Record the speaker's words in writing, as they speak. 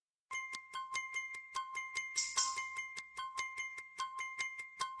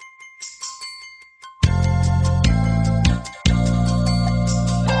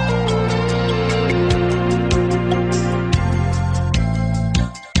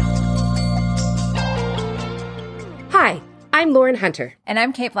I'm Lauren Hunter. And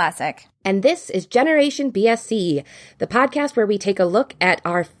I'm Kate Vlasic. And this is Generation BSC, the podcast where we take a look at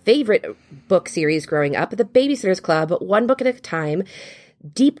our favorite book series growing up, The Babysitter's Club, one book at a time,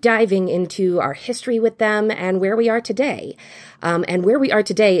 deep diving into our history with them and where we are today. And where we are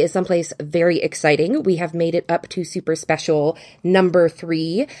today is someplace very exciting. We have made it up to super special number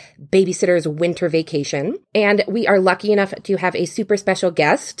 3, Babysitter's Winter Vacation. And we are lucky enough to have a super special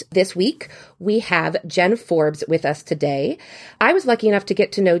guest this week. We have Jen Forbes with us today. I was lucky enough to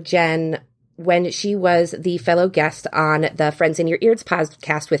get to know Jen when she was the fellow guest on the Friends in Your Ears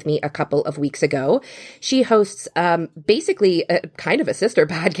podcast with me a couple of weeks ago. She hosts basically a kind of a sister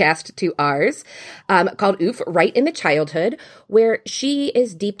podcast to ours called Oof, Right in the Childhood, where she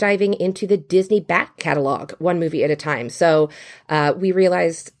is deep diving into the Disney back catalog, one movie at a time. So we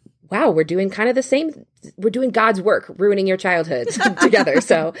realized, wow, we're doing kind of the same. We're doing God's work, ruining your childhood together.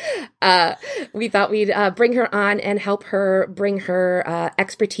 So we thought we'd bring her on and help her bring her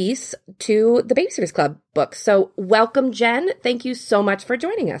expertise to the Babysitter's Club book. So welcome, Jen. Thank you so much for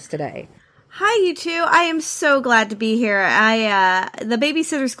joining us today. Hi, you two. I am so glad to be here. The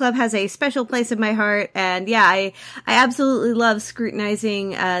Babysitter's Club has a special place in my heart. And yeah, I absolutely love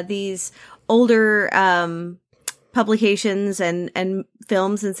scrutinizing these older publications and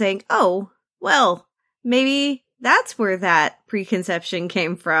films and saying, oh, well, maybe that's where that preconception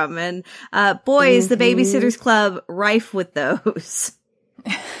came from. And boys, the Babysitter's Club rife with those.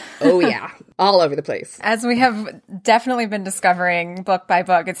 Oh, yeah. All over the place. As we have definitely been discovering book by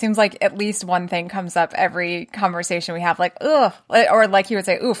book, it seems like at least one thing comes up every conversation we have, like, ugh, or like you would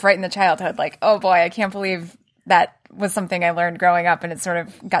say, oof, right in the childhood. Like, oh boy, I can't believe that was something I learned growing up and it sort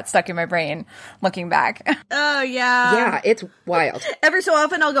of got stuck in my brain looking back. Oh, yeah. Yeah, it's wild. Every so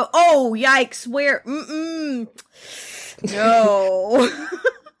often I'll go, oh, yikes, where? No.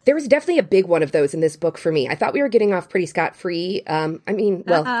 There was definitely a big one of those in this book for me. I thought we were getting off pretty scot-free.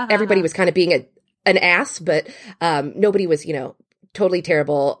 Everybody was kind of being an ass, but nobody was, totally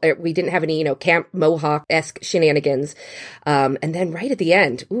terrible. We didn't have any, Camp Mohawk-esque shenanigans. And then right at the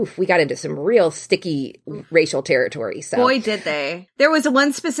end, we got into some real sticky racial territory. So boy, did they. There was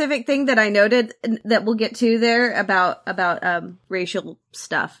one specific thing that I noted that we'll get to there about racial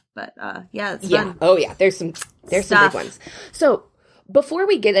stuff. But it's fun. Oh yeah, there's some big ones. So before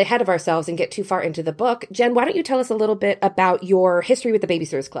we get ahead of ourselves and get too far into the book, Jen, why don't you tell us a little bit about your history with the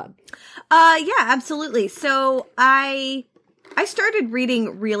Babysitter's Club? Yeah, absolutely. So I started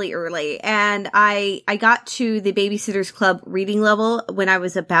reading really early, and I got to the Babysitter's Club reading level when I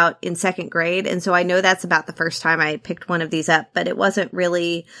was about in 2nd grade. And so I know that's about the first time I picked one of these up, but it wasn't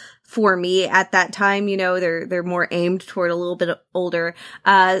really for me at that time. They're more aimed toward a little bit older.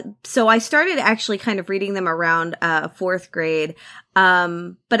 So I started actually kind of reading them around 4th grade.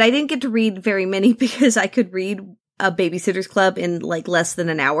 But I didn't get to read very many because I could read a Babysitter's Club in like less than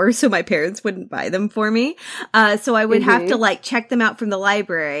an hour, so my parents wouldn't buy them for me. So I would have to check them out from the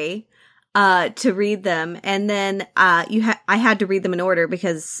library to read them, and then I had to read them in order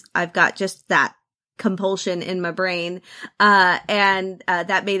because I've got just that compulsion in my brain, and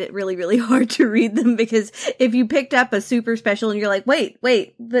that made it really, really hard to read them, because if you picked up a super special and you're like, wait,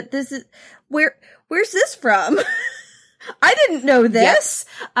 but this is where's this from? I didn't know this.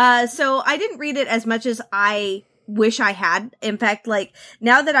 Yep. So I didn't read it as much as I wish I had. In fact,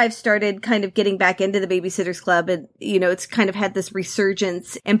 now that I've started kind of getting back into the Babysitter's Club and, it's kind of had this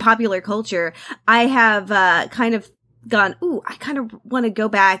resurgence in popular culture, I have kind of gone, I kind of want to go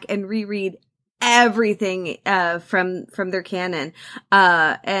back and reread everything from their canon.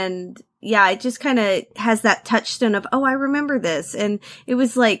 And yeah, it just kind of has that touchstone of, I remember this. And it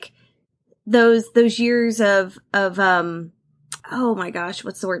was like those years of oh my gosh,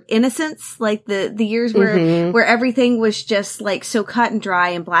 what's the word? Innocence? Like the years where everything was just so cut and dry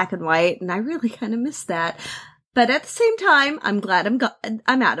and black and white. And I really kind of miss that. But at the same time, I'm glad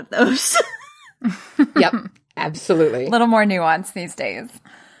I'm out of those. Yep, absolutely. A little more nuance these days.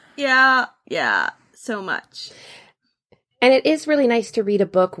 Yeah, so much. And it is really nice to read a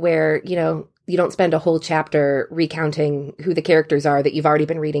book where, you don't spend a whole chapter recounting who the characters are that you've already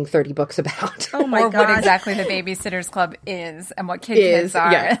been reading 30 books about. Oh my god! What exactly the Babysitter's Club is and what kids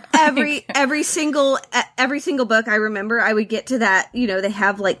are. Yeah. every single book I remember, I would get to that. They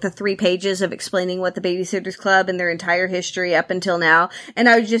have the 3 pages of explaining what the Babysitter's Club and their entire history up until now, and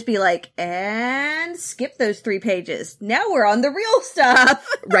I would just be like, and skip those 3 pages. Now we're on the real stuff.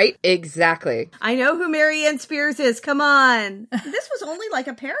 Right? Exactly. I know who Mary Ann Spears is. Come on. This was only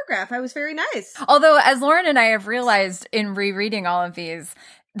a paragraph. I was very nice. Although, as Lauren and I have realized in rereading all of these,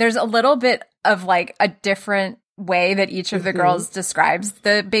 there's a little bit of a different way that each of the girls describes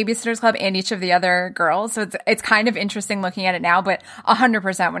the Babysitters Club and each of the other girls. So it's kind of interesting looking at it now, but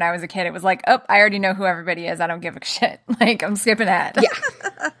 100% when I was a kid, it was like, oh, I already know who everybody is. I don't give a shit. Like, I'm skipping ahead.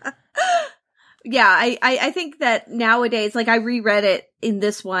 Yeah. Yeah, I think that nowadays, like, I reread it in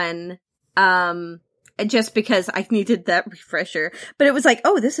this one, just because I needed that refresher. But it was like,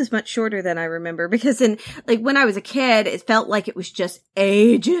 oh, this is much shorter than I remember. Because when I was a kid, it felt like it was just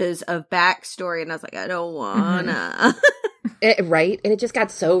ages of backstory. And I was like, I don't wanna. Right? And it just got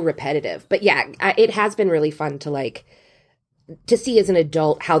so repetitive. But yeah, it has been really fun to see as an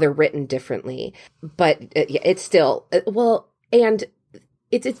adult how they're written differently. But it's still, and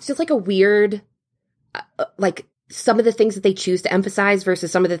it's just like a weird, like, some of the things that they choose to emphasize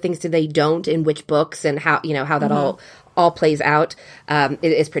versus some of the things that they don't in which books, and how that all plays out. It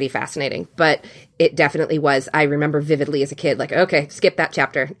is pretty fascinating, but it definitely was. I remember vividly as a kid, like, okay, skip that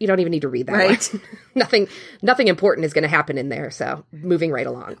chapter. You don't even need to read that one. Nothing important is going to happen in there. So moving right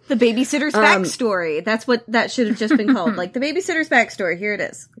along. The babysitter's backstory. That's what that should have just been called. Like, the babysitter's backstory. Here it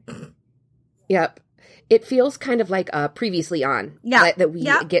is. Yep. It feels kind of like previously on that we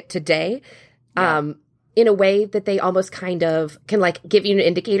get today. Yeah. In a way that they almost kind of can, like, give you an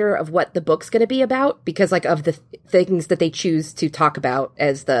indicator of what the book's going to be about because, like, of the things that they choose to talk about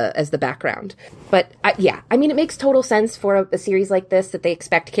as the background. But I mean, it makes total sense for a series like this that they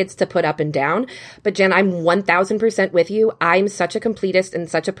expect kids to put up and down. But Jen, I'm 1000% with you. I'm such a completist and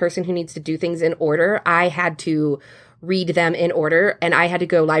such a person who needs to do things in order. I had to read them in order, and I had to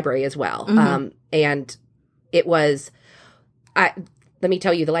go library as well. And it was, let me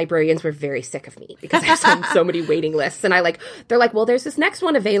tell you, the librarians were very sick of me because I was on so many waiting lists. And they're like, well, there's this next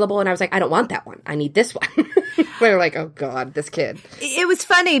one available. And I was like, I don't want that one. I need this one. They're like, oh God, this kid. It was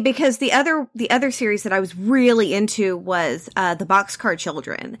funny because the other series that I was really into was the Boxcar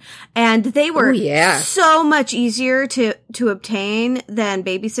Children. And they were so much easier to obtain than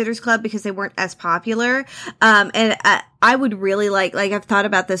Babysitter's Club because they weren't as popular. And I would really like I've thought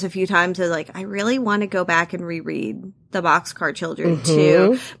about this a few times. I really want to go back and reread the Boxcar Children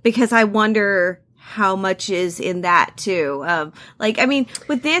too, because I wonder how much is in that too. I mean,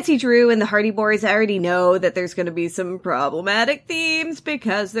 with Nancy Drew and the Hardy Boys, I already know that there's going to be some problematic themes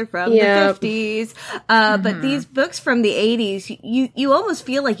because they're from the 50s. But these books from the 80s, you almost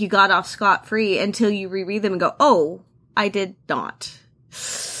feel like you got off scot-free until you reread them and go, oh, I did not.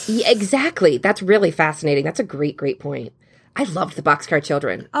 Yeah, exactly. That's really fascinating. That's a great, great point. I loved the Boxcar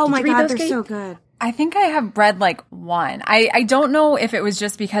Children. Oh my God, they're so good. I think I have read one. I don't know if it was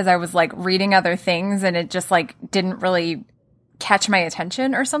just because I was reading other things and it just didn't really catch my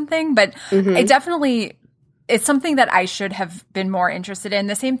attention or something, but it definitely, it's something that I should have been more interested in.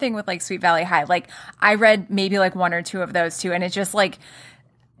 The same thing with Sweet Valley High. I read maybe one or two of those too, and it just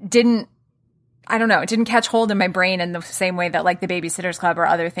didn't, I don't know, it didn't catch hold in my brain in the same way that the Babysitter's Club or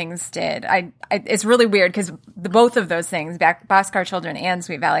other things did. It's really weird because both of those things, Boxcar Children and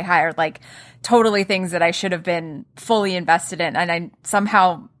Sweet Valley High, are totally things that I should have been fully invested in, and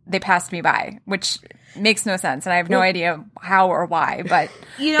somehow they passed me by, which makes no sense, and I have no idea how or why, but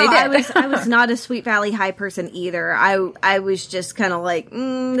they did. I was not a Sweet Valley High person either. I was just kind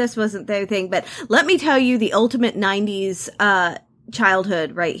of this wasn't their thing. But let me tell you the ultimate 90s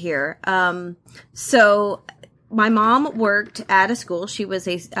childhood right here. So my mom worked at a school. She was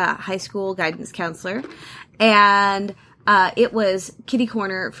a high school guidance counselor, and it was kitty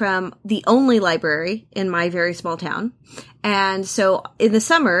corner from the only library in my very small town. And so in the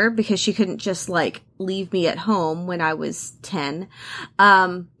summer, because she couldn't just leave me at home when I was 10,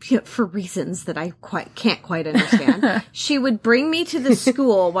 for reasons that I can't quite understand, she would bring me to the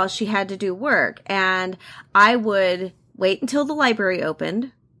school while she had to do work, and I would wait until the library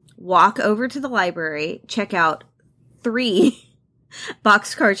opened, walk over to the library, check out 3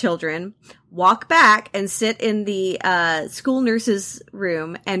 Boxcar Children, walk back and sit in the school nurse's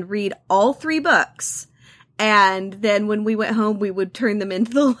room and read all 3 books. And then when we went home, we would turn them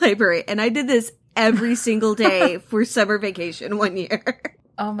into the library. And I did this every single day for summer vacation one year.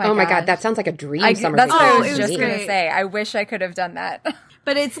 Oh my God, that sounds like a dream summer vacation. That's what I was just going to say. I wish I could have done that.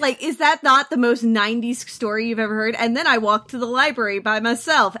 But it's is that not the most 90s story you've ever heard? And then I walked to the library by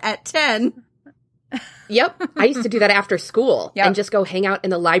myself at 10. Yep. I used to do that after school and just go hang out in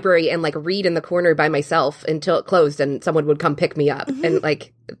the library and read in the corner by myself until it closed and someone would come pick me up. And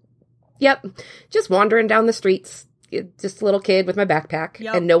just wandering down the streets, just a little kid with my backpack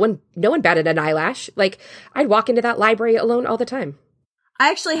and no one batted an eyelash. I'd walk into that library alone all the time.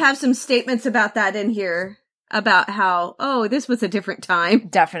 I actually have some statements about that in here. about how, oh, this was a different time.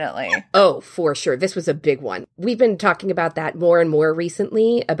 Definitely. Oh, for sure. This was a big one. We've been talking about that more and more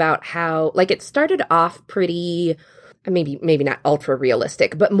recently, about how, like, it started off pretty, maybe not ultra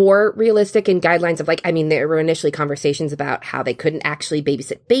realistic, but more realistic in guidelines of, like, I mean, there were initially conversations about how they couldn't actually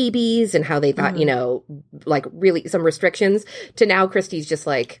babysit babies and how they thought, you know, like, really some restrictions, to now Christie's just,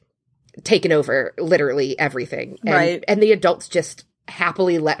 like, taken over literally everything. Right. And the adults just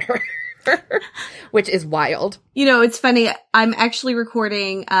happily let her. Which is wild. You know, it's funny. I'm actually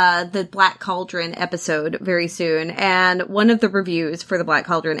recording the Black Cauldron episode very soon, and one of the reviews for the Black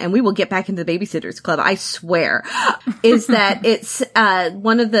Cauldron, and we will get back into the Babysitters Club, I swear, is that it's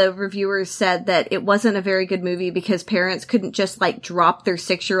one of the reviewers said that it wasn't a very good movie because parents couldn't just like drop their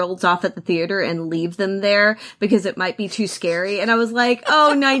 6-year-olds off at the theater and leave them there because it might be too scary. And I was like,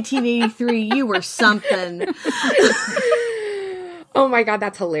 oh, 1983, you were something. Oh my God,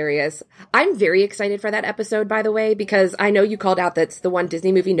 that's hilarious. I'm very excited for that episode, by the way, because I know you called out that's the one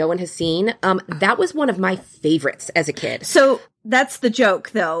Disney movie no one has seen. That was one of my favorites as a kid. So that's the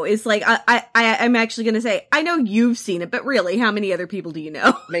joke, though, is like, I'm actually going to say, I know you've seen it, but really, how many other people do you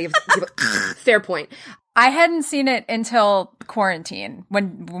know? Fair point. I hadn't seen it until quarantine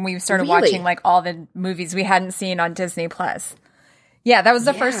when we started watching like all the movies we hadn't seen on Disney Plus. Yeah, that was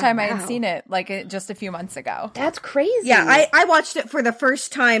the first time I had seen it, like just a few months ago. That's crazy. Yeah, I watched it for the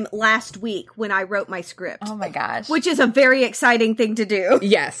first time last week when I wrote my script. Oh my gosh. Which is a very exciting thing to do.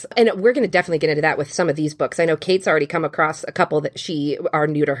 Yes, and we're going to definitely get into that with some of these books. I know Kate's already come across a couple that are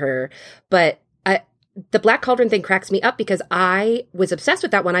new to her, but the Black Cauldron thing cracks me up because I was obsessed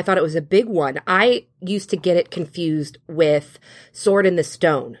with that one. I thought it was a big one. I used to get it confused with Sword in the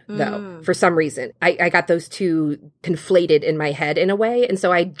Stone, though, for some reason. I got those two conflated in my head in a way, and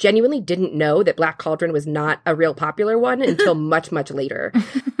so I genuinely didn't know that Black Cauldron was not a real popular one until much, much later.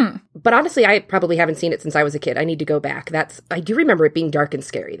 But honestly, I probably haven't seen it since I was a kid. I need to go back. I do remember it being dark and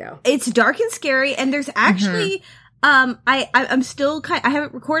scary, though. It's dark and scary, and there's actually... I'm still I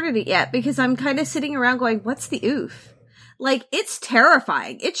haven't recorded it yet because I'm kind of sitting around going, what's the oof? Like, it's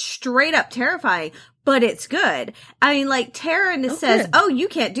terrifying. It's straight up terrifying, but it's good. I mean, like, Taryn says, oh, you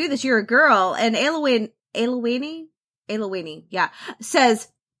can't do this. You're a girl. And Eowyn, yeah, says,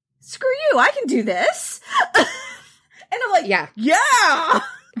 screw you. I can do this. And I'm like, yeah.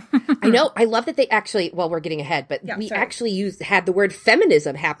 I know. I love that they actually, well, we're getting ahead, but actually had the word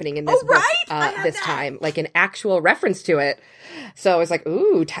feminism happening in this book this time, like an actual reference to it. So I was like,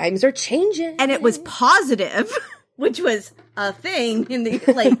 ooh, times are changing. And it was positive, which was a thing in the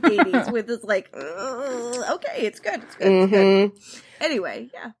late 80s with this like, okay, it's good. It's good. It's good. Anyway,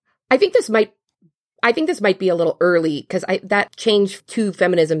 yeah. I think this might be a little early because that change to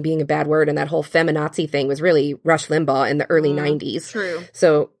feminism being a bad word and that whole feminazi thing was really Rush Limbaugh in the early 90s. True.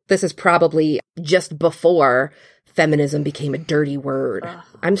 So this is probably just before feminism became a dirty word.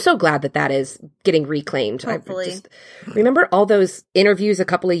 I'm so glad that is getting reclaimed. Hopefully. I just remember all those interviews a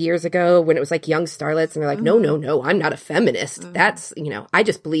couple of years ago when it was like young starlets and they're like, no, I'm not a feminist. That's, I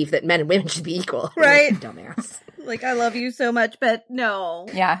just believe that men and women should be equal. Right. Like, dumbass. Like, I love you so much, but no.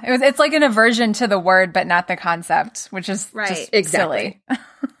 Yeah, it's like an aversion to the word, but not the concept, which is just silly.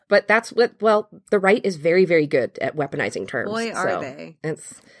 But that's the right is very, very good at weaponizing terms. Boy, are they.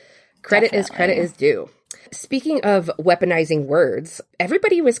 It's credit is due. Speaking of weaponizing words,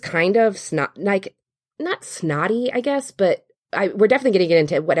 everybody was kind of not snotty, I guess, but we're definitely going to get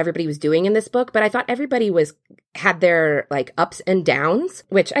into what everybody was doing in this book, but I thought everybody had their like ups and downs,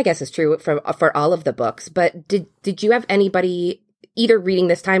 which I guess is true for all of the books. But did you have anybody either reading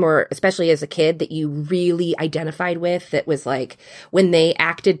this time or especially as a kid that you really identified with that was like when they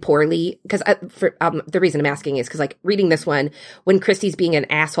acted poorly? Because the reason I'm asking is because like reading this one, when Christie's being an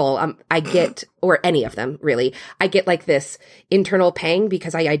asshole, I get, or any of them really, I get like this internal pang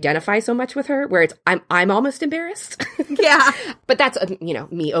because I identify so much with her where I'm almost embarrassed. Yeah. But that's,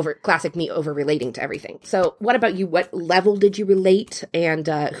 me over relating to everything. So what about you? What level did you relate and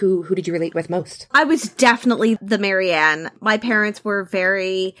who did you relate with most? I was definitely the Marianne. My parents were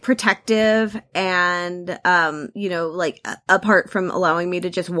very protective and, like apart from allowing me to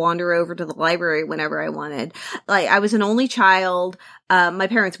just wander over to the library whenever I wanted. Like I was an only child. My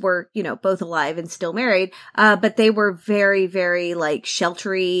parents were, both alive and still married. But they were very, very like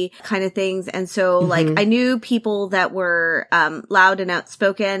sheltery kind of things. And so like I knew people that were, loud and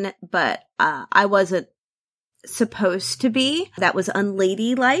outspoken, but, I wasn't supposed to be that was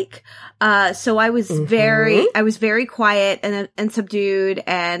unladylike. So I was very quiet and subdued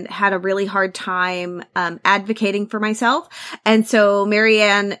and had a really hard time, advocating for myself. And so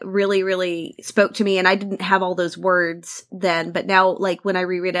Marianne really, really spoke to me, and I didn't have all those words then, but now, like, when I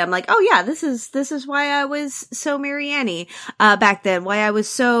reread it, I'm like, oh yeah, this is why I was so Marianne-y, back then, why I was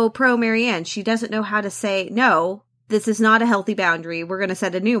so pro Marianne. She doesn't know how to say no. This is not a healthy boundary. We're going to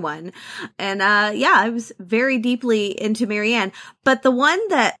set a new one. And, I was very deeply into Marianne. But the one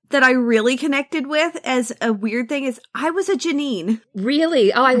that I really connected with as a weird thing is I was a Janine.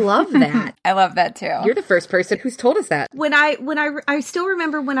 Really? Oh, I love that. I love that too. You're the first person who's told us that. When I still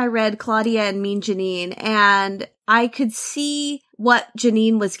remember when I read Claudia and Mean Janine, and I could see what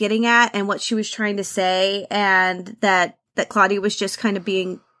Janine was getting at and what she was trying to say, and that Claudia was just kind of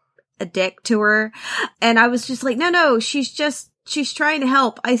being a dick to her. And I was just like, no, she's trying to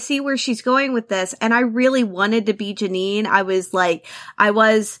help. I see where she's going with this. And I really wanted to be Janine.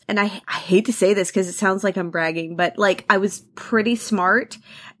 And I hate to say this because it sounds like I'm bragging, but like I was pretty smart,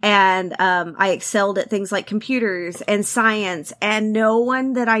 and I excelled at things like computers and science, and no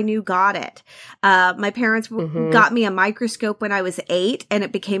one that I knew got it. My parents got me a microscope when I was 8, and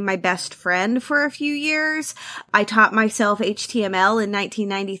it became my best friend for a few years. I taught myself HTML in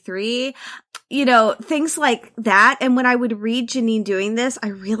 1993. Things like that. And when I would read Janine doing this, I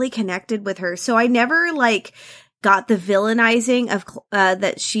really connected with her. So I never got the villainizing of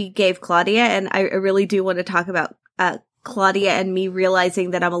that she gave Claudia. And I really do want to talk about Claudia and me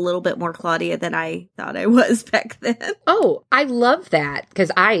realizing that I'm a little bit more Claudia than I thought I was back then. Oh, I love that, because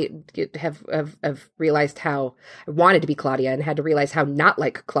I have realized how I wanted to be Claudia and had to realize how not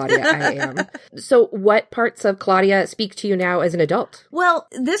like Claudia I am. So what parts of Claudia speak to you now as an adult? Well,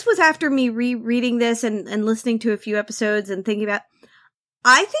 this was after me rereading this and listening to a few episodes and thinking about,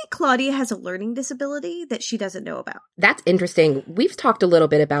 I think Claudia has a learning disability that she doesn't know about. That's interesting. We've talked a little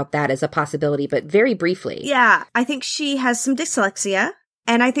bit about that as a possibility, but very briefly. Yeah, I think she has some dyslexia,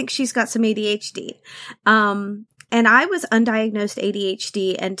 and I think she's got some ADHD. And I was undiagnosed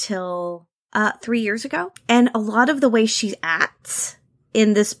ADHD until 3 years ago. And a lot of the way she acts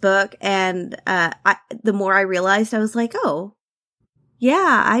in this book, and the more I realized, I was like, oh,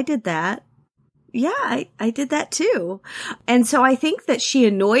 yeah, I did that. Yeah, I did that too. And so I think that she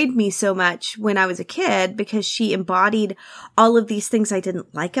annoyed me so much when I was a kid because she embodied all of these things I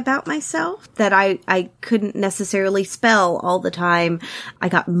didn't like about myself that I couldn't necessarily spell all the time. I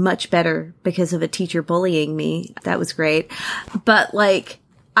got much better because of a teacher bullying me. That was great. But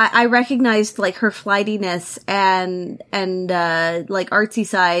I recognized her flightiness and artsy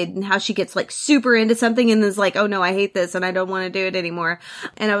side, and how she gets super into something and is like, oh no, I hate this and I don't want to do it anymore.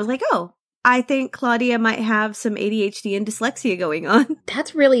 And I was like, oh, I think Claudia might have some ADHD and dyslexia going on.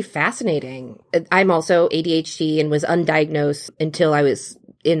 That's really fascinating. I'm also ADHD and was undiagnosed until I was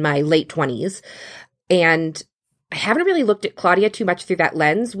in my late 20s. And I haven't really looked at Claudia too much through that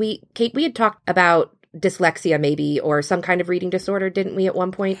lens. Kate, we had talked about dyslexia maybe, or some kind of reading disorder, didn't we, at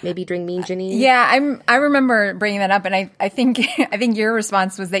one point, maybe during Mean Janine? Yeah, I remember bringing that up, and I think your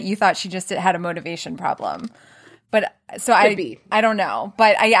response was that you thought she just had a motivation problem. But so I don't know.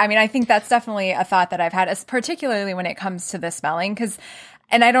 But I think that's definitely a thought that I've had, particularly when it comes to the spelling,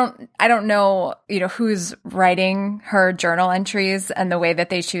 and I don't know, who's writing her journal entries and the way that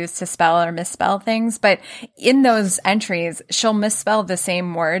they choose to spell or misspell things. But in those entries, she'll misspell the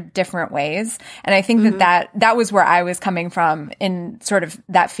same word different ways. And I think that was where I was coming from, in sort of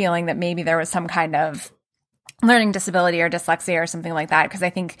that feeling that maybe there was some kind of learning disability or dyslexia or something like that. Because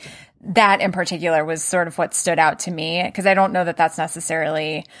I think that in particular was sort of what stood out to me, because I don't know that that's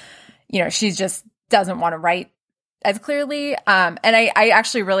necessarily, she just doesn't want to write as clearly. And I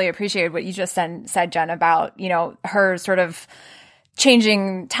actually really appreciated what you just said, Jen, about, her sort of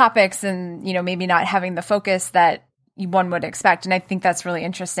changing topics and, maybe not having the focus that one would expect. And I think that's really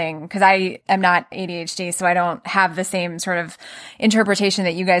interesting, because I am not ADHD, so I don't have the same sort of interpretation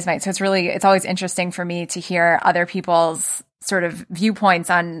that you guys might. So it's always interesting for me to hear other people's sort of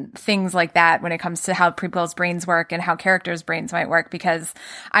viewpoints on things like that when it comes to how people's brains work and how characters' brains might work, because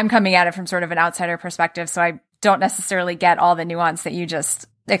I'm coming at it from sort of an outsider perspective. So I don't necessarily get all the nuance that you just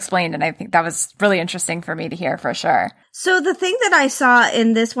explained. And I think that was really interesting for me to hear, for sure. So the thing that I saw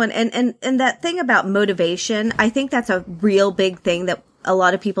in this one, and that thing about motivation, I think that's a real big thing that a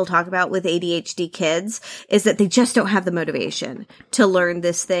lot of people talk about with ADHD kids, is that they just don't have the motivation to learn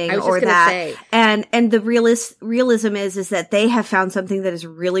this thing or that. Say. And the realism is that they have found something that is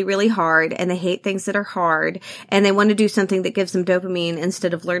really, really hard, and they hate things that are hard, and they want to do something that gives them dopamine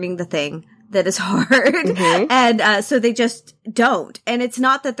instead of learning the thing that is hard. And so they just don't. And it's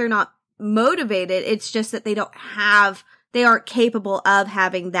not that they're not motivated. It's just that they aren't capable of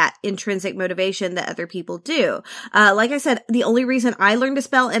having that intrinsic motivation that other people do. Like I said, the only reason I learned to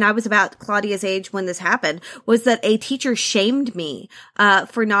spell, and I was about Claudia's age when this happened, was that a teacher shamed me,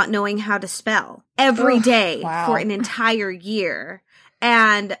 for not knowing how to spell every day for an entire year.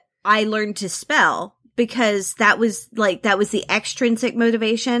 And I learned to spell because that was the extrinsic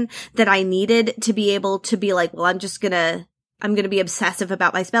motivation that I needed to be able to be like, well, I'm going to be obsessive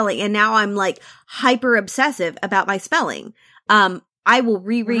about my spelling. And now I'm like hyper obsessive about my spelling. I will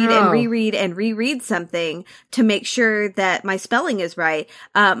reread and reread and reread something to make sure that my spelling is right.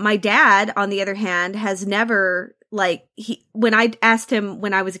 My dad, on the other hand, has never when I asked him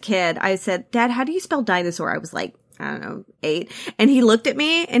when I was a kid, I said, Dad, how do you spell dinosaur? I was like, I don't know, 8. And he looked at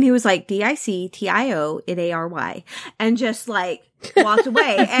me and he was like, DICTIONARY, and just like walked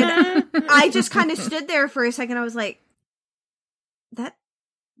away. And I just kind of stood there for a second. I was like, that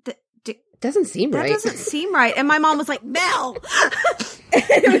doesn't seem right. That doesn't seem right. And my mom was like, Mel!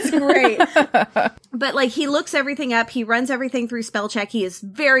 It was great. But like, he looks everything up. He runs everything through spell check. He is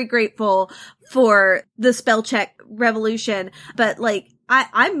very grateful for the spell check revolution. But like,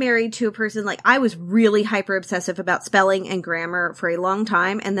 I'm married to a person, like, I was really hyper obsessive about spelling and grammar for a long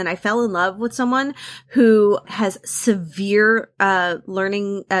time. And then I fell in love with someone who has severe,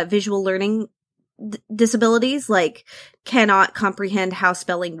 visual learning disabilities, like cannot comprehend how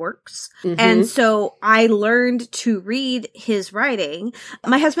spelling works. Mm-hmm. And so I learned to read his writing.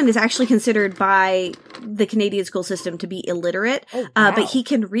 My husband is actually considered by the Canadian school system to be illiterate, but he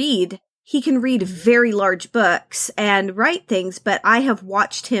can read very large books and write things, but I have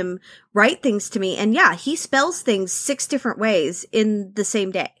watched him write things to me. And yeah, he spells things 6 different ways in the same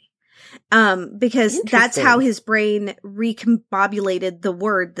day. Because that's how his brain recombobulated the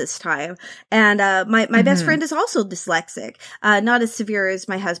word this time. And, my best friend is also dyslexic, not as severe as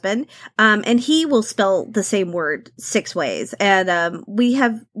my husband. And he will spell the same word 6 ways. And, we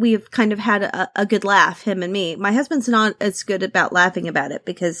have kind of had a good laugh, him and me. My husband's not as good about laughing about it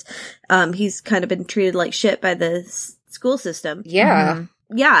because, he's kind of been treated like shit by the school system. Yeah. Mm-hmm.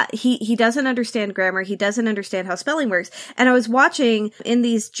 Yeah, he doesn't understand grammar. He doesn't understand how spelling works. And I was watching in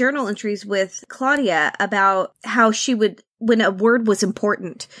these journal entries with Claudia about how she would, when a word was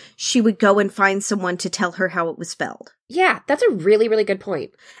important, she would go and find someone to tell her how it was spelled. Yeah, that's a really, really good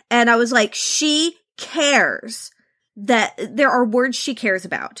point. And I was like, she cares that there are words she cares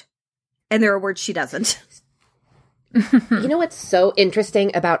about, and there are words she doesn't. You know what's so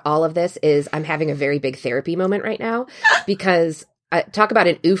interesting about all of this is I'm having a very big therapy moment right now because talk about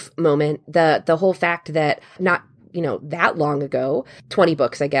an oof moment. The whole fact that not, that long ago, 20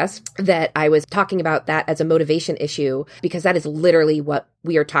 books, I guess, that I was talking about that as a motivation issue, because that is literally what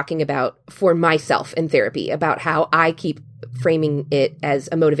we are talking about for myself in therapy, about how I keep framing it as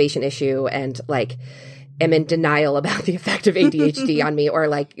a motivation issue and like am in denial about the effect of ADHD on me, or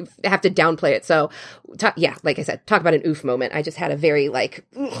like have to downplay it. So like I said, talk about an oof moment. I just had a very like,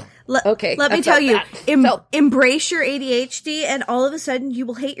 okay. Let me tell you, embrace your ADHD and all of a sudden you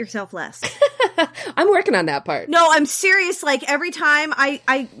will hate yourself less. I'm working on that part. No, I'm serious. Like every time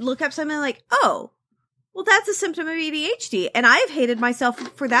I look up something like, oh, well, that's a symptom of ADHD. And I've hated myself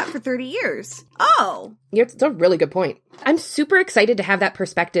for that for 30 years. Oh. It's a really good point. I'm super excited to have that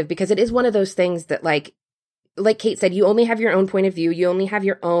perspective because it is one of those things that like Kate said, you only have your own point of view. You only have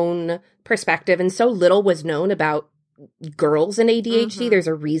your own perspective. And so little was known about girls and ADHD. Mm-hmm. There's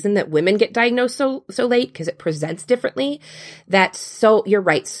a reason that women get diagnosed so late because it presents differently. You're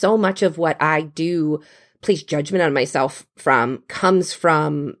right. So much of what I do place judgment on myself from comes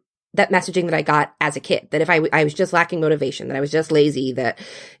from that messaging that I got as a kid, that if I was just lacking motivation, that I was just lazy, that,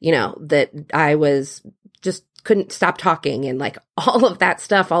 that I was just couldn't stop talking, and like all of that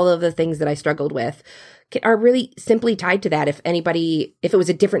stuff, all of the things that I struggled with are really simply tied to that. If it was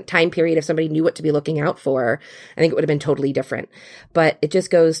a different time period, if somebody knew what to be looking out for, I think it would have been totally different. But it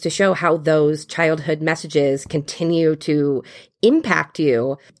just goes to show how those childhood messages continue to impact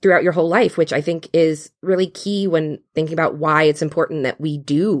you throughout your whole life, which I think is really key when thinking about why it's important that we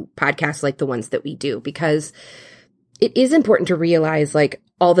do podcasts like the ones that we do, because it is important to realize like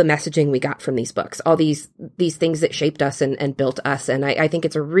all the messaging we got from these books, all these things that shaped us and built us. And I think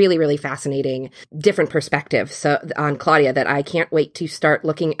it's a really, really fascinating, different perspective on Claudia that I can't wait to start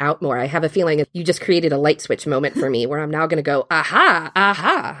looking out more. I have a feeling you just created a light switch moment for me where I'm now going to go,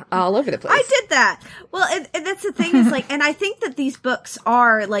 aha, all over the place. I did that. Well, and that's the thing is like, and I think that these books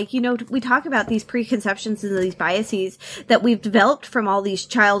are like, we talk about these preconceptions and these biases that we've developed from all these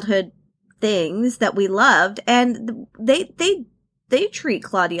childhood things that we loved, and they treat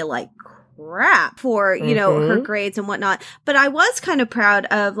Claudia like crap for, you know, her grades and whatnot. But I was kind of proud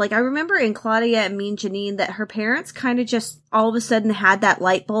of, like, I remember in Claudia and Mean Janine that her parents kind of just all of a sudden had that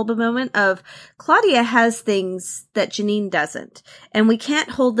light bulb moment of Claudia has things that Janine doesn't. And we can't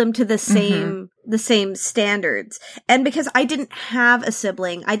hold them to the same standards. And because I didn't have a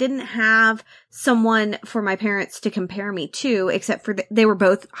sibling, I didn't have someone for my parents to compare me to, except for they were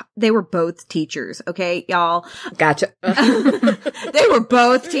both teachers. Okay, y'all. Gotcha. They were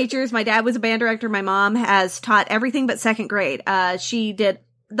both teachers. My dad was a band director. My mom has taught everything but second grade. She did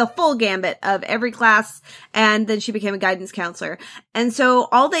the full gambit of every class, and then she became a guidance counselor. And so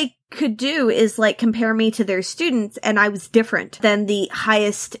all they could do is like compare me to their students, and I was different than the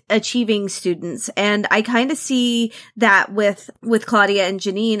highest achieving students. And I kind of see that with Claudia and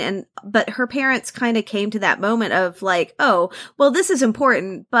Janine, but her parents kind of came to that moment of like, oh, well, this is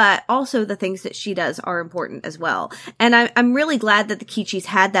important, but also the things that she does are important as well. And I'm really glad that the Kichis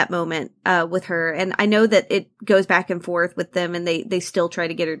had that moment with her. And I know that it goes back and forth with them, and they still try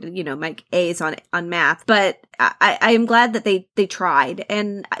to get her to, you know, make A's on math, but I am glad that they tried.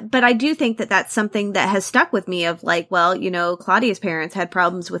 But I do think that that's something that has stuck with me of like, well, you know, Claudia's parents had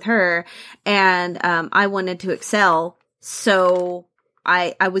problems with her, and I wanted to excel, so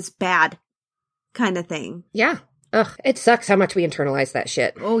I was bad, kind of thing. Yeah. Ugh, it sucks how much we internalize that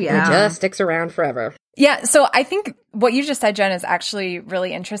shit. Oh, yeah. It just sticks around forever. Yeah, so I think what you just said, Jen, is actually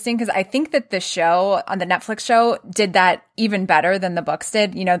really interesting, because I think that the show, on the Netflix show, did that even better than the books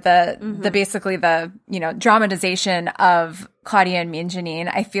did. You know, the basically the, you know, dramatization of Claudia and Mean Janine.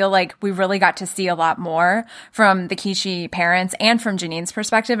 I feel like we really got to see a lot more from the Kishi parents and from Janine's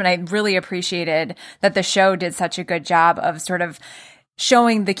perspective, and I really appreciated that the show did such a good job of sort of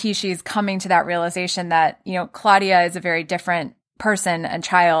showing the Kishis coming to that realization that, you know, Claudia is a very different person and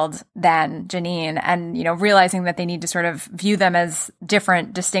child than Janine, and, you know, realizing that they need to sort of view them as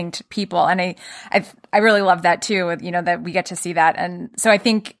different, distinct people. And I really love that too, you know, that we get to see that. And so I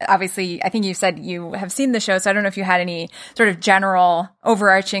think, obviously, I think you said you have seen the show, so I don't know if you had any sort of general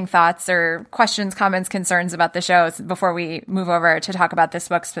overarching thoughts or questions, comments, concerns about the show before we move over to talk about this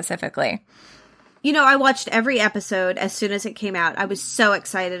book specifically. You know, I watched every episode as soon as it came out. I was so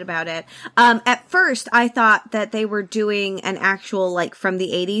excited about it. At first, I thought that they were doing an actual, like, from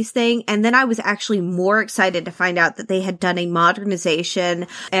the 80s thing. And then I was actually more excited to find out that they had done a modernization.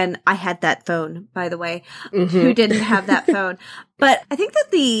 And I had that phone, by the way. Who didn't have that phone? But I think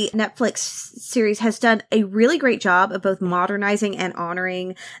that the Netflix series has done a really great job of both modernizing and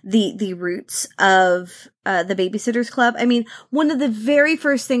honoring the roots of the Babysitters Club. I mean, one of the very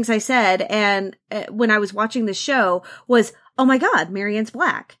first things I said, and when I was watching the show, was, "Oh my God, Marianne's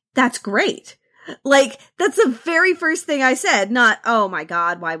black. That's great." Like, that's the very first thing I said, not, "Oh my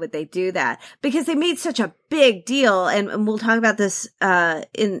God, why would they do that?" Because they made such a big deal, and we'll talk about this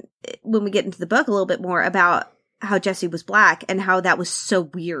when we get into the book a little bit more about how Jessie was black and how that was so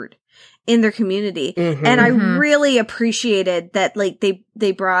weird in their community. And I really appreciated that, like,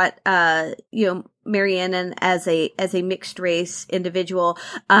 they brought, you know, Marianne in as a mixed race individual,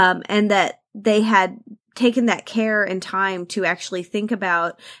 and that they had taken that care and time to actually think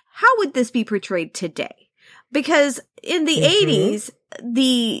about how would this be portrayed today? Because in the 80s,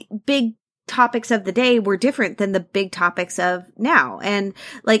 the big topics of the day were different than the big topics of now. And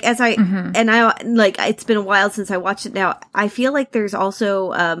like, as I like, it's been a while since I watched it now. I feel like there's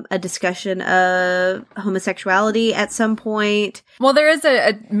also a discussion of homosexuality at some point. Well, there is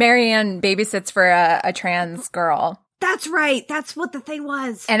a Marianne babysits for a trans girl. That's right. That's what the thing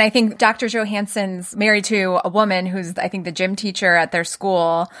was. And I think Dr. Johansson's married to a woman who's, I think, the gym teacher at their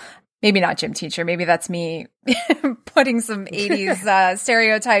school. Maybe not gym teacher. Maybe that's me putting some 80s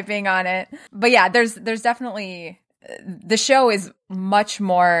stereotyping on it. But yeah, there's definitely, the show is much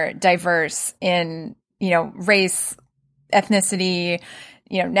more diverse in, you know, race, ethnicity,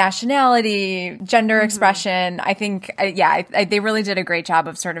 you know, nationality, gender expression. I think, they really did a great job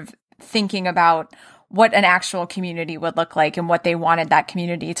of sort of thinking about what an actual community would look like and what they wanted that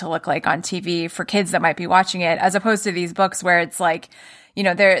community to look like on TV for kids that might be watching it, as opposed to these books where it's like, you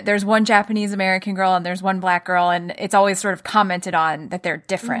know, there's one Japanese American girl and there's one black girl, and it's always sort of commented on that they're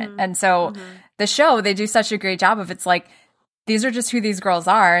different. And so the show, they do such a great job of, it's like, these are just who these girls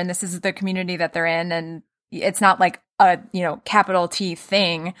are, and this is the community that they're in, and it's not like a, you know, capital T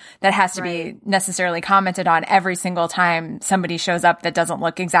thing that has to be necessarily commented on every single time somebody shows up that doesn't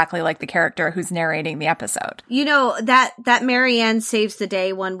look exactly like the character who's narrating the episode. You know, that Marianne saves the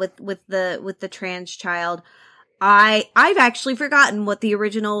day one with the trans child. I've actually forgotten what the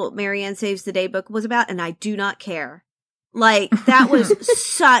original Marianne Saves the Day book was about, and I do not care. Like, that was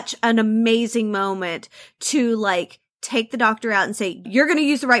such an amazing moment to, like, take the doctor out and say, you're going to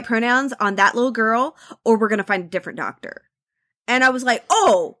use the right pronouns on that little girl, or we're going to find a different doctor. And I was like,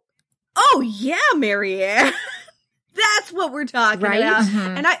 oh yeah, Marianne. That's what we're talking about.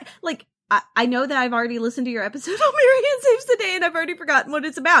 Mm-hmm. And I know that I've already listened to your episode on Marianne Saves the Day, and I've already forgotten what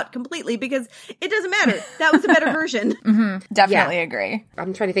it's about completely because it doesn't matter. That was a better version. Definitely agree.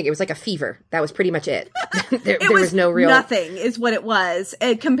 I'm trying to think. It was like a fever. That was pretty much it. there was no real... Nothing is what it was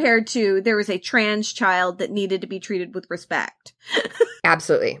compared to there was a trans child that needed to be treated with respect.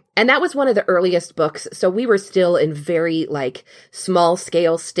 Absolutely. And that was one of the earliest books. So we were still in very like small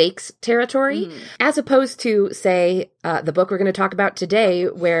scale stakes territory, as opposed to say the book we're going to talk about today,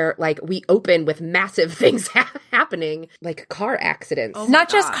 where like we open with massive things happening, like car accidents. Oh Not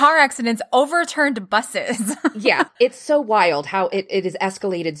just car accidents, overturned buses. Yeah, it's so wild how it is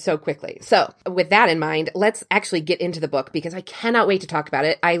escalated so quickly. So with that in mind, let's actually get into the book because I cannot wait to talk about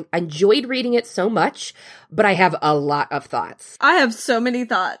it. I enjoyed reading it so much, but I have a lot of thoughts. I have so many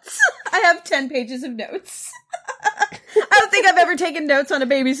thoughts. I have 10 pages of notes. I don't think I've ever taken notes on a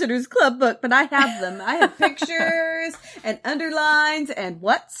Babysitter's Club book, but I have them. I have pictures and underlines and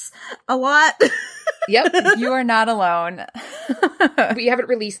what's a lot. Yep. You are not alone. We haven't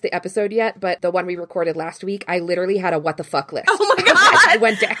released the episode yet, but the one we recorded last week, I literally had a what the fuck list. Oh my God. I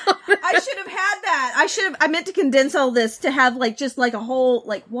went down. I should have had that. I meant to condense all this to have like just like a whole,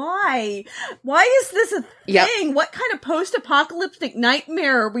 like, why? Why is this a thing? Yep. What kind of post-apocalyptic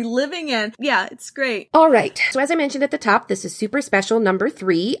nightmare are we living in? Yeah, it's great. All right. So as I mentioned at the top, this is super special number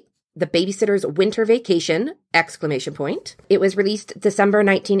 3. The Babysitter's Winter Vacation! ! It was released December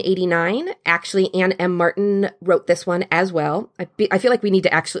 1989. Actually, Anne M. Martin wrote this one as well. I feel like we need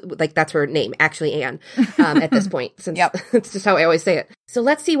to actually, like, that's her name, actually Anne, at this point, since it's just how I always say it. So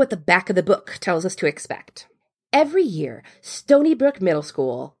let's see what the back of the book tells us to expect. Every year, Stony Brook Middle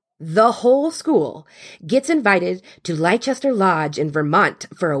School, the whole school, gets invited to Leicester Lodge in Vermont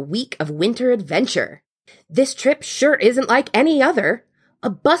for a week of winter adventure. This trip sure isn't like any other. A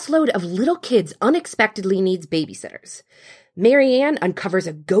busload of little kids unexpectedly needs babysitters. Marianne uncovers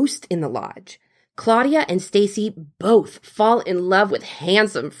a ghost in the lodge. Claudia and Stacy both fall in love with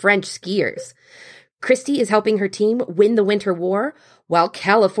handsome French skiers. Christy is helping her team win the winter war, while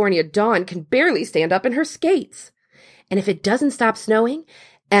California Dawn can barely stand up in her skates. And if it doesn't stop snowing,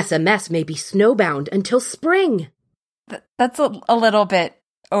 SMS may be snowbound until spring. That's a little bit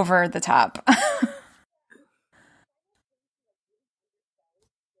over the top.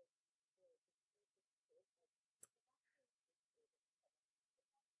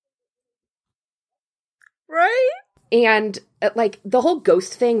 Right? And like the whole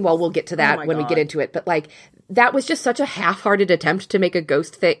ghost thing, well, we'll get to that when we get into it, but like that was just such a half-hearted attempt to make a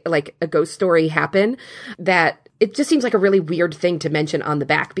ghost thing, like a ghost story happen, that it just seems like a really weird thing to mention on the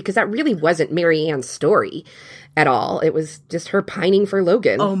back, because that really wasn't Marianne's story at all. It was just her pining for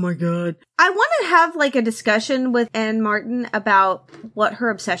Logan. Oh my God. I want to have like a discussion with Anne Martin about what her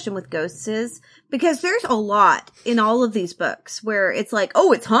obsession with ghosts is, because there's a lot in all of these books where it's like,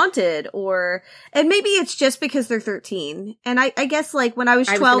 oh, it's haunted, and maybe it's just because they're 13. And I guess like when I was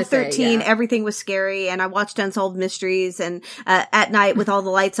 12, 13, everything was scary, and I watched Unsolved Mysteries and at night with all the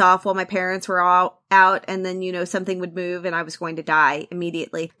lights off while my parents were all out, and then, you know, something would move and I was going to die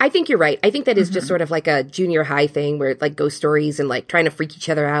immediately. I think you're right. I think that is just sort of like a junior high thing where like ghost stories and like trying to freak each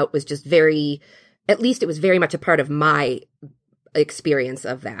other out was just at least it was very much a part of my experience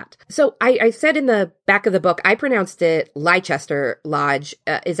of that. So I said in the back of the book, I pronounced it Leicester Lodge.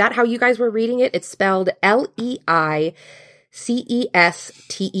 Is that how you guys were reading it? It's spelled Leicester.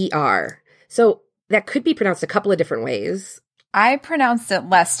 So that could be pronounced a couple of different ways. I pronounced it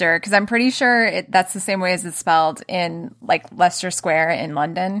Leicester because I'm pretty sure that's the same way as it's spelled in like Leicester Square in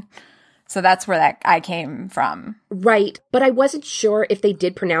London. So that's where I came from. Right. But I wasn't sure if they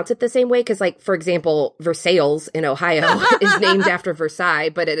did pronounce it the same way. Because, like, for example, Versailles in Ohio is named after Versailles,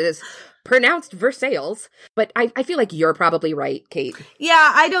 but it is pronounced Versailles. But I feel like you're probably right, Kate.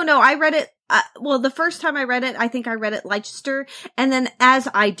 Yeah, I don't know. I read it. The first time I read it, I think I read it Leicester. And then as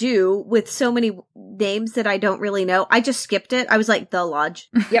I do with so many names that I don't really know, I just skipped it. I was like, the Lodge.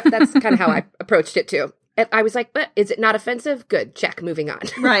 Yep, that's kind of how I approached it, too. And I was like, is it not offensive? Good. Check. Moving on.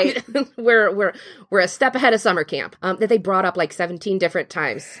 Right. we're a step ahead of summer camp that they brought up like 17 different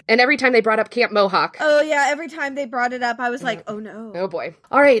times. And every time they brought up Camp Mohawk. Oh, yeah. Every time they brought it up, I was like, oh, no. Oh, boy.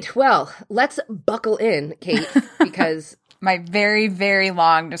 All right. Well, let's buckle in, Kate, because... My very, very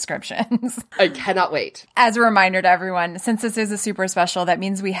long descriptions. I cannot wait. As a reminder to everyone, since this is a super special, that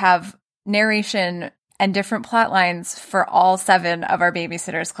means we have narration and different plot lines for all 7 of our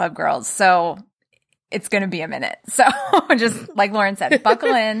Babysitters Club girls. So... it's going to be a minute. So just like Lauren said,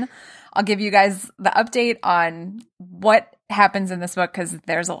 buckle in. I'll give you guys the update on what happens in this book because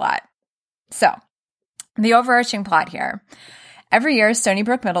there's a lot. So, the overarching plot here. Every year, Stony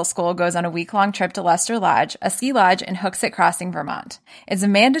Brook Middle School goes on a week-long trip to Lester Lodge, a ski lodge in Hooksett Crossing, Vermont. It's a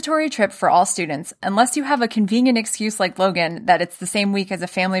mandatory trip for all students, unless you have a convenient excuse like Logan that it's the same week as a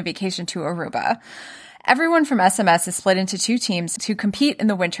family vacation to Aruba. Everyone from SMS is split into 2 teams to compete in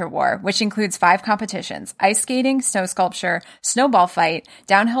the Winter War, which includes 5 competitions: ice skating, snow sculpture, snowball fight,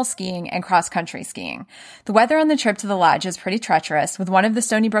 downhill skiing, and cross-country skiing. The weather on the trip to the lodge is pretty treacherous, with one of the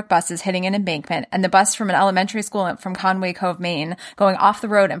Stony Brook buses hitting an embankment and the bus from an elementary school from Conway Cove, Maine, going off the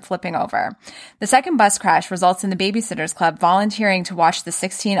road and flipping over. The second bus crash results in the Babysitters Club volunteering to watch the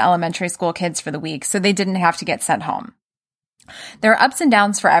 16 elementary school kids for the week so they didn't have to get sent home. There are ups and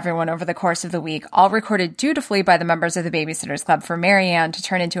downs for everyone over the course of the week, all recorded dutifully by the members of the Babysitters Club for Marianne to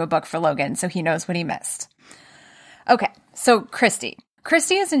turn into a book for Logan so he knows what he missed. Okay, so Christy.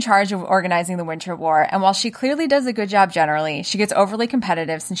 Christy is in charge of organizing the Winter War, and while she clearly does a good job generally, she gets overly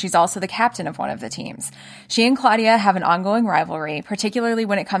competitive since she's also the captain of one of the teams. She and Claudia have an ongoing rivalry, particularly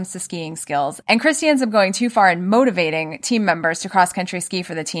when it comes to skiing skills, and Christy ends up going too far in motivating team members to cross-country ski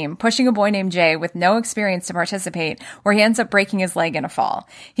for the team, pushing a boy named Jay with no experience to participate, where he ends up breaking his leg in a fall.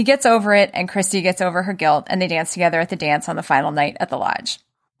 He gets over it, and Christy gets over her guilt, and they dance together at the dance on the final night at the lodge.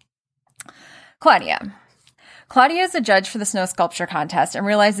 Claudia is a judge for the snow sculpture contest and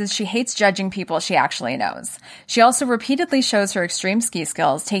realizes she hates judging people she actually knows. She also repeatedly shows her extreme ski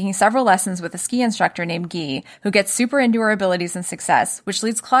skills, taking several lessons with a ski instructor named Guy, who gets super into her abilities and success, which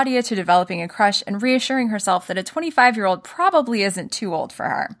leads Claudia to developing a crush and reassuring herself that a 25-year-old probably isn't too old for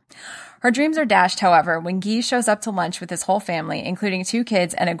her. Her dreams are dashed, however, when Guy shows up to lunch with his whole family, including 2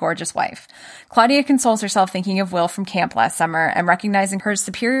 kids and a gorgeous wife. Claudia consoles herself thinking of Will from camp last summer and recognizing her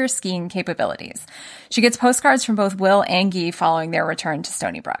superior skiing capabilities. She gets postcards from both Will and Guy following their return to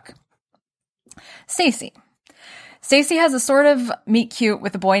Stony Brook. Stacy has a sort of meet-cute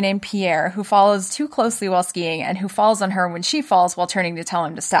with a boy named Pierre who follows too closely while skiing and who falls on her when she falls while turning to tell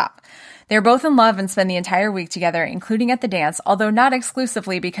him to stop. They're both in love and spend the entire week together, including at the dance, although not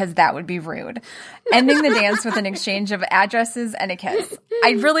exclusively because that would be rude. Ending the dance with an exchange of addresses and a kiss.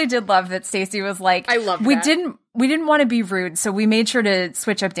 I really did love that Stacy was like, I love we that. We didn't want to be rude, so we made sure to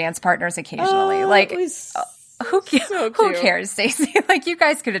switch up dance partners occasionally. Who cares, Stacey? Like, you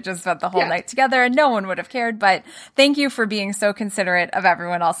guys could have just spent the whole night together and no one would have cared, but thank you for being so considerate of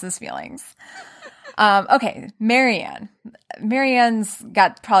everyone else's feelings. Okay, Marianne. Marianne's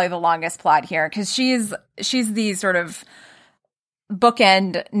got probably the longest plot here because she's the sort of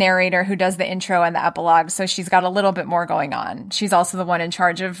bookend narrator who does the intro and the epilogue, so she's got a little bit more going on. She's also the one in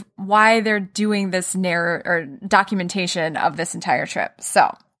charge of why they're doing this documentation of this entire trip. So,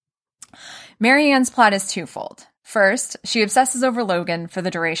 Marianne's plot is twofold. First, she obsesses over Logan for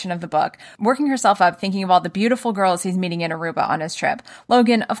the duration of the book, working herself up thinking of all the beautiful girls he's meeting in Aruba on his trip.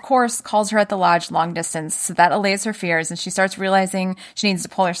 Logan, of course, calls her at the lodge long distance, so that allays her fears and she starts realizing she needs to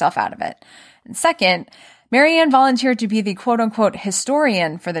pull herself out of it. And second, Marianne volunteered to be the quote-unquote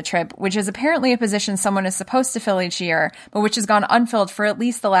historian for the trip, which is apparently a position someone is supposed to fill each year, but which has gone unfilled for at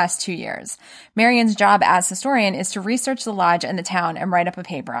least the last 2 years. Marianne's job as historian is to research the lodge and the town and write up a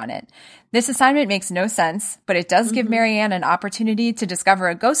paper on it. This assignment makes no sense, but it does give Marianne an opportunity to discover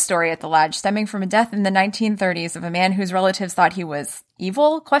a ghost story at the lodge stemming from a death in the 1930s of a man whose relatives thought he was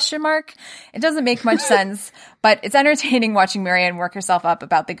evil, ? It doesn't make much sense, but it's entertaining watching Marianne work herself up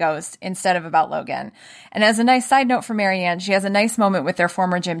about the ghost instead of about Logan. And as a nice side note for Marianne, she has a nice moment with their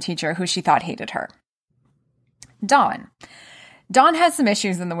former gym teacher who she thought hated her. Dawn has some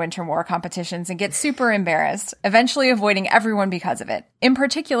issues in the Winter War competitions and gets super embarrassed, eventually avoiding everyone because of it. In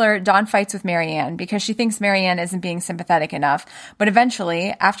particular, Dawn fights with Marianne because she thinks Marianne isn't being sympathetic enough, but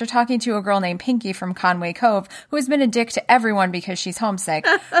eventually, after talking to a girl named Pinky from Conway Cove, who has been a dick to everyone because she's homesick,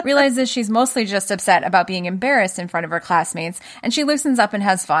 realizes she's mostly just upset about being embarrassed in front of her classmates, and she loosens up and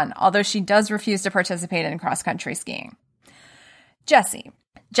has fun, although she does refuse to participate in cross-country skiing.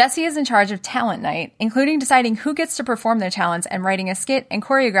 Jessie is in charge of talent night, including deciding who gets to perform their talents and writing a skit and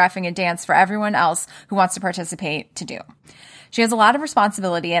choreographing a dance for everyone else who wants to participate to do. She has a lot of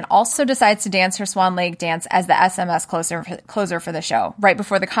responsibility and also decides to dance her Swan Lake dance as the SMS closer for the show, right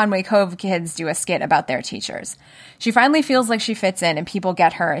before the Conway Cove kids do a skit about their teachers. She finally feels like she fits in and people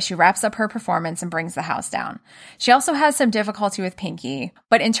get her as she wraps up her performance and brings the house down. She also has some difficulty with Pinky,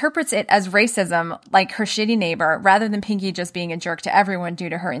 but interprets it as racism like her shitty neighbor rather than Pinky just being a jerk to everyone due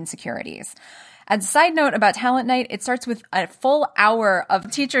to her insecurities. As a side note about talent night, it starts with a full hour of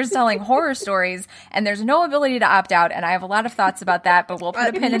teachers telling horror stories, and there's no ability to opt out, and I have a lot of thoughts about that, but we'll put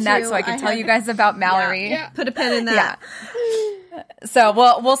a pin in that so I can tell you guys about Mallory. Yeah. Put a pin in that. Yeah. So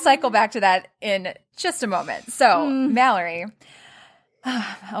we'll cycle back to that in just a moment. So Mallory.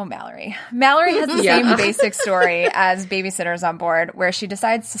 Oh, Mallory. Mallory has the same basic story as Babysitters on Board, where she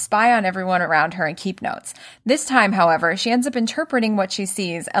decides to spy on everyone around her and keep notes. This time, however, she ends up interpreting what she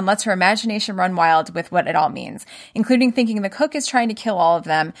sees and lets her imagination run wild with what it all means, including thinking the cook is trying to kill all of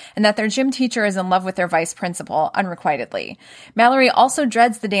them and that their gym teacher is in love with their vice principal, unrequitedly. Mallory also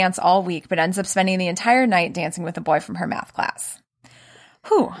dreads the dance all week, but ends up spending the entire night dancing with a boy from her math class.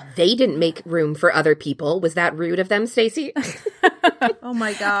 Whew. They didn't make room for other people. Was that rude of them, Stacey? Oh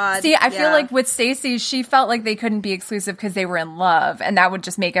my God. See, I feel like with Stacey, she felt like they couldn't be exclusive because they were in love, and that would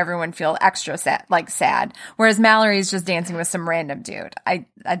just make everyone feel extra sad. Whereas Mallory's just dancing with some random dude. I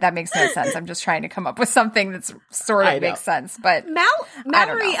that makes no sense. I'm just trying to come up with something that's sort of makes sense. But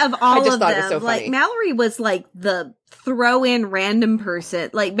Mallory of all of them, so like Mallory was like the throw in random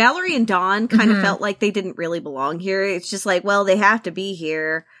person. Like Mallory and Dawn kind of felt like they didn't really belong here. It's just like, well, they have to be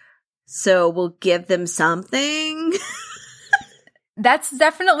here, so we'll give them something. That's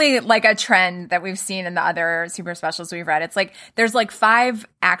definitely like a trend that we've seen in the other super specials we've read. It's like there's like 5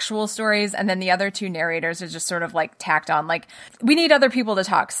 actual stories, and then the other 2 narrators are just sort of like tacked on. Like, we need other people to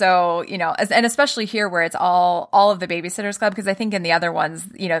talk. So, you know, and especially here where it's all of the Babysitters Club, because I think in the other ones,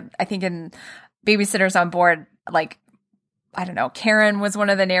 you know, I think in Babysitters on Board, like, I don't know, Karen was one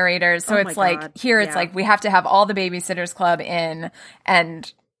of the narrators. So it's like here it's like we have to have all the Babysitters Club in,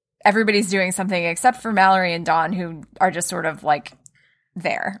 and everybody's doing something except for Mallory and Dawn, who are just sort of like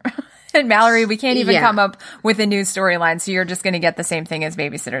there. And Mallory, we can't even come up with a new storyline, so you're just going to get the same thing as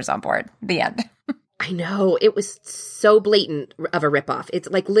Babysitters on Board. The end. I know. It was so blatant of a ripoff. It's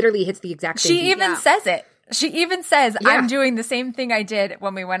like literally hits the exact same thing. She even says it. She even says, I'm doing the same thing I did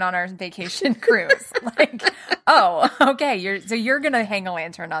when we went on our vacation cruise. Like, oh, okay. You're going to hang a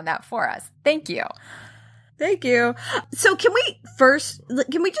lantern on that for us. Thank you. Thank you. So can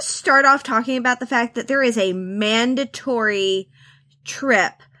we just start off talking about the fact that there is a mandatory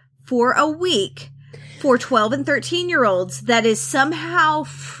trip for a week for 12 and 13-year-olds that is somehow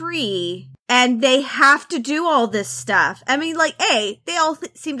free, and they have to do all this stuff. I mean, like, they all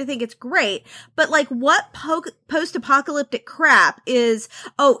seem to think it's great, but like, what post-apocalyptic crap is,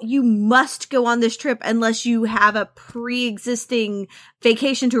 you must go on this trip unless you have a pre-existing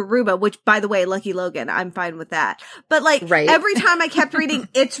vacation to Aruba, which, by the way, Lucky Logan, I'm fine with that. But like, every time I kept reading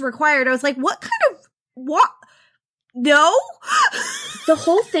it's required, I was like, what? No? The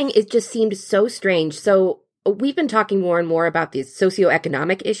whole thing just seemed so strange. So we've been talking more and more about these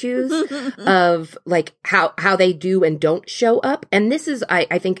socioeconomic issues of like how they do and don't show up. And this is,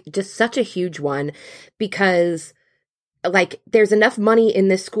 I think, just such a huge one, because like there's enough money in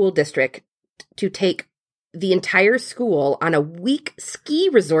this school district to take the entire school on a week ski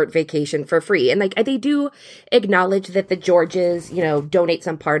resort vacation for free. And like, they do acknowledge that the Georges, you know, donate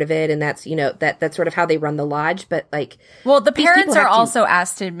some part of it. And that's, you know, that's sort of how they run the lodge. But like, well, the parents are also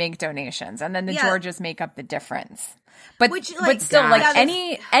asked to make donations, and then the Georges make up the difference. But still, like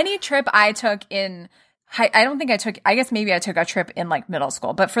any trip I took in I don't think I took, I guess maybe I took a trip in like middle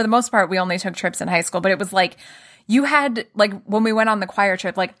school, but for the most part, we only took trips in high school. But it was like, you had like, when we went on the choir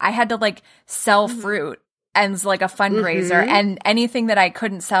trip, like I had to like sell fruit and like a fundraiser, and anything that I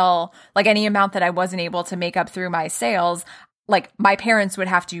couldn't sell, like any amount that I wasn't able to make up through my sales, like my parents would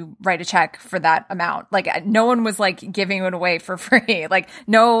have to write a check for that amount. Like no one was like giving it away for free. Like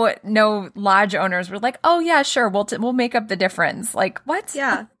no lodge owners were like, oh yeah, sure. We'll make up the difference. Like what?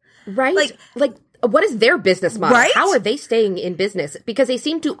 Yeah. Right. Like what is their business model? Right? How are they staying in business? Because they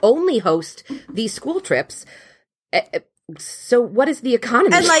seem to only host these school trips. So what is the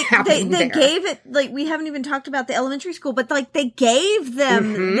economy? And like they there? gave it, like we haven't even talked about the elementary school, but like they gave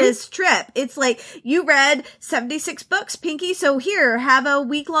them this trip. It's like, you read 76 books, Pinky, so here, have a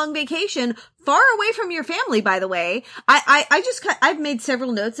week-long vacation far away from your family, by the way. I've made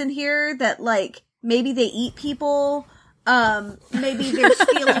several notes in here that like maybe they eat people. Maybe they're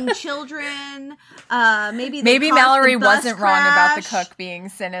stealing children. Maybe Mallory wasn't wrong about the cook being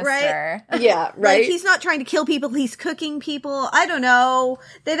sinister. Right? Yeah, right. Like, he's not trying to kill people, he's cooking people. I don't know.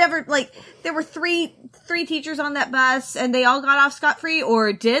 There were three teachers on that bus and they all got off scot-free,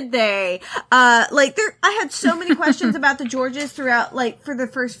 or did they? I had so many questions about the Georges throughout, like, for the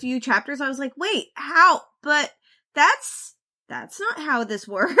first few chapters. I was like, wait, how? But that's not how this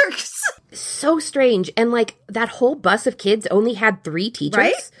works. So strange. And like that whole bus of kids only had 3 teachers.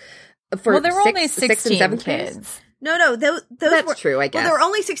 Right? Well, there were only 16 kids. No, those that's were true, I guess. Well, there were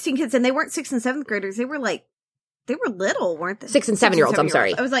only 16 kids, and they weren't 6th and 7th graders. They were little, weren't they? 6 and 7-year-olds, I'm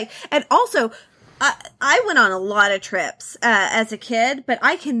sorry. I was like, and also, I went on a lot of trips as a kid, but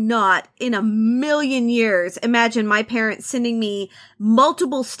I cannot in a million years imagine my parents sending me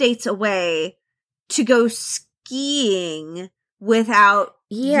multiple states away to go skiing without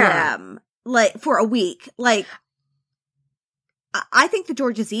them, like, for a week. Like, I think the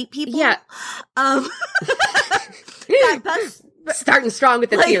Georges eat people. Yeah. That bus, starting strong with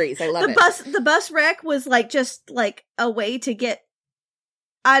the theories. I love it. The bus wreck was like just like a way to get.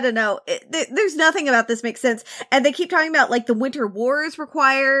 I don't know. There's nothing about this makes sense. And they keep talking about like the Winter War is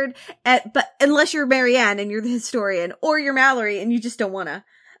required, but unless you're Marianne and you're the historian, or you're Mallory and you just don't wanna.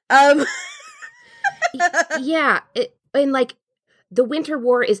 Yeah. And like, the Winter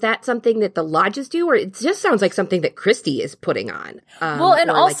War, is that something that the lodges do? Or it just sounds like something that Christie is putting on. Well,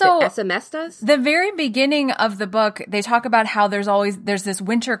 and also like the SMS does? The very beginning of the book, they talk about how there's this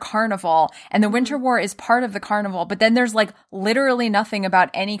winter carnival, and the Winter War is part of the carnival, but then there's like literally nothing about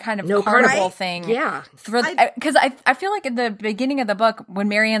any kind of carnival thing. Yeah. Because I feel like at the beginning of the book, when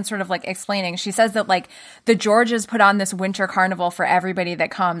Marianne's sort of like explaining, she says that like the Georges put on this winter carnival for everybody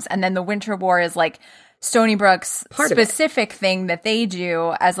that comes, and then the Winter War is like Stony Brook's specific thing that they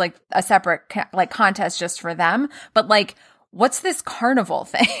do as like a separate like contest just for them. But like, what's this carnival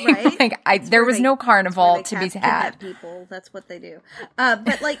thing? Right? Like, there was no carnival to be had. People, that's what they do.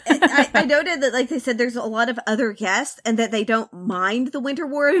 But like, I noted that like they said there's a lot of other guests and that they don't mind the Winter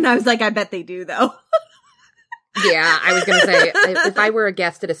War, and I was like, I bet they do though. Yeah, I was going to say, if I were a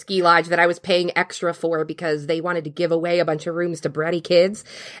guest at a ski lodge that I was paying extra for because they wanted to give away a bunch of rooms to bratty kids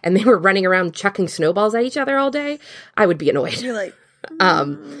and they were running around chucking snowballs at each other all day, I would be annoyed. You're like,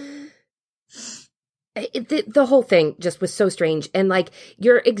 the whole thing just was so strange. And like,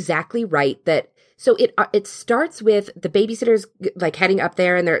 you're exactly right that, so it starts with the babysitters like heading up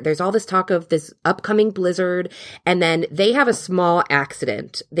there, and there's all this talk of this upcoming blizzard, and then they have a small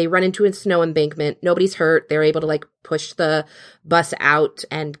accident. They run into a snow embankment. Nobody's hurt. They're able to like push the bus out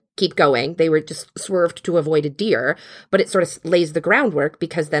and keep going. They were just swerved to avoid a deer, but it sort of lays the groundwork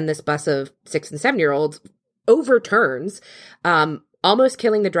because then this bus of 6 and 7-year-olds overturns, almost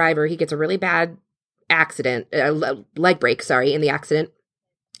killing the driver. He gets a really bad accident, leg break, in the accident.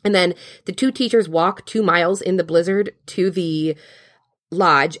 And then the two teachers walk 2 miles in the blizzard to the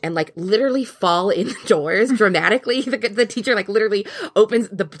lodge and like literally fall indoors dramatically. The teacher like literally opens,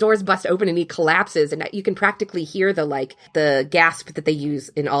 the doors bust open and he collapses, and you can practically hear the gasp that they use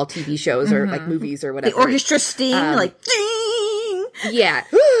in all TV shows or like movies or whatever. The orchestra sting, like ding. Yeah.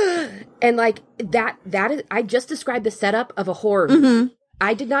 And like that is, I just described the setup of a horror movie.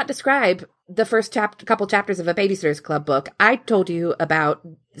 I did not describe the first couple chapters of a Babysitter's Club book. I told you about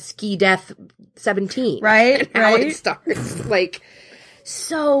Ski Death 17. Right, and how it starts. Like,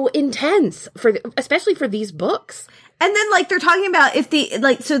 so intense, especially for these books. And then, like, they're talking about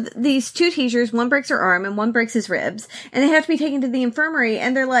these two teachers, one breaks her arm and one breaks his ribs, and they have to be taken to the infirmary,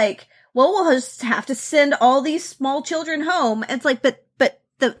 and they're like, well, we'll just have to send all these small children home. And it's like, but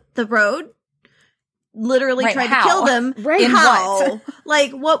the road literally tried to kill them. Right. How? What?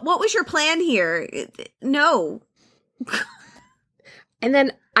 Like, what was your plan here? No. And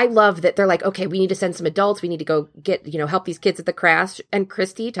then I love that they're like, okay, we need to send some adults. We need to go get, help these kids at the crash. And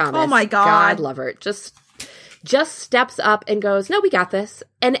Christy Thomas, oh my God, love her, just steps up and goes, no, we got this.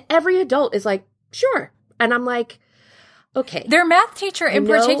 And every adult is like, sure. And I'm like, okay. Their math teacher in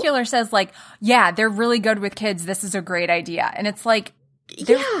particular says like, yeah, they're really good with kids. This is a great idea. And it's like,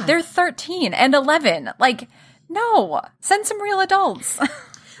 they're 13 and 11. Like, no, send some real adults.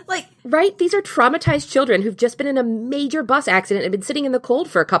 Like, right? These are traumatized children who've just been in a major bus accident and been sitting in the cold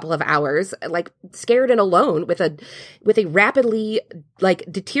for a couple of hours, like scared and alone with a rapidly like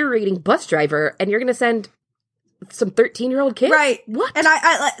deteriorating bus driver. And you're going to send some 13-year-old kids? Right. What? And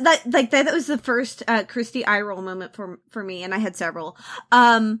that was the first Christy eye roll moment for me. And I had several,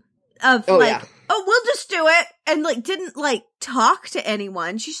 we'll just do it. And like, didn't like talk to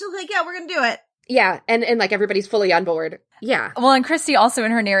anyone. She's just like, yeah, we're going to do it. Yeah. And like everybody's fully on board. Yeah. Well, and Christy also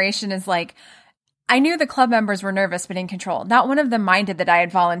in her narration is like, I knew the club members were nervous but in control. Not one of them minded that I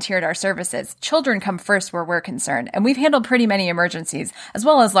had volunteered our services. Children come first where we're concerned, and we've handled pretty many emergencies, as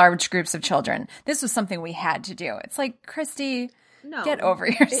well as large groups of children. This was something we had to do. It's like, Christy, get over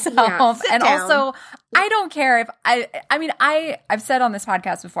yourself. Sit and down. Also, I don't care if I've said on this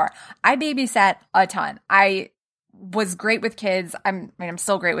podcast before, I babysat a ton. I was great with kids. I'm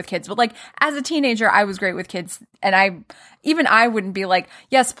still great with kids, but like as a teenager, I was great with kids, and I wouldn't be like,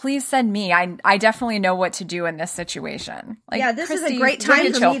 yes, please send me. I definitely know what to do in this situation. Like, yeah, this Christy, is a great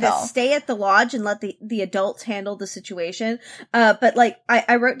time for me to stay at the lodge and let the adults handle the situation. But like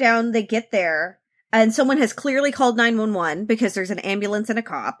I wrote down, they get there and someone has clearly called 911 because there's an ambulance and a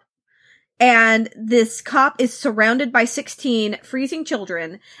cop. And this cop is surrounded by 16 freezing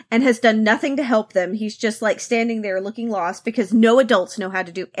children and has done nothing to help them. He's just like standing there looking lost because no adults know how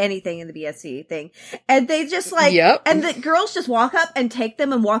to do anything in the BSC thing. And they just like, and the girls just walk up and take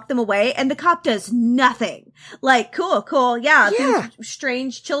them and walk them away. And the cop does nothing. Like, cool. Yeah. These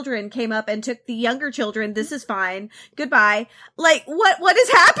strange children came up and took the younger children. This is fine. Goodbye. Like, what is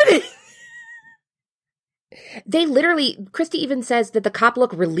happening? They literally, Christy even says that the cop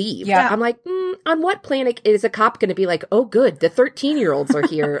looked relieved. Yeah. I'm like, on what planet is a cop going to be like, oh, good, the 13-year-olds are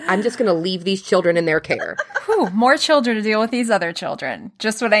here. I'm just going to leave these children in their care. Whew, more children to deal with these other children.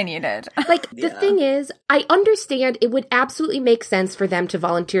 Just what I needed. Like, the thing is, I understand it would absolutely make sense for them to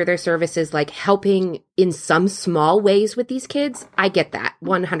volunteer their services, like helping in some small ways with these kids. I get that,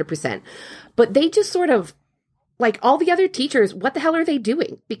 100%. But they just sort of, like, all the other teachers, what the hell are they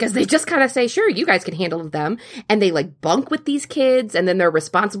doing? Because they just kind of say, sure, you guys can handle them. And they, like, bunk with these kids. And then they're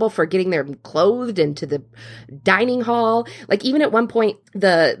responsible for getting them clothed into the dining hall. Like, even at one point,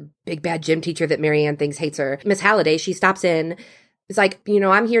 the big bad gym teacher that Marianne thinks hates her, Miss Halliday, she stops in, is like,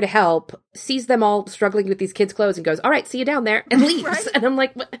 I'm here to help, sees them all struggling with these kids' clothes and goes, all right, see you down there, and leaves. Right? And I'm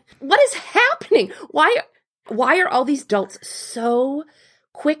like, what is happening? Why are all these adults so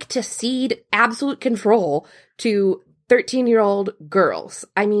quick to cede absolute control to 13-year-old girls?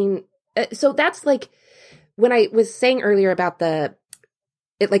 I mean, so that's like when I was saying earlier about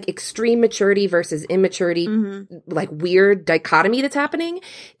like extreme maturity versus immaturity, like weird dichotomy that's happening,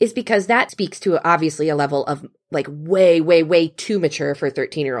 is because that speaks to obviously a level of like way, way, way too mature for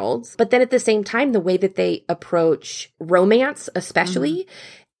 13-year-olds. But then at the same time, the way that they approach romance, especially,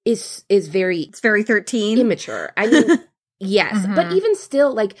 is very, it's very 13 immature. I mean, yes, but even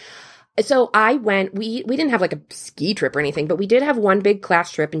still, like, so I went, we didn't have like a ski trip or anything, but we did have one big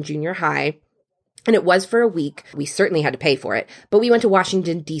class trip in junior high. And it was for a week. We certainly had to pay for it. But we went to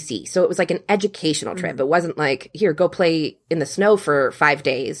Washington, D.C. So it was like an educational trip. It wasn't like, here, go play in the snow for 5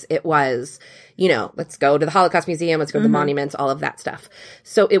 days. It was, let's go to the Holocaust Museum. Let's go to the monuments, all of that stuff.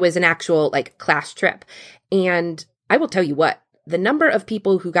 So it was an actual like class trip. And I will tell you what, the number of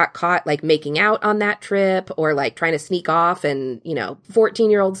people who got caught like making out on that trip or like trying to sneak off and,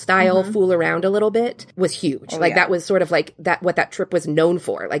 14-year-old style fool around a little bit was huge. That was sort of like that, what that trip was known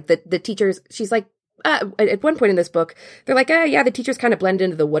for. Like the teachers, she's like, at one point in this book, they're like, yeah, the teachers kind of blend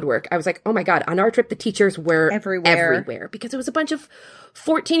into the woodwork. I was like, oh my God, on our trip, the teachers were everywhere because it was a bunch of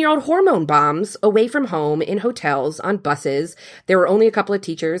 14-year-old hormone bombs away from home in hotels, on buses. There were only a couple of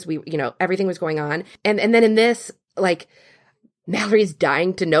teachers. Everything was going on. And then in this, like, Mallory's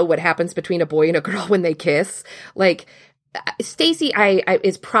dying to know what happens between a boy and a girl when they kiss. Like, Stacy, I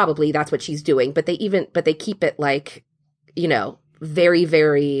is probably that's what she's doing, but they keep it like, very,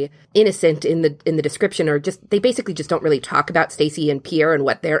 very innocent in the description, or just they basically just don't really talk about Stacy and Pierre and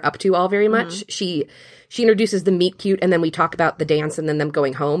what they're up to all very much. She introduces the meet cute, and then we talk about the dance and then them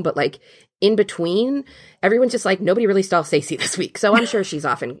going home. But like in between, everyone's just like, nobody really saw Stacy this week, so I'm sure she's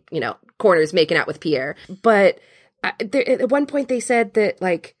off in corners making out with Pierre. But at one point they said that,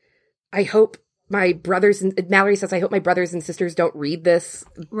 like, I hope my brothers and Mallory says, I hope my brothers and sisters don't read this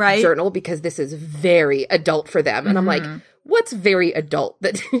journal because this is very adult for them. And I'm like, what's very adult?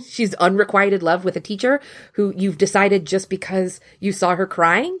 That she's unrequited love with a teacher who you've decided just because you saw her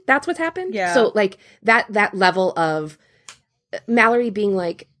crying, that's what's happened? Yeah. So like that level of Mallory being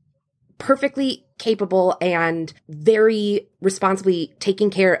like perfectly capable and very responsibly taking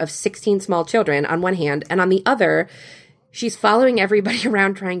care of 16 small children on one hand, and on the other, she's following everybody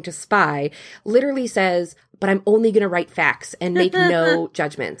around trying to spy, literally says, but I'm only going to write facts and make no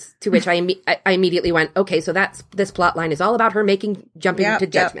judgments. To which I immediately went, okay, so this plot line is all about her jumping to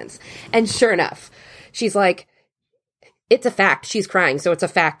judgments. And sure enough, she's like, it's a fact she's crying, so it's a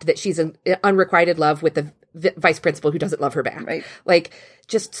fact that she's in unrequited love with the vice principal who doesn't love her back. Right. Like,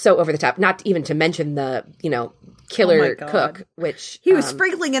 just so over the top. Not even to mention the, killer cook, which he was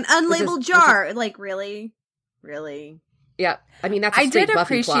sprinkling an unlabeled jar. Like, really? Yeah. I mean, that's a I did Buffy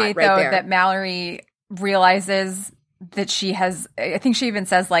appreciate, plot right though, there. that Mallory realizes that she has, I think she even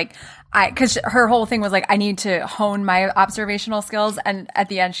says, like, because her whole thing was like, I need to hone my observational skills. And at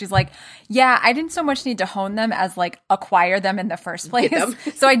the end, she's like, yeah, I didn't so much need to hone them as like acquire them in the first place.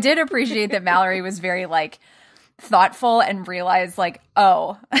 So I did appreciate that Mallory was very like thoughtful and realized like,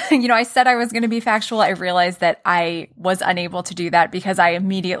 oh, I said I was going to be factual. I realized that I was unable to do that because I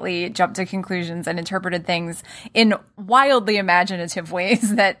immediately jumped to conclusions and interpreted things in wildly imaginative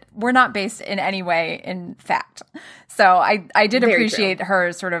ways that were not based in any way in fact. So I did appreciate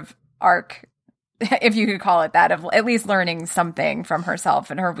her sort of arc, if you could call it that, of at least learning something from herself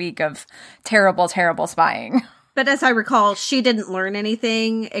in her week of terrible, terrible spying. But as I recall, she didn't learn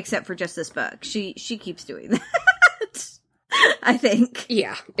anything except for just this book. She keeps doing that. I think.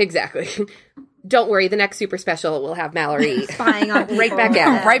 Yeah, exactly. Don't worry, the next super special will have Mallory spying on people. right back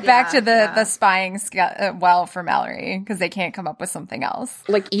out. Right back to the spying well for Mallory, because they can't come up with something else.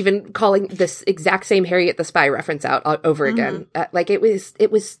 Like even calling this exact same Harriet the Spy reference out over again. Like it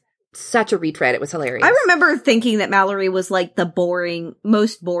was such a retread. It was hilarious. I remember thinking that Mallory was like the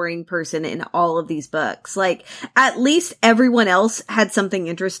most boring person in all of these books. Like at least everyone else had something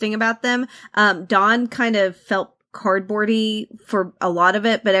interesting about them. Dawn kind of felt cardboardy for a lot of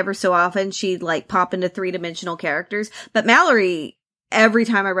it, but ever so often she'd like pop into 3-dimensional characters. But Mallory, every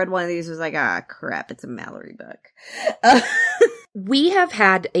time I read one of these, was like, ah, crap, it's a Mallory book. We have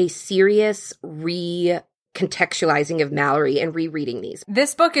had a serious contextualizing of Mallory and rereading these.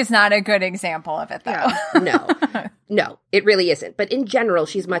 This book is not a good example of it, though. No, it really isn't. But in general,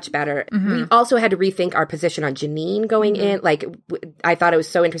 she's much better. We also had to rethink our position on Janine going in. Like, I thought it was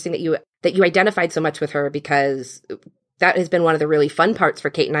so interesting that you identified so much with her, because that has been one of the really fun parts for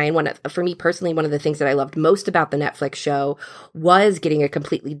Kate and I. And for me personally, one of the things that I loved most about the Netflix show was getting a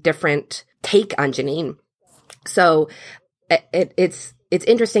completely different take on Janine. So it's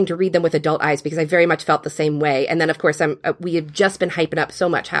interesting to read them with adult eyes, because I very much felt the same way. And then, of course, we have just been hyping up so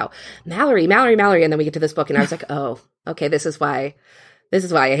much how Mallory, and then we get to this book, and I was like, oh, okay, this is why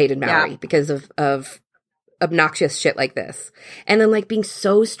I hated Mallory, because of obnoxious shit like this. And then, like, being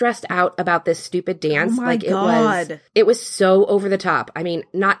so stressed out about this stupid dance. Oh my God. It was so over the top. I mean,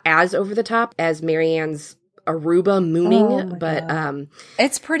 not as over the top as Marianne's Aruba mooning, but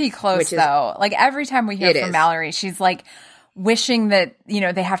it's pretty close, though. Like, every time we hear from Mallory, she's like wishing that,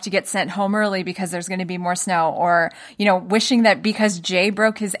 they have to get sent home early because there's going to be more snow, or, wishing that because Jay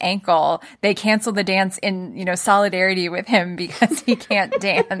broke his ankle, they cancel the dance in, solidarity with him because he can't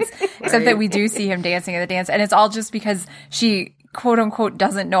dance, except that we do see him dancing at the dance. And it's all just because she, quote unquote,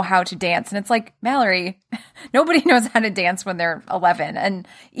 doesn't know how to dance. And it's like, Mallory, nobody knows how to dance when they're 11. And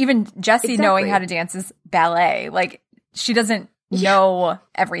even Jessie knowing how to dance is ballet. Like, she doesn't know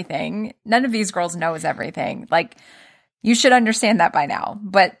everything. None of these girls knows everything. Like, you should understand that by now.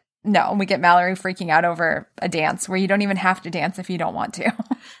 But no, we get Mallory freaking out over a dance where you don't even have to dance if you don't want to.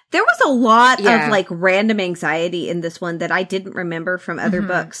 There was a lot of like random anxiety in this one that I didn't remember from other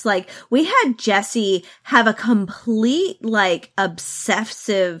books. Like, we had Jessie have a complete like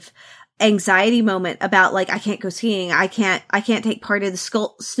obsessive anxiety moment about like, I can't go skiing. I can't take part in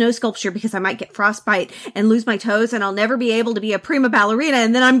the snow sculpture because I might get frostbite and lose my toes, and I'll never be able to be a prima ballerina,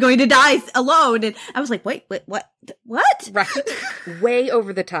 and then I'm going to die alone. And I was like, wait, what? Right. Way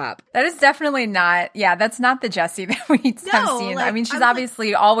over the top. That is definitely not, that's not the Jessie that we have seen. Like, I mean, she's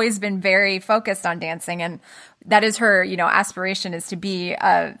obviously always been very focused on dancing, and that is her, aspiration is to be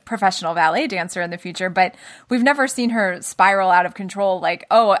a professional ballet dancer in the future. But we've never seen her spiral out of control. Like,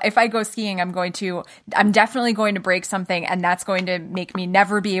 oh, if I go skiing, I'm definitely going to break something, and that's going to make me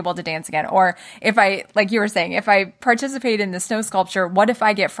never be able to dance again. Or if I, like you were saying, if I participate in the snow sculpture, what if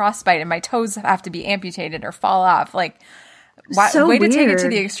I get frostbite and my toes have to be amputated or fall off? Like, way to take it to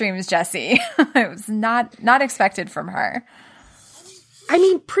the extremes, Jessie. It was not expected from her. I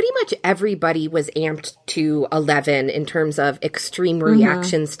mean, pretty much everybody was amped to 11 in terms of extreme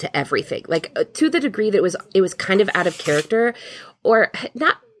reactions to everything. Like, to the degree that it was kind of out of character, or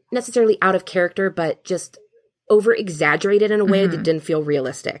not necessarily out of character, but just over-exaggerated in a way that didn't feel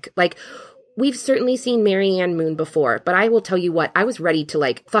realistic. Like, we've certainly seen Marianne Moon before, but I will tell you what, I was ready to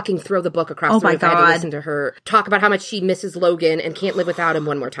like fucking throw the book across the room if I had to listen to her talk about how much she misses Logan and can't live without him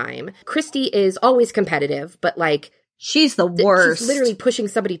one more time. Christy is always competitive, but like, she's the worst. She's literally pushing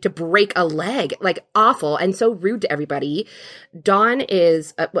somebody to break a leg. Like, awful and so rude to everybody. Dawn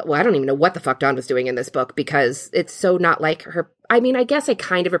is, well, I don't even know what the fuck Dawn was doing in this book, because it's so not like her. I mean, I guess I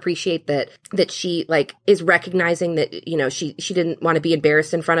kind of appreciate that she like is recognizing that, she didn't want to be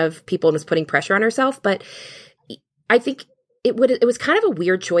embarrassed in front of people and was putting pressure on herself. But I think it was kind of a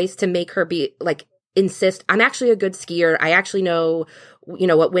weird choice to make her be like, insist, I'm actually a good skier. I actually know,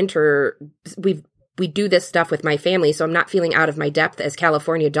 what winter we do this stuff with my family, so I'm not feeling out of my depth as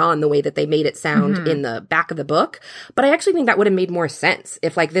California Dawn the way that they made it sound in the back of the book. But I actually think that would have made more sense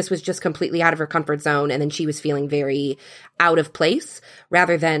if like this was just completely out of her comfort zone and then she was feeling very out of place,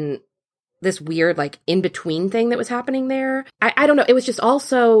 rather than this weird like in-between thing that was happening there. I don't know. It was just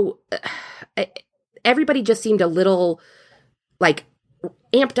also everybody just seemed a little like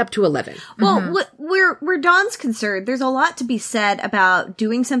amped up to 11. Well, where Dawn's concerned, there's a lot to be said about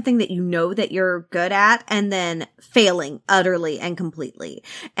doing something that you know that you're good at and then failing utterly and completely.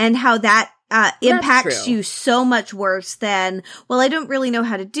 And how that impacts you so much worse than, well, I don't really know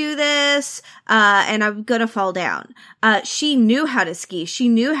how to do this, and I'm gonna fall down. She knew how to ski. She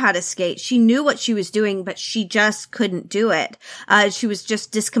knew how to skate. She knew what she was doing, but she just couldn't do it. She was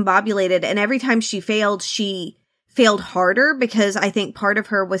just discombobulated. And every time she failed harder, because I think part of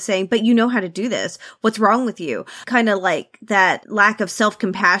her was saying, but you know how to do this. What's wrong with you? Kind of like that lack of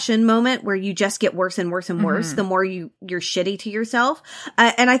self-compassion moment where you just get worse and worse and worse the more you're shitty to yourself.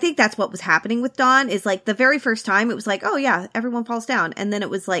 And I think that's what was happening with Dawn, is like the very first time it was like, oh yeah, everyone falls down. And then it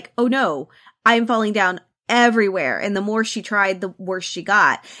was like, oh no, I'm falling down everywhere. And the more she tried, the worse she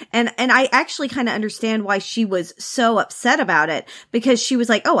got. And I actually kind of understand why she was so upset about it, because she was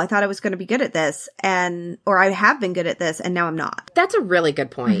like, oh, I thought I was going to be good at this, or I have been good at this, and now I'm not. That's a really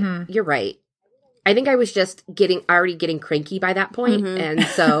good point. You're right. I think I was just already getting cranky by that point. And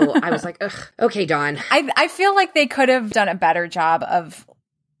so I was like, ugh, okay, Dawn. I feel like they could have done a better job of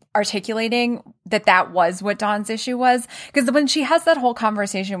articulating that was what Dawn's issue was. Because when she has that whole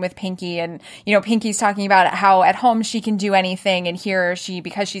conversation with Pinky, and, you know, Pinky's talking about how at home she can do anything, and here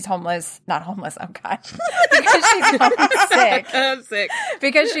because she's not homeless, oh God, because she's homesick. I'm sick.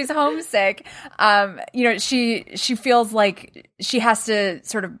 Because she's homesick, you know, she feels like she has to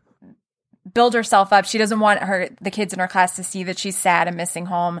sort of build herself up. She doesn't want the kids in her class to see that she's sad and missing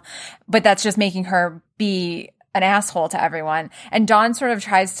home, but that's just making her be an asshole to everyone. And Dawn sort of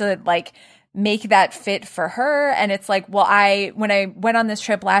tries to like make that fit for her. And it's like, well, when I went on this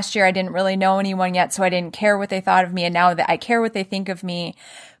trip last year, I didn't really know anyone yet, so I didn't care what they thought of me. And now that I care what they think of me.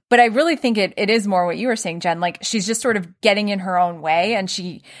 But I really think it is more what you were saying, Jen. Like, she's just sort of getting in her own way, and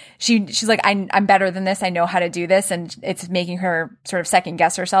she's like, I'm better than this. I know how to do this, and it's making her sort of second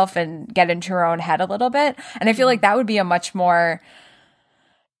guess herself and get into her own head a little bit. And I feel like that would be a much more,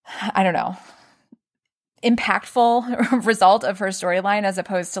 I don't know, impactful result of her storyline, as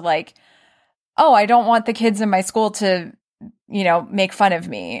opposed to like, oh, I don't want the kids in my school to, you know, make fun of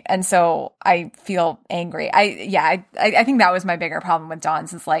me, and so I feel angry. I think that was my bigger problem with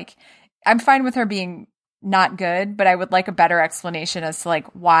Dawn's, is like, I'm fine with her being not good, but I would like a better explanation as to like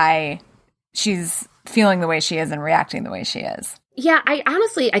why she's feeling the way she is and reacting the way she is. Yeah,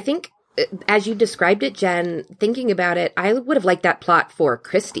 I think as you described it, Jen, thinking about it, I would have liked that plot for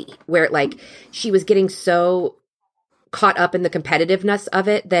Christy, where like she was getting so caught up in the competitiveness of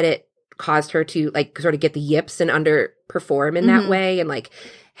it that it caused her to like sort of get the yips and underperform in that way, and like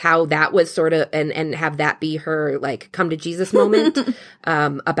how that was sort of and have that be her like come to Jesus moment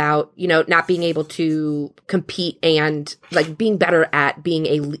about, you know, not being able to compete and like being better at being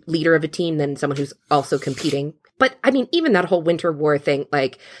a leader of a team than someone who's also competing. But I mean, even that whole winter war thing,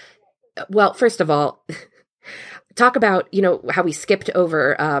 like, well, first of all, talk about, you know, how we skipped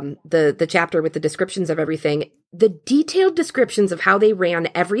over the chapter with the descriptions of everything. The detailed descriptions of how they ran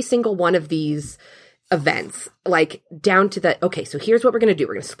every single one of these events, like down to the, okay, so here's what we're going to do.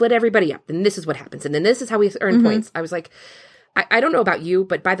 We're going to split everybody up, and this is what happens, and then this is how we earn points. I was like, I don't know about you,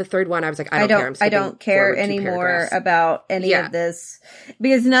 but by the third one, I was like, I don't care anymore about any of this,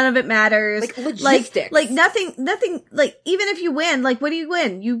 because none of it matters. Like logistics. Like nothing, like even if you win, like what do you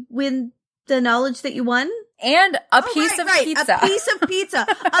win? You win the knowledge that you won? And a piece of pizza. A piece of pizza.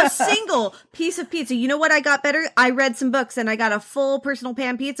 A single piece of pizza. You know what I got better? I read some books and I got a full personal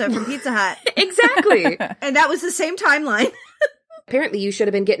pan pizza from Pizza Hut. Exactly. And that was the same timeline. Apparently you should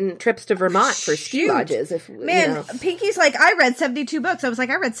have been getting trips to Vermont for ski lodges. Man, you know. Pinky's like, I read 72 books. I was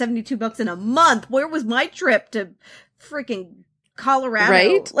like, I read 72 books in a month. Where was my trip to freaking Colorado?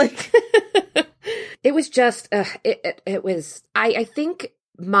 Right? Like, it was just, it was, I think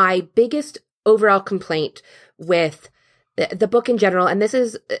my biggest overall complaint with the book in general, and this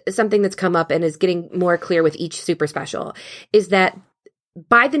is something that's come up and is getting more clear with each super special, is that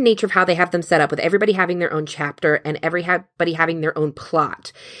by the nature of how they have them set up, with everybody having their own chapter and everybody having their own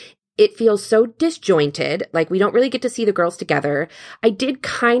plot, it feels so disjointed. Like, we don't really get to see the girls together. I did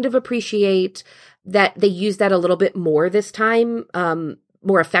kind of appreciate that they used that a little bit more this time,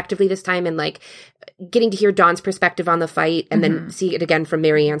 more effectively this time, and like getting to hear Dawn's perspective on the fight and then see it again from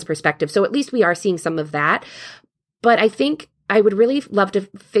Marianne's perspective. So at least we are seeing some of that. But I think I would really love to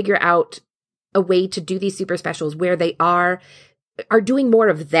figure out a way to do these super specials where they are doing more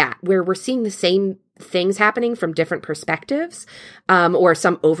of that, where we're seeing the same things happening from different perspectives, or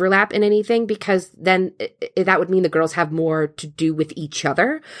some overlap in anything, because then that would mean the girls have more to do with each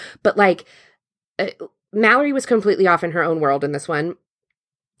other. But like, Mallory was completely off in her own world in this one.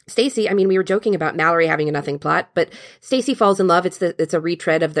 Stacy, I mean, we were joking about Mallory having a nothing plot, but Stacy falls in love. It's a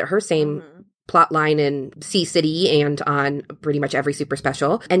retread of her same plot line in Sea City and on pretty much every Super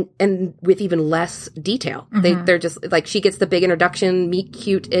Special, and with even less detail. They're just like, she gets the big introduction, meet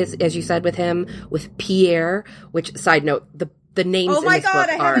cute, as you said, with him, with Pierre, which, side note, the names in this book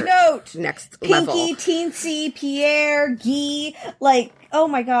I have a are note. Next Pinky, level. Teensy, Pierre, Guy, like, oh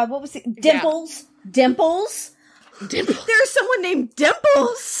my God, what was it? Dimples? Yeah. Dimples? There's someone named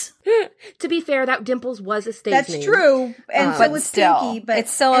Dimples. To be fair, that Dimples was a stage name. That's true. And so was Pinky, but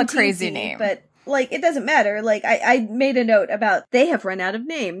it's still a crazy Teensy, name. But like, it doesn't matter. Like, I made a note about they have run out of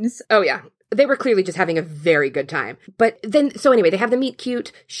names. Oh yeah. They were clearly just having a very good time. But then, so anyway, they have the meet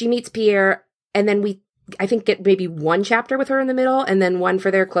cute. She meets Pierre, and then I think, get maybe one chapter with her in the middle, and then one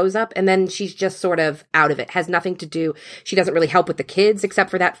for their close up, and then she's just sort of out of it. Has nothing to do. She doesn't really help with the kids except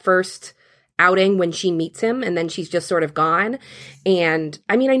for that first outing when she meets him, and then she's just sort of gone. And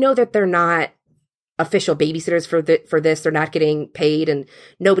I mean, I know that they're not official babysitters for this. They're not getting paid, and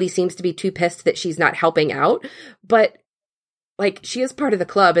nobody seems to be too pissed that she's not helping out. But like, she is part of the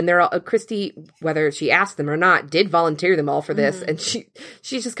club, and they're all, Christy, whether she asked them or not, did volunteer them all for this. And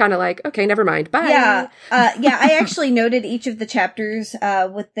she's just kind of like, okay, never mind. Bye. Yeah. I actually noted each of the chapters,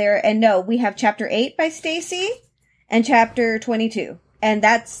 with their, and no, we have chapter 8 by Stacy and chapter 22. And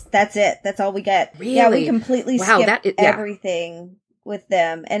that's it. That's all we get. Really? Yeah, we completely skip everything with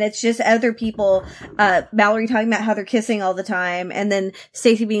them. And it's just other people, Mallory talking about how they're kissing all the time, and then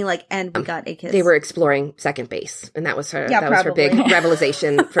Stacey being like, and we got a kiss. They were exploring second base, and that was her was her big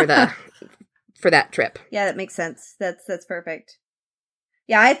revelation for that trip. Yeah, that makes sense. That's perfect.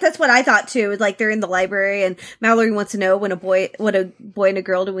 Yeah, that's what I thought too. Like, they're in the library, and Mallory wants to know what a boy and a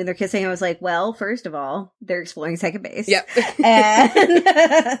girl do when they're kissing. I was like, well, first of all, they're exploring second base. Yep.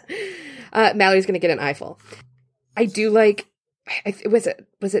 And Mallory's going to get an eyeful. I do like, was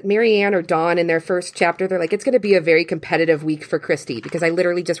it Marianne or Dawn in their first chapter? They're like, it's going to be a very competitive week for Christy, because I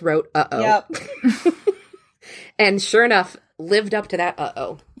literally just wrote, uh-oh. Yep. And sure enough, lived up to that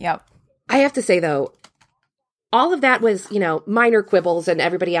uh-oh. Yep. I have to say, though, all of that was, minor quibbles and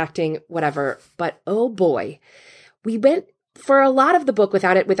everybody acting whatever. But oh boy, we went for a lot of the book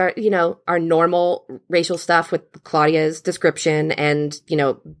without it, with our normal racial stuff with Claudia's description and,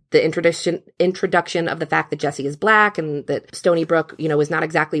 the introduction of the fact that Jessie is Black and that Stony Brook, was not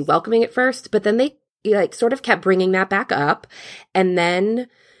exactly welcoming at first. But then they sort of kept bringing that back up. And then,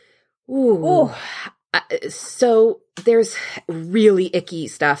 so there's really icky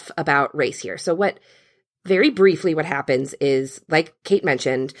stuff about race here. So very briefly, what happens is, like Kate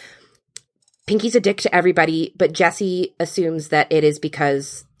mentioned, Pinky's a dick to everybody, but Jessie assumes that it is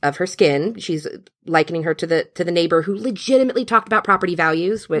because of her skin. She's likening her to the neighbor who legitimately talked about property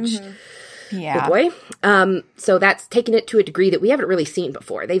values, which, yeah, oh boy. So that's taken it to a degree that we haven't really seen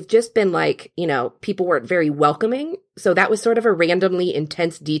before. They've just been like, people weren't very welcoming. So that was sort of a randomly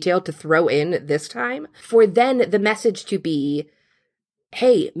intense detail to throw in this time. For then the message to be,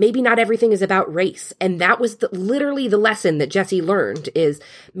 hey, maybe not everything is about race. And that was literally the lesson that Jessie learned, is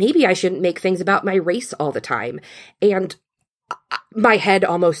maybe I shouldn't make things about my race all the time. And my head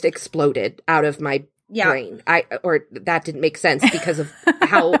almost exploded out of my brain. Or that didn't make sense because of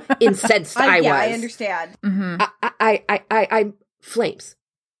how incensed I was. Yeah, I understand. Mm-hmm. I'm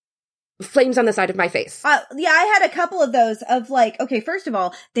flames on the side of my face. I had a couple of those of like, okay, first of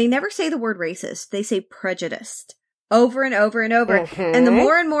all, they never say the word racist. They say prejudiced. Over and over and over. Mm-hmm. And the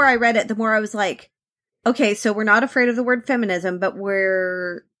more and more I read it, the more I was like, okay, so we're not afraid of the word feminism, but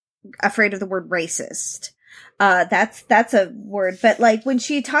we're afraid of the word racist. That's a word. But like, when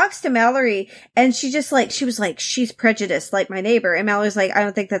she talks to Mallory, and she was like, she's prejudiced like my neighbor. And Mallory's like, I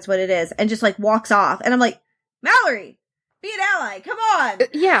don't think that's what it is. And just like walks off. And I'm like, Mallory, be an ally. Come on.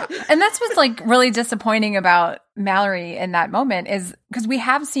 Yeah. And that's what's like really disappointing about Mallory in that moment, is because we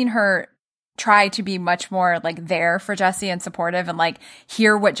have seen her try to be much more like there for Jessie and supportive and like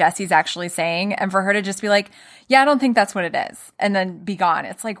hear what Jessie's actually saying. And for her to just be like, yeah, I don't think that's what it is, and then be gone.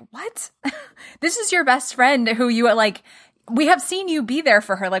 It's like, what? This is your best friend who you like, we have seen you be there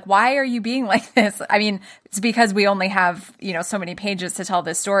for her. Like, why are you being like this? I mean, it's because we only have, so many pages to tell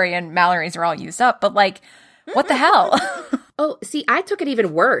this story and Mallory's are all used up, but like, what the hell? Oh, see, I took it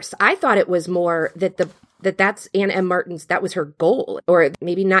even worse. I thought it was more that's Ann M. Martin's, that was her goal. Or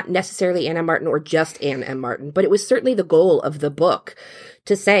maybe not necessarily Ann M. Martin or just Ann M. Martin, but it was certainly the goal of the book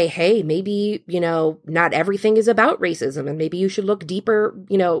to say, hey, maybe, not everything is about racism, and maybe you should look deeper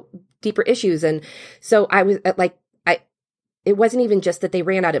issues. And so I was like, it wasn't even just that they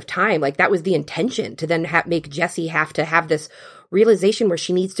ran out of time. Like, that was the intention, to then make Jessie have to have this realization where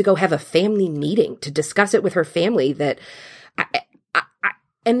she needs to go have a family meeting to discuss it with her family, that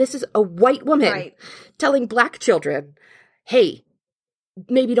and this is a white woman telling Black children, hey,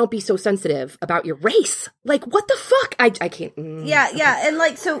 maybe don't be so sensitive about your race. Like, what the fuck? I can't. Yeah. And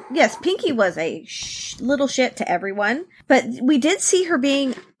like, so yes, Pinky was a little shit to everyone, but we did see her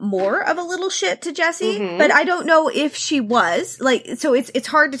being more of a little shit to Jessie, but I don't know if she was like, so it's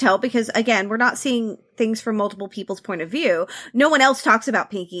hard to tell because again, we're not seeing things from multiple people's point of view. No one else talks about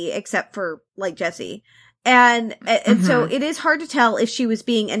Pinky except for like Jessie. And so it is hard to tell if she was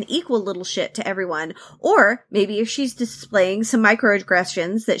being an equal little shit to everyone, or maybe if she's displaying some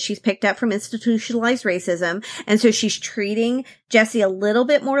microaggressions that she's picked up from institutionalized racism. And so she's treating Jessie a little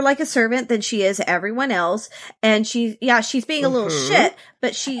bit more like a servant than she is everyone else. And she's being a little shit,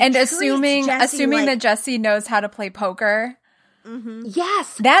 but assuming like, that Jessie knows how to play poker.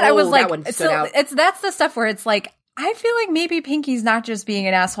 Yes. I was like, that one stood out. That's the stuff where it's like, I feel like maybe Pinky's not just being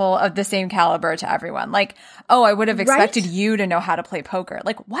an asshole of the same caliber to everyone. Like, oh, I would have expected you to know how to play poker.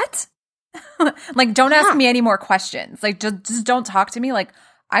 Like, what? Like, don't ask me any more questions. Like, just don't talk to me. Like,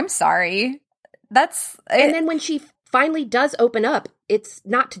 I'm sorry. And then when she finally does open up, it's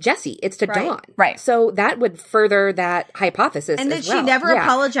not to Jessie, it's to Dawn. Right. So that would further that hypothesis. And then she never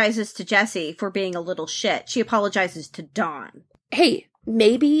apologizes to Jessie for being a little shit. She apologizes to Dawn. Hey,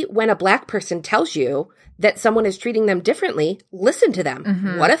 maybe when a Black person tells you that someone is treating them differently, listen to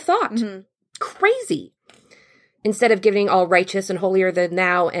them. What a thought. Crazy. Instead of getting all righteous and holier than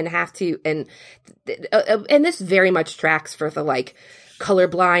thou and have to, and this very much tracks for the like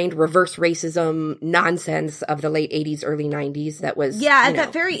colorblind, reverse racism nonsense of the late 80s, early 90s that was, at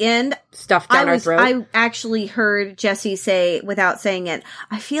that very end, stuffed down our throat. I actually heard Jessie say, without saying it,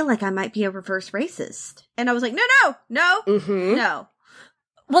 I feel like I might be a reverse racist. And I was like, no.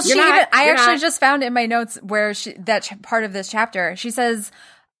 Well, I actually just found in my notes where part of this chapter, she says,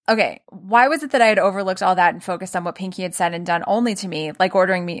 okay, why was it that I had overlooked all that and focused on what Pinky had said and done only to me, like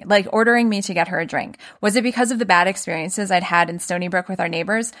ordering me to get her a drink? Was it because of the bad experiences I'd had in Stony Brook with our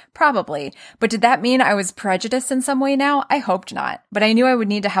neighbors? Probably. But did that mean I was prejudiced in some way now? I hoped not. But I knew I would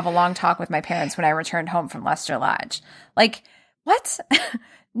need to have a long talk with my parents when I returned home from Lester Lodge. Like, what?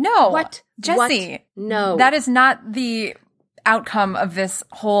 No. What? Jessie. What? No. That is not the outcome of this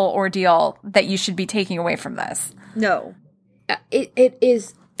whole ordeal that you should be taking away from this. No. It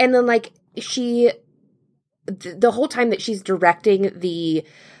is. And then like the whole time that she's directing the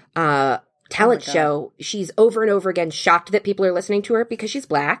talent show, she's over and over again shocked that people are listening to her because she's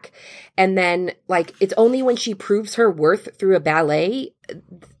Black. And then like it's only when she proves her worth through a ballet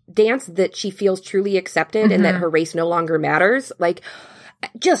dance that she feels truly accepted and that her race no longer matters. Like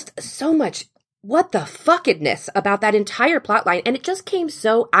just so much what the fuckedness about that entire plot line. And it just came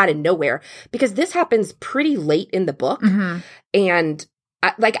so out of nowhere because this happens pretty late in the book. And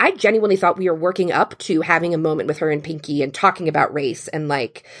I genuinely thought we were working up to having a moment with her and Pinky and talking about race and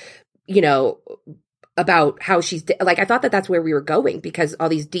like, you know, about how she's like, I thought that that's where we were going because all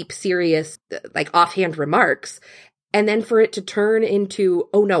these deep, serious, like offhand remarks. And then for it to turn into,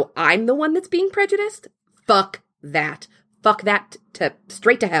 oh no, I'm the one that's being prejudiced. Fuck that. Fuck that to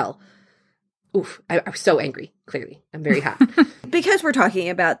straight to hell. Oof, I was so angry, clearly. I'm very hot. Because we're talking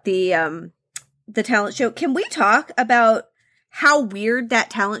about the talent show, can we talk about how weird that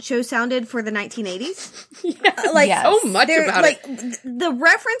talent show sounded for the 1980s? So much about like, it. The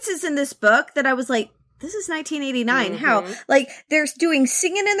references in this book that I was like, this is 1989. How? Like, they're doing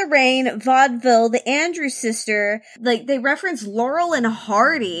Singing in the Rain, Vaudeville, the Andrews Sister. Like, they reference Laurel and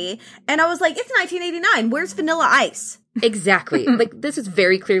Hardy. And I was like, it's 1989. Where's Vanilla Ice? Exactly. Like, this is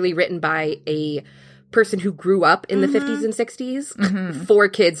very clearly written by a person who grew up in the 50s and 60s for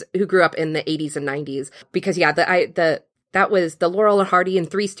kids who grew up in the 80s and 90s. Because, that was the Laurel and Hardy and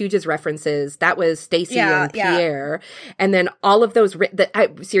Three Stooges references. That was Stacy and Pierre. And then all of those,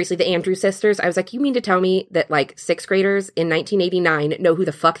 seriously, the Andrews Sisters. I was like, you mean to tell me that like sixth graders in 1989 know who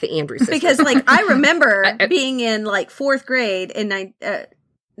the fuck the Andrews Sisters Because like, I remember being in like fourth grade in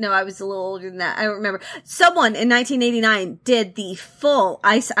no, I was a little older than that. I don't remember. Someone in 1989 did the full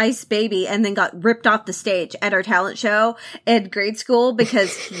Ice Ice Baby and then got ripped off the stage at our talent show in grade school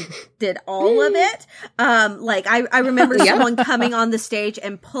because he did all of it. Like I remember someone coming on the stage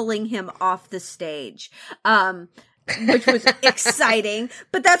and pulling him off the stage. Which was exciting,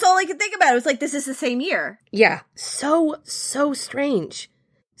 but that's all I could think about. It was like, this is the same year. Yeah. So strange.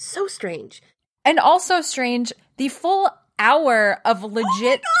 So strange. And also strange, the full hour of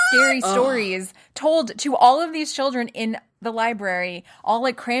legit scary stories told to all of these children in the library, all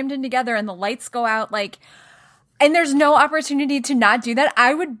like crammed in together, and the lights go out, like, and there's no opportunity to not do that.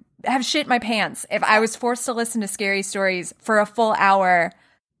 I would have shit my pants if I was forced to listen to scary stories for a full hour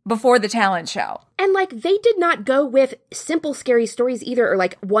before the talent show. And, like, they did not go with simple, scary stories either, or,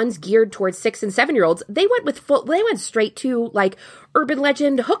 like, ones geared towards 6 and 7-year-olds. They went straight to, like, urban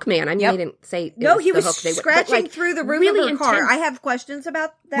legend Hookman. I mean, they didn't say no, he was Hook. Scratching through the roof really of her car. intense. I have questions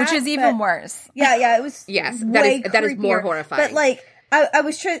about that. Which is even worse. Yeah, it was yes, way that is more creepier. horrifying. But, like, I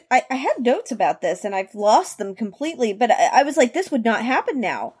was trying, I had notes about this and I've lost them completely, but I was like, this would not happen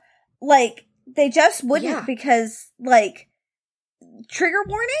now. Like, they just wouldn't because, like, trigger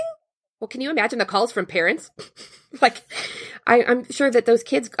warning? Well, can you imagine the calls from parents? Like, I'm sure that those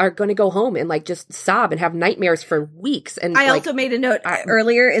kids are going to go home and, like, just sob and have nightmares for weeks. And I also made a note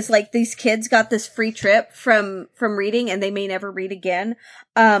earlier is, like, these kids got this free trip from reading and they may never read again.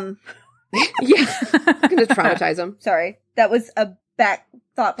 Yeah, I'm going to traumatize them. Sorry. That was a back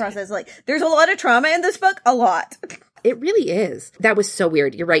thought process. Like, there's a lot of trauma in this book. A lot. It really is. That was so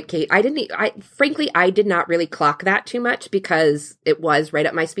weird. You're right, Kate. Frankly, I did not really clock that too much because it was right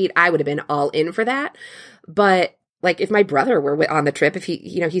up my speed. I would have been all in for that. But, like, if my brother were on the trip, if he,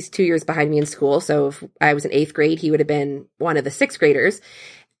 he's 2 years behind me in school. So if I was in 8th grade, he would have been one of the 6th graders.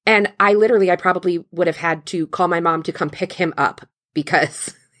 And I probably would have had to call my mom to come pick him up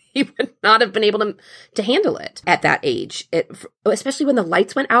because he would not have been able to handle it at that age. Especially when the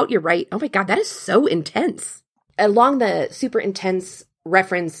lights went out. You're right. Oh my God, that is so intense. Along the super intense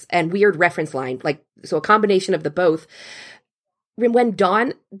reference and weird reference line, like, so a combination of the both, when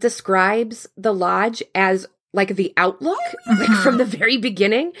Dawn describes the lodge as, like, the Outlook, like, from the very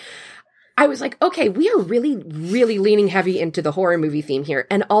beginning, I was like, okay, we are really, really leaning heavy into the horror movie theme here.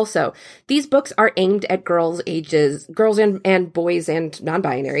 And also, these books are aimed at girls and boys and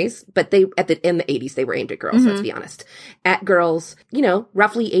non-binaries, but in the 80s, they were aimed at girls, let's be honest. At girls,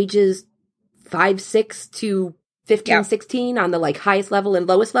 roughly ages 5, 6 to 15, 16 on the, like, highest level and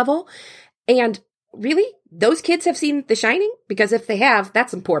lowest level. And really, those kids have seen The Shining? Because if they have,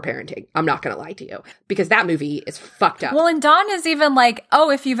 that's some poor parenting. I'm not going to lie to you. Because that movie is fucked up. Well, and Dawn is even like, oh,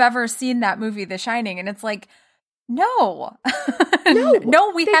 if you've ever seen that movie, The Shining. And it's like, no.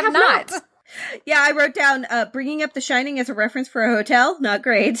 No, we have not. Yeah, I wrote down bringing up The Shining as a reference for a hotel. Not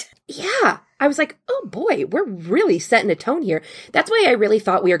great. Yeah. I was like, oh boy, we're really setting a tone here. That's why I really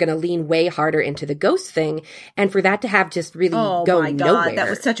thought we were going to lean way harder into the ghost thing. And for that to have just really go nowhere. Oh my God, that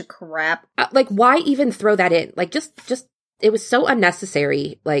was such a crap. Like, why even throw that in? Like, just it was so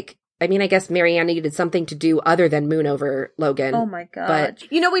unnecessary. Like, I mean, I guess Marianne needed something to do other than moon over Logan. Oh my God. But,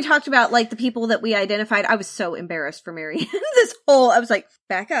 we talked about, like, the people that we identified. I was so embarrassed for Marianne. I was like,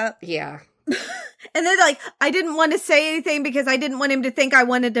 back up. Yeah. And then, like, I didn't want to say anything because I didn't want him to think I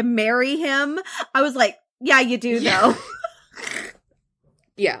wanted to marry him. I was like, yeah, you do, though.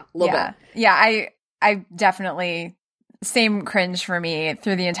 Yeah, a little bit. Yeah, I definitely, same cringe for me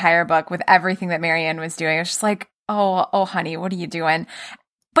through the entire book with everything that Marianne was doing. I was just like, oh, honey, what are you doing?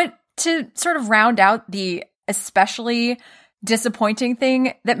 But to sort of round out the especially disappointing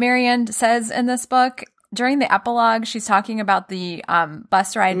thing that Marianne says in this book, during the epilogue, she's talking about the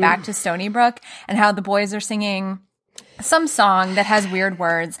bus ride back to Stony Brook and how the boys are singing some song that has weird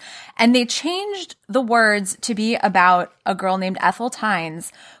words. And they changed the words to be about a girl named Ethel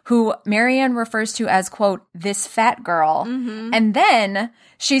Tynes, who Marianne refers to as, quote, this fat girl. Mm-hmm. And then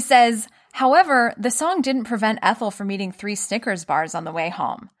she says, however, the song didn't prevent Ethel from eating 3 Snickers bars on the way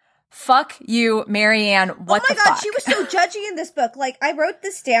home. Fuck you, Marianne. What the fuck? Oh my God, she was so judgy in this book. Like, I wrote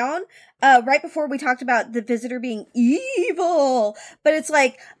this down right before we talked about the visitor being evil. But it's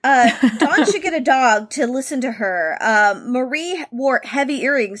like, Dawn should get a dog to listen to her. Marie wore heavy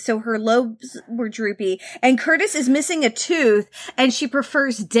earrings, so her lobes were droopy. And Curtis is missing a tooth, and she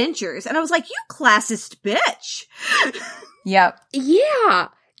prefers dentures. And I was like, you classist bitch. Yep. Yeah.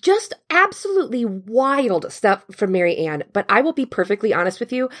 Just absolutely wild stuff from Mary Ann. But I will be perfectly honest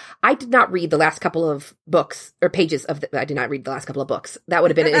with you. I did not read the last couple of books or pages of I did not read the last couple of books. That would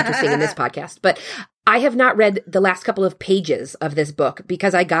have been interesting in this podcast. But I have not read the last couple of pages of this book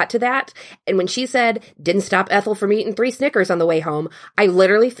because I got to that. And when she said, didn't stop Ethel from eating 3 Snickers on the way home, I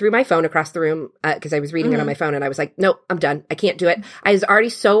literally threw my phone across the room because I was reading it on my phone. And I was like, nope, I'm done. I can't do it. I was already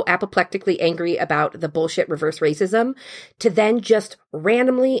so apoplectically angry about the bullshit reverse racism to then just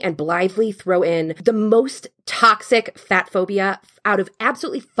randomly and blithely throw in the most toxic fat phobia out of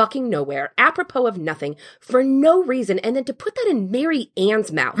absolutely fucking nowhere, apropos of nothing, for no reason, and then to put that in Mary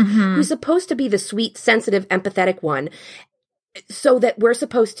Ann's mouth, who's supposed to be the sweet, sensitive, empathetic one, so that we're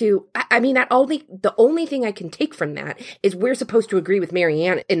supposed to, I mean, the only thing I can take from that is we're supposed to agree with Mary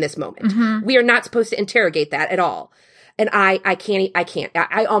Ann in this moment. We are not supposed to interrogate that at all. And I can't.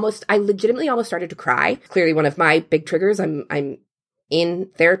 I legitimately almost started to cry. Clearly one of my big triggers. I'm in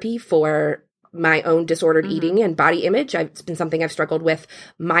therapy for my own disordered eating and body image. It's been something I've struggled with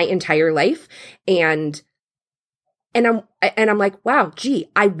my entire life. And I'm like, wow, gee,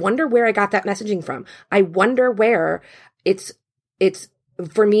 I wonder where I got that messaging from. I wonder where it's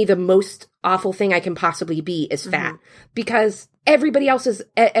for me, the most awful thing I can possibly be is fat, because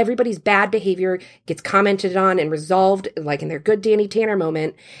everybody's bad behavior gets commented on and resolved, like in their good Danny Tanner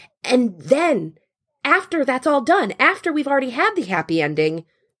moment. And then after that's all done, after we've already had the happy ending,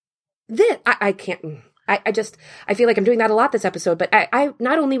 then I can't. I feel like I'm doing that a lot this episode, but I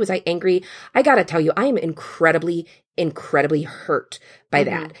not only was I angry, I gotta tell you, I am incredibly, incredibly hurt by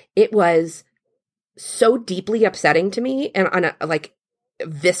that. It was so deeply upsetting to me, and on a like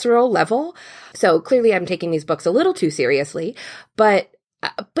visceral level. So clearly I'm taking these books a little too seriously, but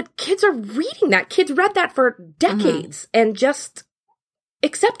kids are reading that. Kids read that for decades and just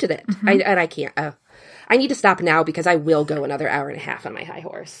accepted it. I can't. I need to stop now because I will go another hour and a half on my high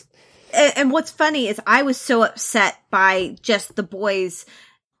horse. And what's funny is I was so upset by just the boys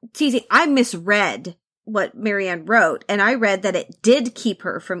teasing. I misread what Marianne wrote, and I read that it did keep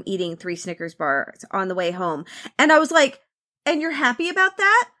her from eating 3 Snickers bars on the way home. And I was like, and you're happy about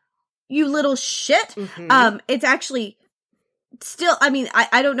that? You little shit. It's actually still, I mean,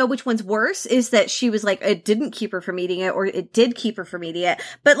 I don't know which one's worse, is that she was like, it didn't keep her from eating it, or it did keep her from eating it.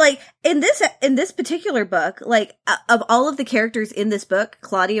 But like in this particular book, like of all of the characters in this book,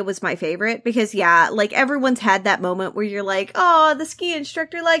 Claudia was my favorite, because like everyone's had that moment where you're like, oh, the ski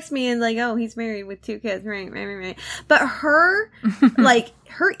instructor likes me, and like, oh, he's married with 2 kids, right. But her, like,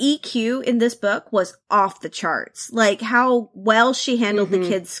 her EQ in this book was off the charts. Like how well she handled the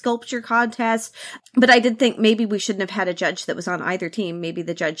kids' sculpture contest. But I did think maybe we shouldn't have had a judge that was on either team. Maybe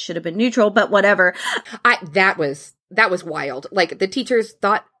the judge should have been neutral, but whatever. That was wild. Like the teachers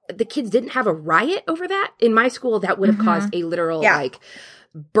thought the kids didn't have a riot over that. In my school, that would have caused a literal like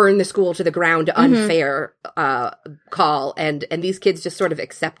burn the school to the ground unfair call, and these kids just sort of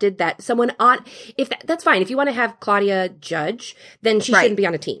accepted that someone on, if that's fine, if you want to have Claudia judge, then she shouldn't be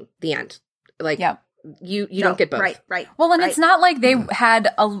on a team. The end. Like you don't get both. Right. Well, and it's not like they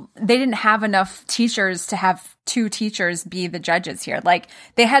didn't have enough teachers to have 2 teachers be the judges here. Like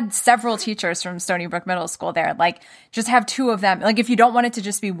they had several teachers from Stony Brook Middle School there. Like just have 2 of them. Like if you don't want it to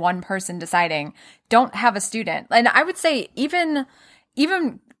just be one person deciding, don't have a student. And I would say even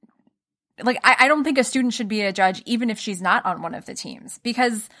like, I don't think a student should be a judge, even if she's not on one of the teams,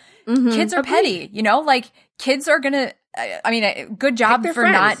 because kids are petty, you know, like kids are going to, I mean, good job for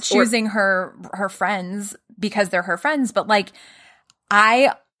not choosing her friends because they're her friends. But like,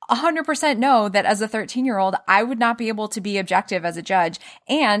 I 100% know that as a 13-year-old, I would not be able to be objective as a judge.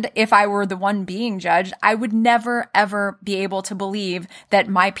 And if I were the one being judged, I would never, ever be able to believe that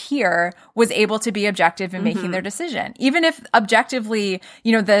my peer was able to be objective in making their decision. Even if objectively,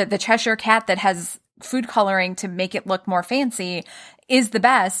 you know, the Cheshire cat that has food coloring to make it look more fancy is the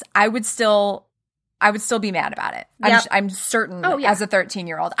best, I would still be mad about it. Yep. I'm certain as a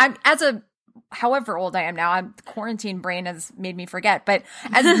 13-year-old. However old I am now, quarantine brain has made me forget. But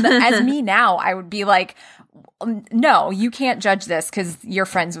as me now, I would be like, no, you can't judge this because you're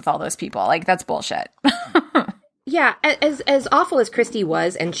friends with all those people. Like, that's bullshit. Yeah, as awful as Christy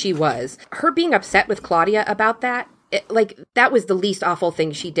was, and she was, her being upset with Claudia about that, that was the least awful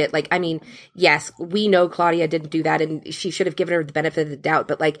thing she did. Like, I mean, yes, we know Claudia didn't do that, and she should have given her the benefit of the doubt,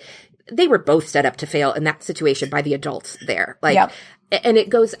 but like, they were both set up to fail in that situation by the adults there. Like, and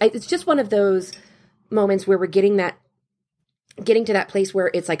it's just one of those moments where we're getting to that place where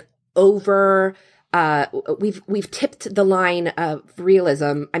it's like over, we've tipped the line of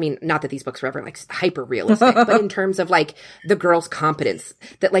realism. I mean, not that these books were ever like hyper realistic, but in terms of like the girl's competence,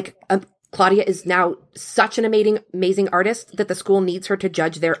 that like, Claudia is now such an amazing artist that the school needs her to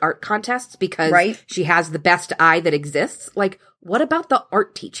judge their art contests because she has the best eye that exists. Like, what about the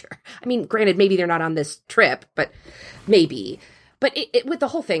art teacher? I mean, granted, maybe they're not on this trip, but maybe. But it with the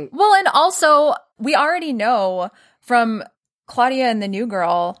whole thing. Well, and also, we already know from Claudia and the new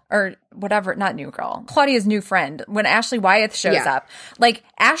girl, or whatever, not new girl, Claudia's new friend, when Ashley Wyeth shows up, like,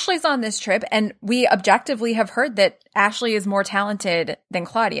 Ashley's on this trip, and we objectively have heard that Ashley is more talented than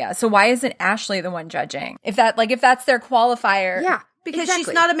Claudia. So why isn't Ashley the one judging? If that's their qualifier. Yeah, because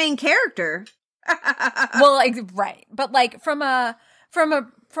she's not a main character. Well, like, right. But like, from a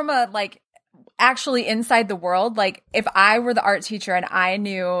like, actually inside the world, like if I were the art teacher and I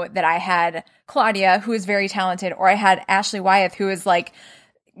knew that I had Claudia, who is very talented, or I had Ashley Wyeth, who is like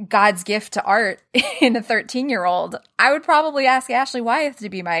God's gift to art in a 13-year-old, I would probably ask Ashley Wyeth to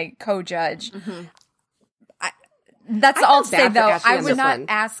be my co-judge. That's all to say, though. I would not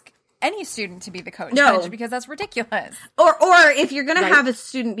ask any student to be the No. co-judge because that's ridiculous. Or if you're going to have a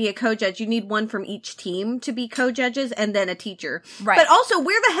student be a co-judge, you need one from each team to be co-judges and then a teacher. Right. But also,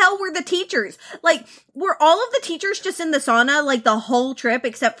 where the hell were the teachers? Like, were all of the teachers just in the sauna, like, the whole trip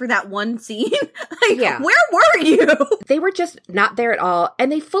except for that one scene? Like, Yeah. where were you? They were just not there at all.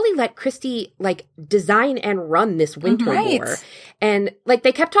 And they fully let Christy, like, design and run this winter Right. war. And, like,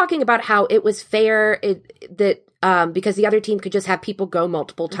 they kept talking about how it was fair that because the other team could just have people go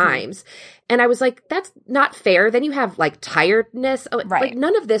multiple times. And I was like, that's not fair. Then you have, like, tiredness. Right. Like,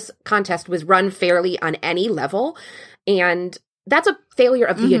 none of this contest was run fairly on any level. And that's a failure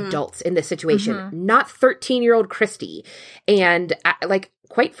of the adults in this situation, not 13-year-old Christy. And, like,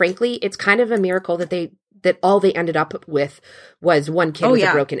 quite frankly, it's kind of a miracle that all they ended up with was one kid with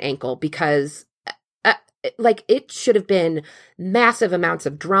a broken ankle, because like, it should have been massive amounts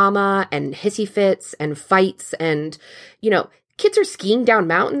of drama and hissy fits and fights. And, you know, kids are skiing down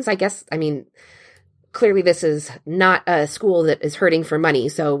mountains. I guess, I mean, clearly this is not a school that is hurting for money.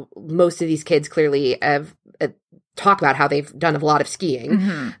 So most of these kids clearly have talk about how they've done a lot of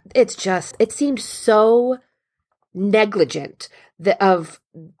skiing. It's just, it seemed so negligent of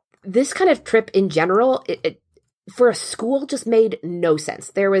this kind of trip in general. It for a school just made no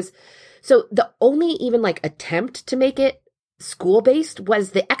sense. So the only even, like, attempt to make it school-based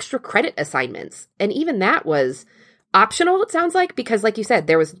was the extra credit assignments. And even that was optional, it sounds like, because, like you said,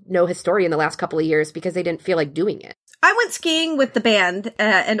 there was no historian the last couple of years because they didn't feel like doing it. I went skiing with the band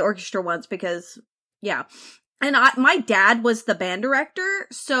and orchestra once because, and my dad was the band director,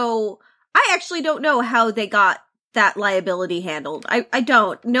 so I actually don't know how they got that liability handled. I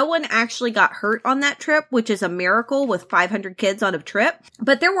don't. No one actually got hurt on that trip, which is a miracle with 500 kids on a trip.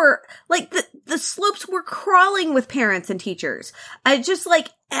 But there were, like, the slopes were crawling with parents and teachers. Just, like,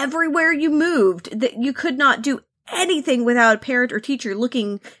 everywhere you moved, that you could not do anything without a parent or teacher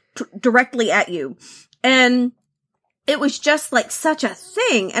looking directly at you. And it was just, like, such a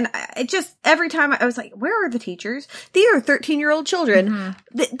thing. And it just, every time I was like, where are the teachers? These are 13-year-old children.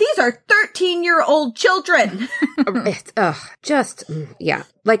 These are 13-year-old children. Yeah.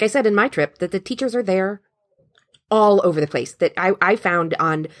 Like I said in my trip, that the teachers are there all over the place. That I found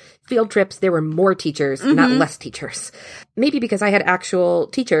on field trips, there were more teachers, not less teachers. Maybe because I had actual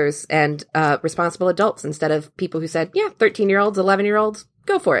teachers and responsible adults instead of people who said, 13-year-olds, 11-year-olds.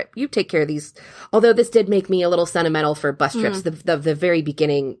 Go for it. You take care of these. Although this did make me a little sentimental for bus trips. The very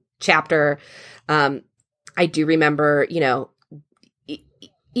beginning chapter, I do remember, you know,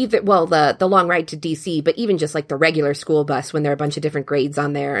 the long ride to DC, but even just like the regular school bus when there are a bunch of different grades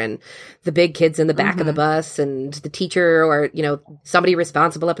on there and the big kids in the back of the bus and the teacher or, you know, somebody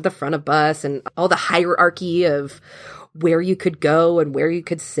responsible up at the front of bus and all the hierarchy of where you could go and where you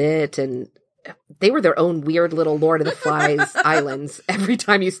could sit. And they were their own weird little Lord of the Flies islands every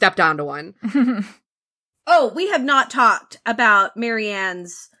time you stepped onto one. Oh, we have not talked about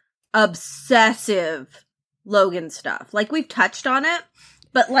Marianne's obsessive Logan stuff. Like, we've touched on it,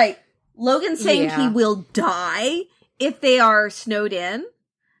 but, like, Logan saying he will die if they are snowed in,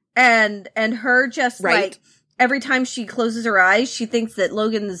 and her just, like, every time she closes her eyes, she thinks that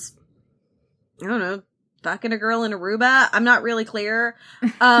Logan's, I don't know, fucking a girl in Aruba. I'm not really clear.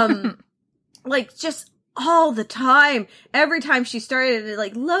 Like, just all the time. Every time she started,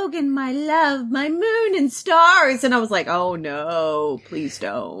 like, Logan, my love, my moon and stars. And I was like, oh no, please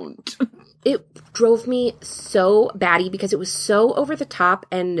don't. It drove me so batty because it was so over the top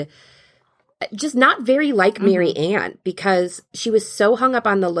and just not very like Mary Ann, because she was so hung up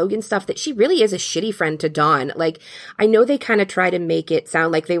on the Logan stuff that she really is a shitty friend to Dawn. Like, I know they kind of try to make it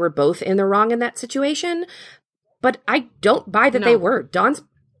sound like they were both in the wrong in that situation, but I don't buy that they were.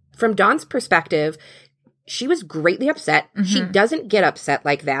 From Dawn's perspective, she was greatly upset. She doesn't get upset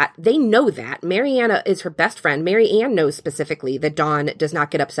like that. They know that. Mariana is her best friend. Mary Ann knows specifically that Dawn does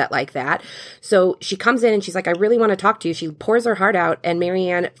not get upset like that. So she comes in and she's like, I really want to talk to you. She pours her heart out, and Mary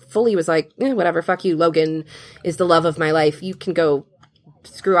Ann fully was like, whatever, fuck you. Logan is the love of my life. You can go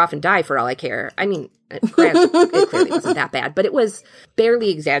screw off and die for all I care. I mean, granted, it clearly wasn't that bad, but it was barely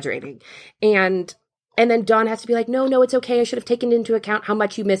exaggerating. And then Dawn has to be like, no, it's okay. I should have taken into account how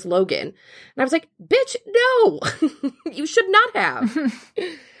much you miss Logan. And I was like, bitch, no, you should not have.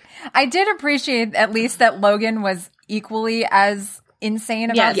 I did appreciate at least that Logan was equally as insane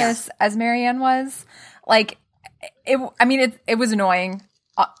about this as Marianne was. Like, it was annoying,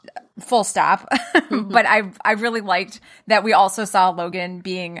 full stop. But I really liked that we also saw Logan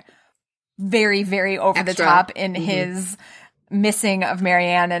being very, very over the top in his missing of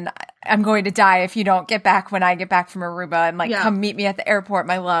Marianne, and I'm going to die if you don't get back when I get back from Aruba, and like come meet me at the airport,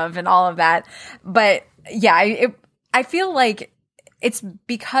 my love, and all of that. But yeah, I feel like it's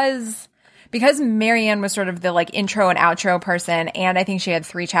because Marianne was sort of the like intro and outro person, and I think she had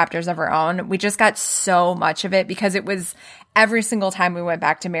 3 chapters of her own. We just got so much of it because it was every single time we went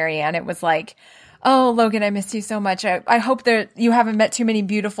back to Marianne, it was like, oh, Logan, I missed you so much. I hope that you haven't met too many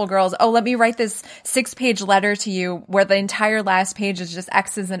beautiful girls. Oh, let me write this 6-page letter to you where the entire last page is just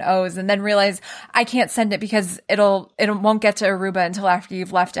X's and O's, and then realize I can't send it because it won't get to Aruba until after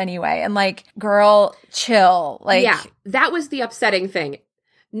you've left anyway. And like, girl, chill. Like, yeah, that was the upsetting thing.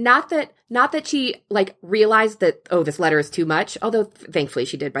 Not that she like realized that, oh, this letter is too much, although thankfully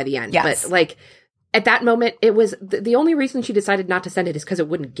she did by the end. Yes. But like, at that moment, it was the only reason she decided not to send it is because it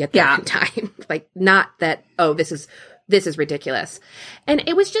wouldn't get there in time. Like, not that, oh, this is ridiculous. And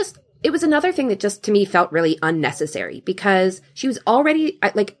it was another thing that just to me felt really unnecessary because she was already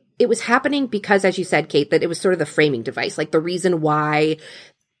like, it was happening because, as you said, Kate, that it was sort of the framing device, like the reason why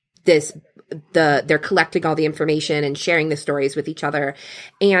they're collecting all the information and sharing the stories with each other.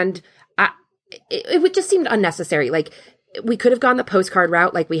 And it would just seemed unnecessary. Like, we could have gone the postcard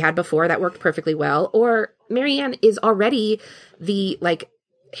route like we had before. That worked perfectly well. Or Marianne is already the like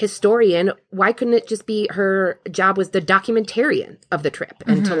historian. Why couldn't it just be her job was the documentarian of the trip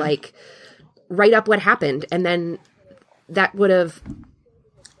and to like write up what happened? And then that would have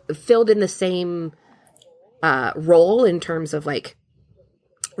filled in the same role in terms of like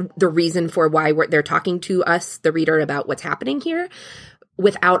the reason for why they're talking to us, the reader, about what's happening here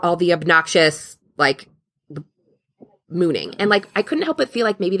without all the obnoxious like mooning. And like, I couldn't help but feel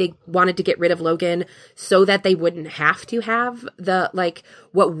like maybe they wanted to get rid of Logan so that they wouldn't have to have the like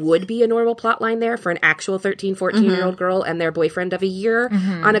what would be a normal plot line there for an actual 13, 14-year-old girl and their boyfriend of a year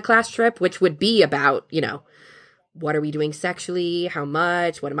on a class trip, which would be about, you know, what are we doing sexually? How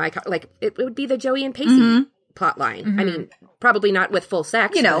much? What am I like? It would be the Joey and Pacey plot line. I mean, probably not with full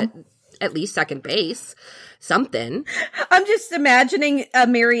sex, you know, but at least second base. Something. I'm just imagining a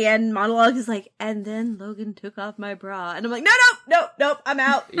Marianne monologue is like, and then Logan took off my bra. And I'm like, nope, I'm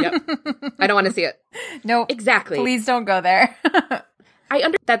out. Yep. I don't want to see it. Nope. Exactly. Please don't go there.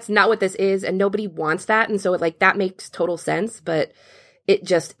 That's not what this is, and nobody wants that, and so like that makes total sense, but it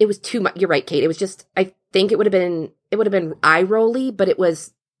was too much. You're right, Kate. It was just, I think it would have been eye-rolly, but it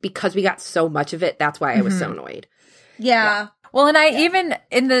was because we got so much of it, that's why I was so annoyed. Yeah. Well, and I even,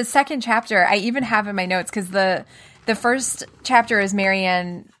 in the second chapter, I even have in my notes, because the first chapter is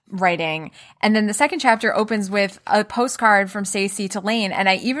Marianne writing, and then the second chapter opens with a postcard from Stacey to Lane, and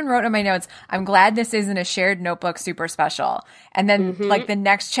I even wrote in my notes, I'm glad this isn't a shared notebook super special. And then like the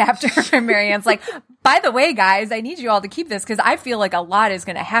next chapter, Marianne's like, by the way, guys, I need you all to keep this because I feel like a lot is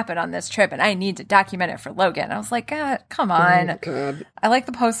going to happen on this trip and I need to document it for Logan. I was like, God, come on. God. I like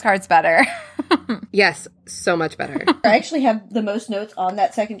the postcards better. Yes, so much better. I actually have the most notes on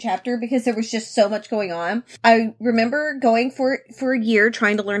that second chapter because there was just so much going on. I remember going for a year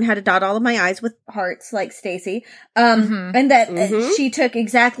trying to learn how to dot all of my I's with hearts like Stacey. And that she took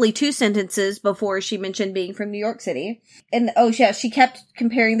exactly 2 sentences before she mentioned being from New York City. And oh yeah, she kept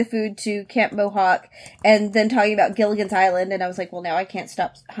comparing the food to Camp Mohawk and then talking about Gilligan's Island. And I was like, well, now I can't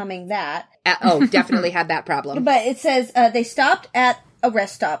stop humming that. Definitely had that problem. But it says they stopped at a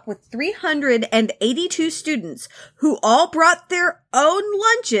rest stop with 382 students who all brought their own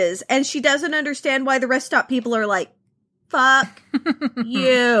lunches, and she doesn't understand why the rest stop people are like, fuck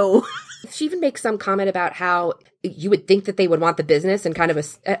you. She even makes some comment about how you would think that they would want the business in kind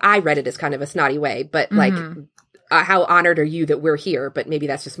of I read it as kind of a snotty way, but like, how honored are you that we're here? But maybe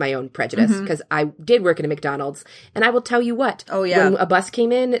that's just my own prejudice because I did work in a McDonald's, and I will tell you what. Oh yeah, when a bus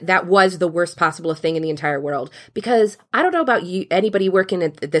came in, that was the worst possible thing in the entire world. Because I don't know about you, anybody working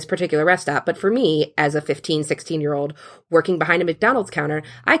at this particular rest stop, but for me, as a 15, 16-year-old working behind a McDonald's counter,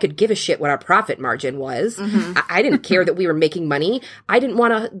 I could give a shit what our profit margin was. I didn't care that we were making money. I didn't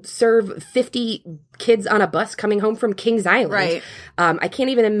want to serve 50 kids on a bus coming home from Kings Island. Right. I can't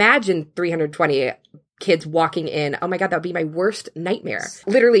even imagine 320 kids walking in. Oh my God, that would be my worst nightmare.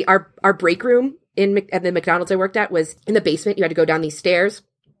 Literally, our break room at the McDonald's I worked at was in the basement. You had to go down these stairs.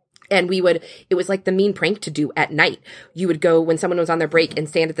 And it was like the mean prank to do at night. You would go when someone was on their break and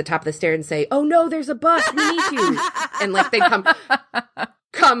stand at the top of the stair and say, oh no, there's a bus, we need you. And like they'd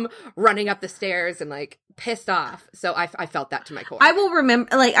come running up the stairs and like pissed off. So I felt that to my core. I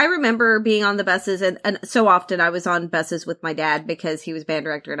remember being on the buses and so often I was on buses with my dad because he was band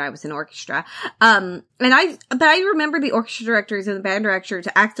director and I was in orchestra. But I remember the orchestra directors and the band director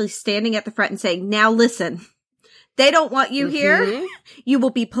to actually standing at the front and saying, now listen, they don't want you here. You will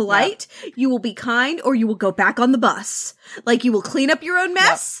be polite, you will be kind, or you will go back on the bus. Like, you will clean up your own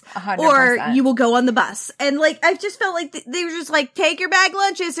mess, or you will go on the bus. And, like, I just felt like they were just like, take your bag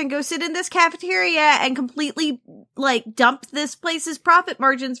lunches and go sit in this cafeteria and completely like dump this place's profit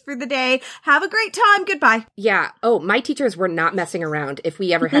margins for the day. Have a great time. Goodbye. Yeah. Oh, my teachers were not messing around if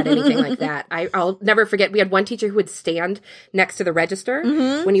we ever had anything like that. I'll never forget. We had one teacher who would stand next to the register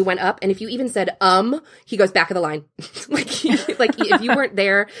when you went up. And if you even said, he goes back of the line. like if you weren't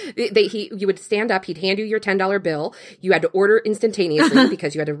there, you would stand up. He'd hand you your $10 bill. You had to order instantaneously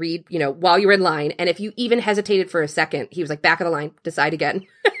because you had to read, while you were in line. And if you even hesitated for a second, he was like, back of the line, decide again.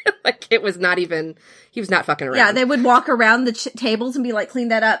 Like it was not even, he was not fucking around. Yeah, they would walk around the tables and be like, clean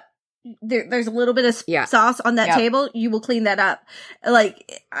that up. There's a little bit of sauce on that table. You will clean that up.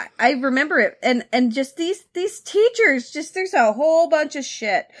 Like, I remember it. And just these teachers, just there's a whole bunch of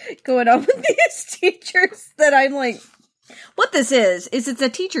shit going on with these teachers that I'm like, what this is it's a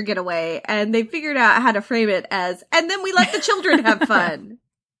teacher getaway, and they figured out how to frame it as, and then we let the children have fun.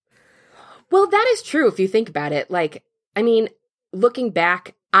 Well, that is true if you think about it. Like, I mean, looking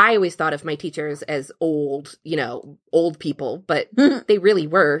back, I always thought of my teachers as old people, but they really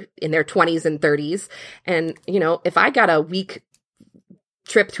were in their 20s and 30s. And, if I got a week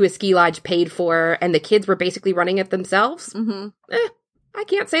trip to a ski lodge paid for and the kids were basically running it themselves, I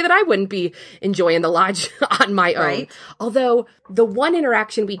can't say that I wouldn't be enjoying the lodge on my own. Right. Although the one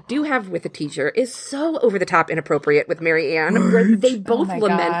interaction we do have with a teacher is so over the top inappropriate with Mary Ann, where they both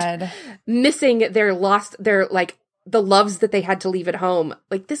lament missing the loves that they had to leave at home.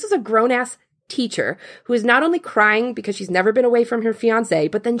 Like, this is a grown-ass teacher who is not only crying because she's never been away from her fiancé,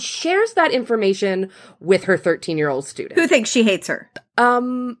 but then shares that information with her 13-year-old student. Who thinks she hates her.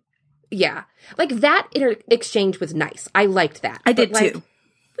 Yeah. Like, that exchange was nice. I liked that. I did too.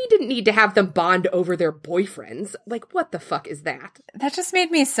 We didn't need to have them bond over their boyfriends. Like, what the fuck is that? That just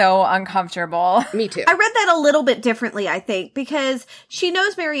made me so uncomfortable. Me too. I read that a little bit differently, I think, because she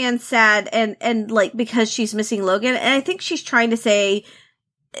knows Mary Ann's sad and like, because she's missing Logan. And I think she's trying to say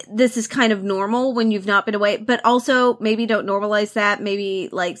this is kind of normal when you've not been away, but also maybe don't normalize that. Maybe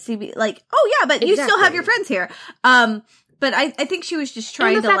like, see, like, oh yeah, but you still have your friends here. But I think she was just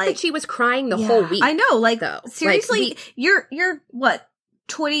trying and the to fact that she was crying the whole week. I know, like, though. seriously, Like, you're what?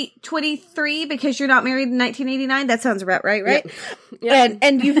 23 because you're not married in 1989? That sounds about right? Yeah.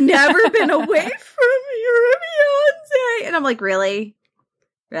 And you've never been away from your fiance. And I'm like, really?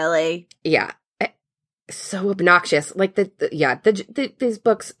 Yeah. So obnoxious. Like, these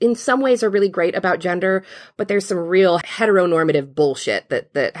books in some ways are really great about gender, but there's some real heteronormative bullshit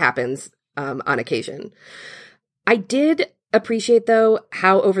that happens on occasion. I did appreciate, though,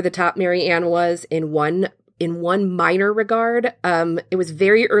 how over the top Mary Ann was in one minor regard. It was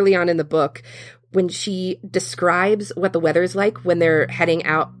very early on in the book when she describes what the weather's like when they're heading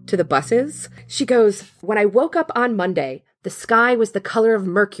out to the buses. She goes, "When I woke up on Monday, the sky was the color of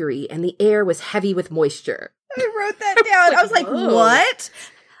mercury and the air was heavy with moisture." I wrote that down. I was like, whoa. What?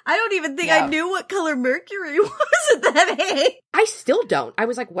 I don't even think I knew what color mercury was at that age. I still don't. I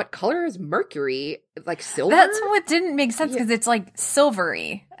was like, what color is mercury? Like silver? That's what didn't make sense because it's like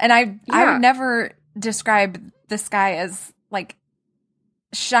silvery. And I would never describe the sky as like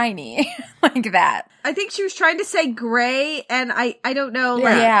shiny like that. I think she was trying to say gray, and I don't know. Yeah.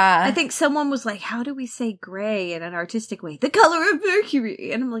 Like, Yeah. I think someone was like, how do we say gray in an artistic way? The color of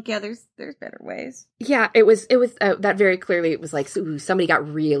mercury. And I'm like, yeah, there's better ways. Yeah, it was that very clearly, it was like, ooh, somebody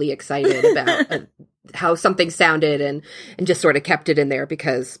got really excited about how something sounded and just sort of kept it in there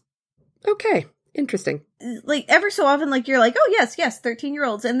because, okay, interesting. Like, ever so often, like, you're like, oh, yes,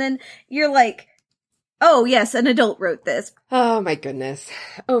 13-year-olds. And then you're like, oh, yes, an adult wrote this. Oh, my goodness.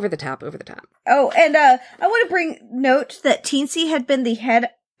 Over the top. Oh, and I want to bring note that Teensy had been the head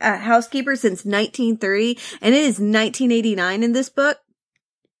housekeeper since 1930, and it is 1989 in this book.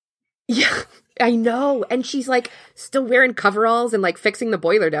 Yeah, I know. And she's like still wearing coveralls and like fixing the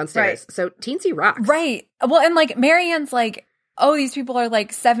boiler downstairs. Right. So Teensy rocks. Right. Well, and like Mary Ann's like, oh, these people are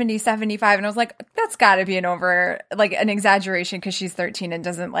like 70, 75. And I was like, that's got to be an exaggeration because she's 13 and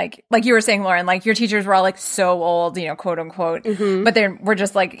doesn't like you were saying, Lauren, like your teachers were all like so old, quote unquote. Mm-hmm. But we're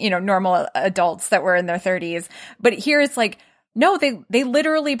just like, normal adults that were in their 30s. But here it's like, no, they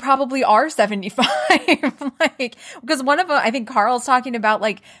literally probably are 75. Like, because one of them, I think Carl's talking about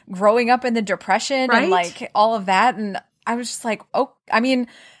like growing up in the Depression right? and like all of that. And I was just like, oh, I mean,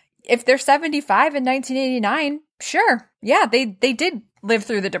 if they're 75 in 1989, sure. Yeah, they did live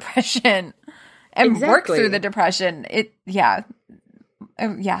through the Depression and work through the Depression. It was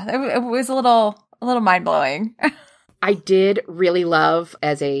a little mind-blowing. I did really love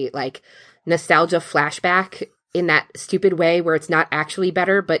as a like nostalgia flashback in that stupid way where it's not actually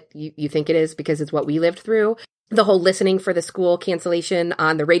better, but you think it is because it's what we lived through. The whole listening for the school cancellation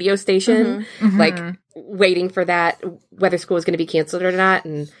on the radio station, like waiting for that, whether school was going to be canceled or not.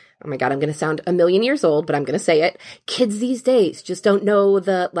 And oh my God, I'm going to sound a million years old, but I'm going to say it. Kids these days just don't know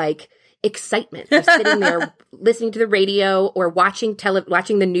the, like, excitement of sitting there listening to the radio or watching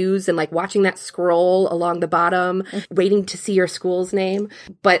the news and like watching that scroll along the bottom, waiting to see your school's name.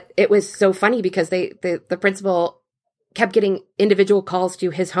 But it was so funny because the principal kept getting individual calls to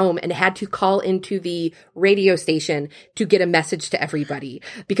his home and had to call into the radio station to get a message to everybody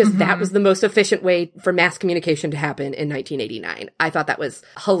because that was the most efficient way for mass communication to happen in 1989. I thought that was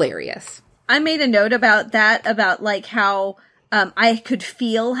hilarious. I made a note about that, about like how I could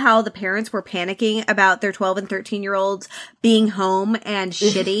feel how the parents were panicking about their 12 and 13-year-olds being home and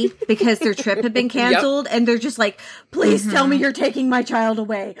shitty because their trip had been canceled. Yep. And they're just like, please tell me you're taking my child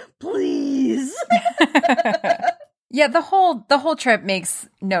away. Please. Yeah, the whole trip makes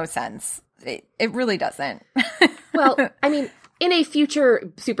no sense. It really doesn't. Well, I mean, in a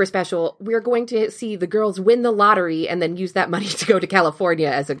future super special, we're going to see the girls win the lottery and then use that money to go to California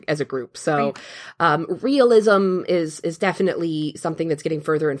as a group. So, realism is definitely something that's getting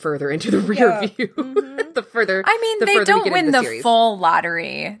further and further into the rear view. They don't win the full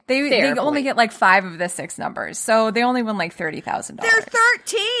lottery. They only get like 5 of the 6 numbers, so they only win like $30,000. They're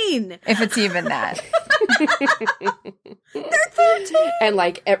 13, if it's even that. They're 13, and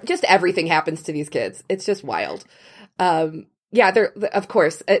like just everything happens to these kids. It's just wild. Yeah, of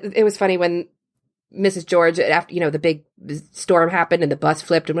course. It was funny when Mrs. George, after, the big storm happened and the bus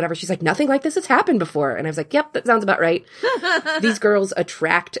flipped and whatever, she's like, nothing like this has happened before. And I was like, yep, that sounds about right. These girls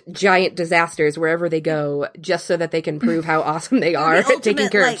attract giant disasters wherever they go just so that they can prove how awesome they are at taking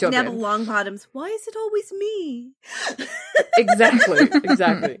care of children. Neville Longbottom's, why is it always me?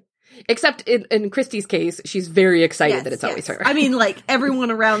 Exactly. Except in Christy's case, she's very excited that it's always her. I mean, like,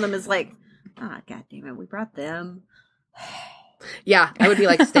 everyone around them is like, God damn it, we brought them. Yeah, I would be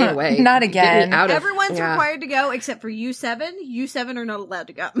like, stay away. Not again. Everyone's required to go except for U7. U7 are not allowed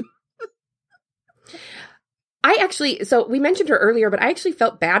to go. So we mentioned her earlier, but I actually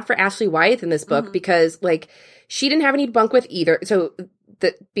felt bad for Ashley Wyeth in this book because, like, she didn't have any to bunk with either. So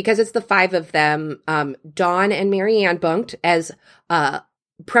because it's the 5 of them, Dawn and Marianne bunked as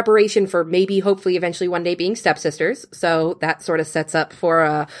preparation for maybe, hopefully, eventually one day being stepsisters. So that sort of sets up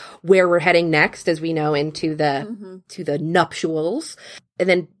for where we're heading next, as we know, into the nuptials. And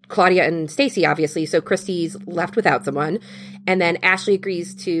then Claudia and Stacy, obviously. So Christy's left without someone. And then Ashley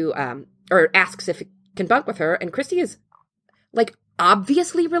agrees to, or asks if it can bunk with her. And Christy is, like,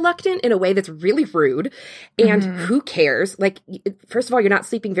 obviously reluctant in a way that's really rude. And who cares? Like, first of all, you're not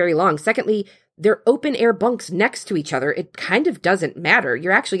sleeping very long. Secondly, they're open air bunks next to each other. It kind of doesn't matter.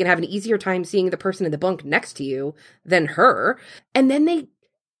 You're actually going to have an easier time seeing the person in the bunk next to you than her. And then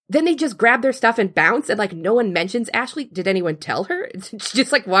they just grab their stuff and bounce, and like no one mentions Ashley. Did anyone tell her? She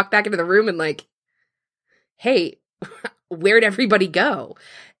just like walked back into the room and like, hey, where'd everybody go?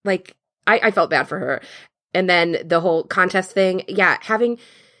 Like, I felt bad for her. And then the whole contest thing. Yeah,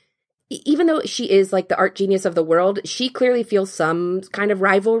 even though she is like the art genius of the world, she clearly feels some kind of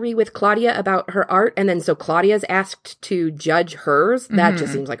rivalry with Claudia about her art. And then so Claudia's asked to judge hers. That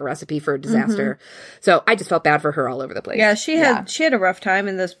just seems like a recipe for a disaster. So I just felt bad for her all over the place. Yeah, she had a rough time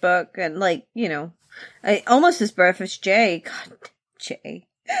in this book. And like, almost as rough as Jay. God, Jay.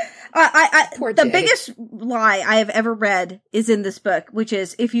 The biggest lie I have ever read is in this book, which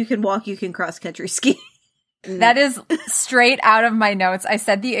is, if you can walk, you can cross country ski. That is straight out of my notes. I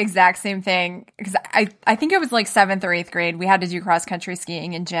said the exact same thing because I think it was like 7th or 8th grade. We had to do cross country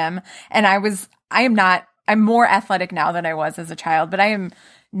skiing in gym. And I'm more athletic now than I was as a child, but I am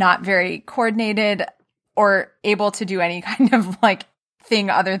not very coordinated or able to do any kind of like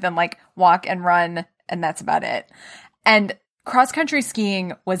thing other than like walk and run. And that's about it. And cross country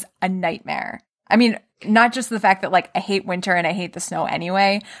skiing was a nightmare. I mean, not just the fact that like I hate winter and I hate the snow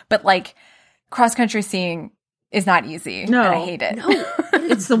anyway, but like, cross-country skiing is not easy. No. And I hate it. No,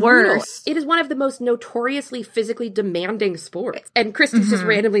 it's the worst. It is one of the most notoriously physically demanding sports. And Christy's just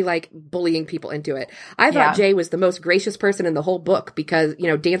randomly, like, bullying people into it. I thought Jay was the most gracious person in the whole book because,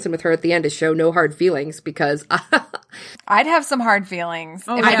 dancing with her at the end to show no hard feelings because... I'd have some hard feelings.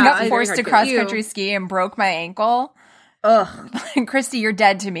 If I got forced to cross-country ski and broke my ankle... Ugh. Christy, you're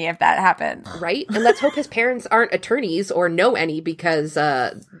dead to me if that happened. Right? And let's hope his parents aren't attorneys or know any because...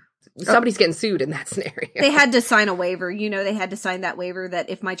 somebody's getting sued in that scenario. They had to sign a waiver. They had to sign that waiver that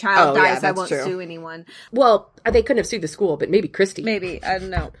if my child dies, I won't sue anyone. Well, they couldn't have sued the school, but maybe Christy. Maybe. I don't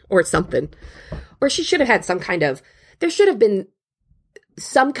know. Or something. Or she should have had there should have been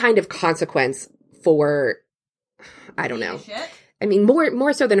some kind of consequence for, I don't know. I mean,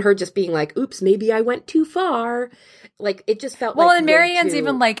 more so than her just being like, oops, maybe I went too far. Like, it just felt like... Well, and Marianne's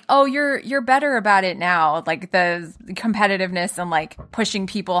even like, oh, you're better about it now. Like, the competitiveness and, like, pushing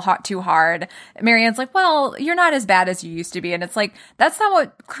people too hard. Marianne's like, well, you're not as bad as you used to be. And it's like, that's not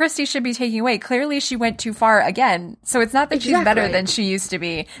what Christy should be taking away. Clearly, she went too far again. So it's not that she's better than she used to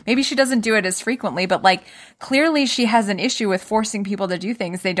be. Maybe she doesn't do it as frequently, but, like, clearly she has an issue with forcing people to do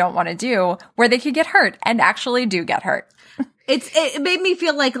things they don't want to do where they could get hurt and actually do get hurt. It made me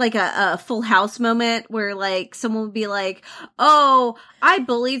feel like a Full House moment where like someone would be like, oh, I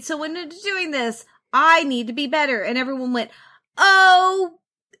bullied someone into doing this. I need to be better. And everyone went, oh,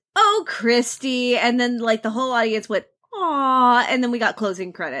 Christy. And then like the whole audience went, aw. And then we got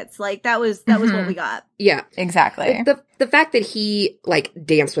closing credits. Like that was what we got. Yeah, exactly. The fact that he like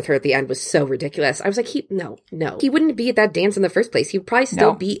danced with her at the end was so ridiculous. I was like, no. He wouldn't be at that dance in the first place. He would probably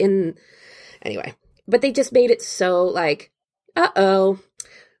still be in anyway. But they just made it so like, oh,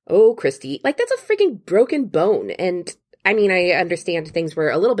 Christy. Like, that's a freaking broken bone. And, I mean, I understand things were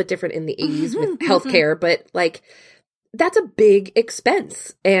a little bit different in the 80s with healthcare, but, like, that's a big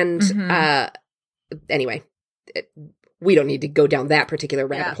expense. And, anyway, we don't need to go down that particular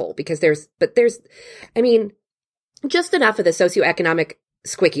rabbit hole because there's, I mean, just enough of the socioeconomic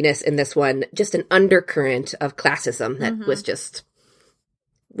squickiness in this one, just an undercurrent of classism that was just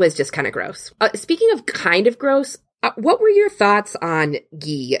kind of gross. Speaking of kind of gross, what were your thoughts on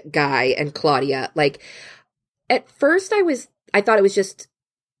Guy, and Claudia? Like, at first I thought it was just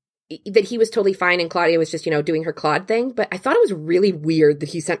that he was totally fine and Claudia was just, doing her Claude thing, but I thought it was really weird that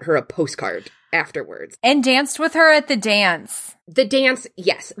he sent her a postcard afterwards. And danced with her at the dance. The dance,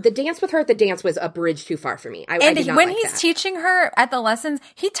 yes. The dance with her at the dance was a bridge too far for me. I did not when like he's that. teaching her at the lessons,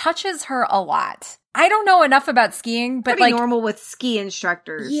 he touches her a lot. I don't know enough about skiing, but pretty like normal with ski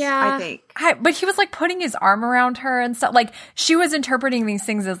instructors, yeah, I think. But he was like putting his arm around her and stuff. Like she was interpreting these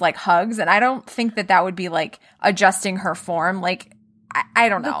things as like hugs, and I don't think that would be like adjusting her form. Like I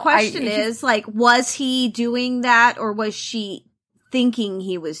don't know. The question is like, was he doing that, or was she thinking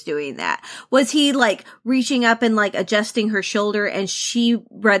he was doing that? Was he like reaching up and like adjusting her shoulder, and she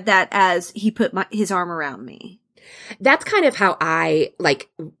read that as he put his arm around me? That's kind of how I like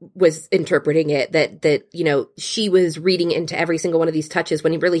was interpreting it, that she was reading into every single one of these touches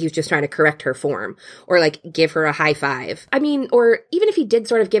when he was just trying to correct her form or like give her a high five. I mean, or even if he did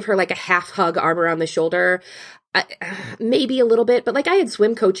sort of give her like a half hug, arm around the shoulder, maybe a little bit, but like I had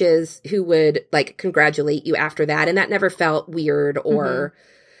swim coaches who would like congratulate you after that, and that never felt weird or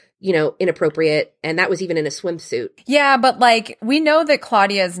inappropriate, and that was even in a swimsuit. Yeah, but like we know that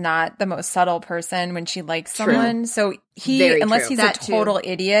Claudia is not the most subtle person when she likes someone. So unless he's a total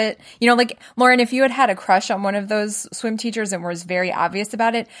idiot, like Lauren, if you had a crush on one of those swim teachers and was very obvious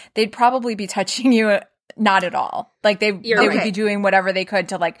about it, they'd probably be touching you not at all. Like they would be doing whatever they could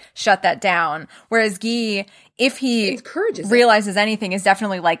to like shut that down. Whereas Guy, if he realizes anything, is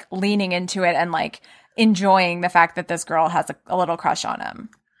definitely like leaning into it and like enjoying the fact that this girl has a little crush on him.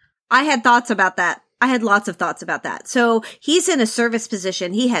 I had thoughts about that. I had lots of thoughts about that. So he's in a service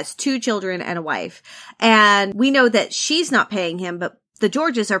position. He has 2 children and a wife. And we know that she's not paying him, but the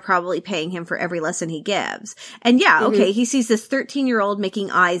Georges are probably paying him for every lesson he gives. And he sees this 13-year-old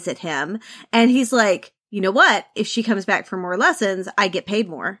making eyes at him. And he's like, you know what? If she comes back for more lessons, I get paid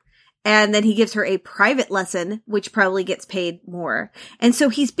more. And then he gives her a private lesson, which probably gets paid more. And so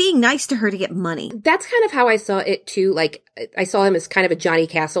he's being nice to her to get money. That's kind of how I saw it too. Like, I saw him as kind of a Johnny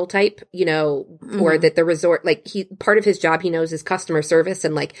Castle type, or that the resort, like part of his job he knows is customer service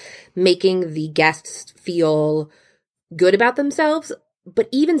and like making the guests feel good about themselves. But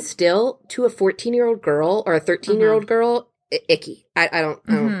even still, to a 14-year-old girl or a 13-year-old girl, icky. I don't.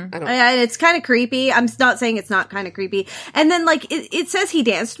 And it's kind of creepy. I'm not saying it's not kind of creepy. And then like it says he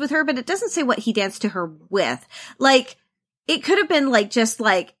danced with her, but it doesn't say what he danced to her with. Like it could have been like just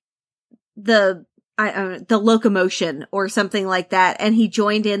like the locomotion or something like that, and he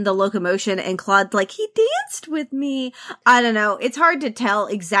joined in the locomotion, and Claude's like, he danced with me. I don't know. It's hard to tell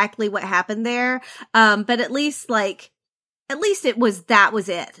exactly what happened there. But at least that was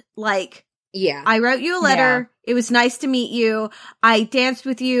it. Like. Yeah. I wrote you a letter. Yeah. It was nice to meet you. I danced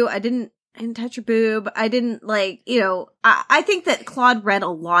with you. I didn't touch your boob. I didn't I think that Claude read a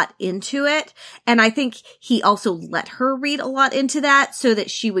lot into it. And I think he also let her read a lot into that so that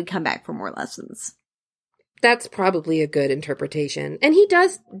she would come back for more lessons. That's probably a good interpretation. And he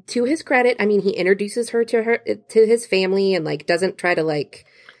does, to his credit, I mean, he introduces her to his family and like doesn't try to like,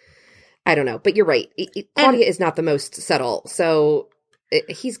 I don't know, but you're right. Claudia is not the most subtle. So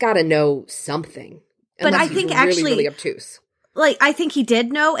he's got to know something. But I think really, really obtuse. Like, I think he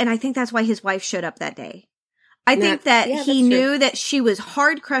did know, and I think that's why his wife showed up that day. I think that yeah, he that's knew that she was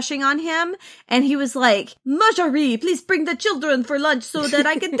hard crushing on him, and he was like, Marjorie, please bring the children for lunch so that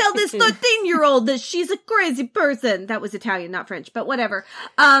I can tell this 13-year-old that she's a crazy person. That was Italian, not French, but whatever.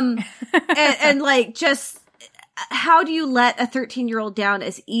 And like, just, how do you let a 13-year-old down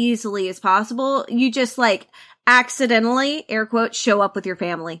as easily as possible? You just like accidentally, air quotes, show up with your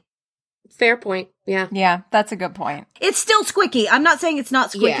family. Fair point. Yeah. Yeah, that's a good point. It's still squicky. I'm not saying it's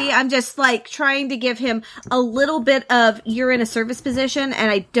not squicky. Yeah. I'm just like trying to give him a little bit of, you're in a service position and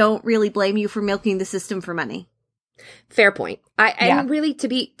I don't really blame you for milking the system for money. Fair point. And really, to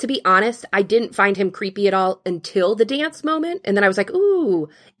be honest, I didn't find him creepy at all until the dance moment. And then I was like, ooh,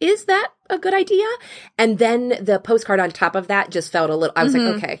 is that a good idea? And then the postcard on top of that just felt a little, I was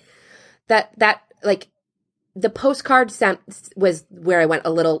like, okay, that like, the postcard was where I went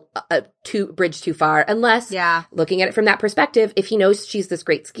a little bridge too far, unless looking at it from that perspective, if he knows she's this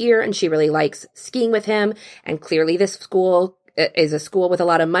great skier and she really likes skiing with him, and clearly this school is a school with a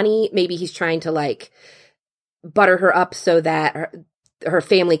lot of money, maybe he's trying to like butter her up so that her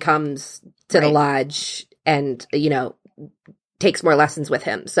family comes to the lodge and, you know, takes more lessons with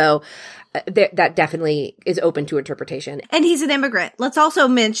him. So that definitely is open to interpretation. And he's an immigrant. Let's also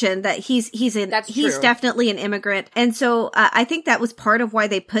mention that he's true. definitely an immigrant. And so I think that was part of why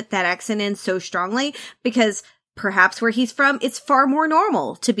they put that accent in so strongly, because perhaps where he's from, it's far more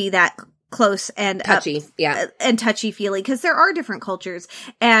normal to be that close and touchy, and touchy feely, because there are different cultures.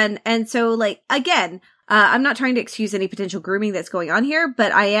 And so like, again, I'm not trying to excuse any potential grooming that's going on here,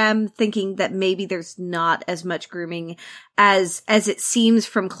 but I am thinking that maybe there's not as much grooming as it seems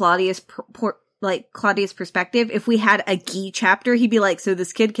from Claudia's perspective. If we had a Guy chapter, he'd be like, so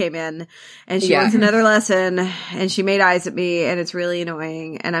this kid came in and she wants another lesson and she made eyes at me and it's really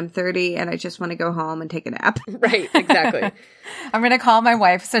annoying and I'm 30 and I just want to go home and take a nap. Right, exactly. I'm going to call my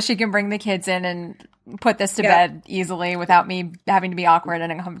wife so she can bring the kids in and put this to bed easily without me having to be awkward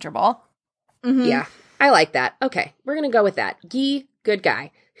and uncomfortable. Mm-hmm. Yeah. I like that. Okay, we're going to go with that. Guy, good guy,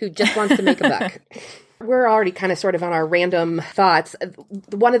 who just wants to make a buck. We're already kind of sort of on our random thoughts.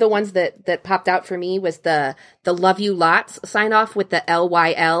 One of the ones that popped out for me was the love you lots sign off with the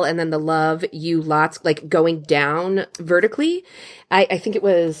LYL and then the love you lots, like going down vertically. I think it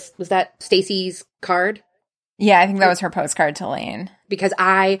was that Stacy's card? Yeah, I think that was her postcard to Lane. Because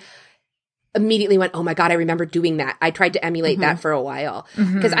I immediately went, oh my God, I remember doing that. I tried to emulate that for a while.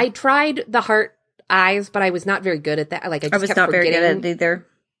 Because I tried the heart eyes, but I was not very good at that. Like I was kept not forgetting, very good at it either.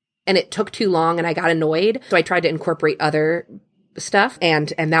 And it took too long and I got annoyed. So I tried to incorporate other stuff. And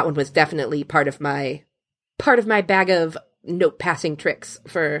that one was definitely part of my bag of note passing tricks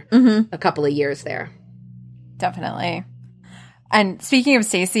for a couple of years there. Definitely. And speaking of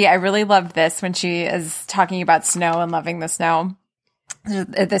Stacy, I really loved this when she is talking about snow and loving the snow.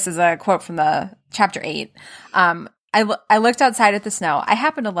 This is a quote from the chapter 8. I looked outside at the snow. I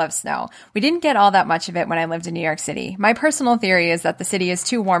happen to love snow. We didn't get all that much of it when I lived in New York City. My personal theory is that the city is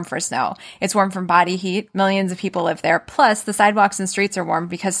too warm for snow. It's warm from body heat. Millions of people live there. Plus, the sidewalks and streets are warm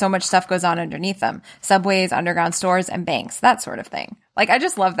because so much stuff goes on underneath them. Subways, underground stores, and banks. That sort of thing. Like, I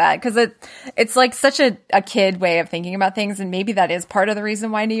just love that because it's like such a kid way of thinking about things. And maybe that is part of the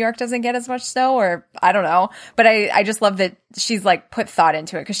reason why New York doesn't get as much snow, or I don't know. But I just love that she's like put thought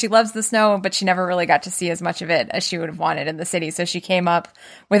into it because she loves the snow, but she never really got to see as much of it as she would have wanted in the city. So she came up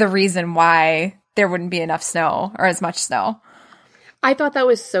with a reason why there wouldn't be enough snow or as much snow. I thought that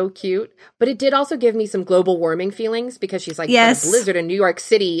was so cute, but it did also give me some global warming feelings because she's like, yes, a blizzard in New York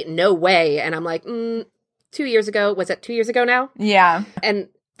City, no way. And I'm like, 2 years ago. Was it 2 years ago now? Yeah. And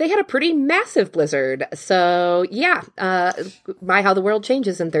they had a pretty massive blizzard. So, yeah, how the world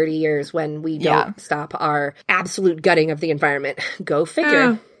changes in 30 years when we don't stop our absolute gutting of the environment. Go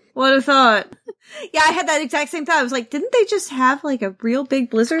figure. What a thought. Yeah, I had that exact same thought. I was like, didn't they just have like a real big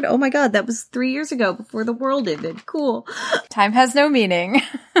blizzard? Oh my God, that was 3 years ago before the world ended. Cool. Time has no meaning.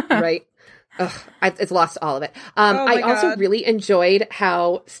 Right. Ugh, it's lost all of it. I also really enjoyed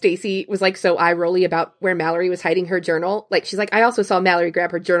how Stacy was like so eye-rolly about where Mallory was hiding her journal. Like, she's like, I also saw Mallory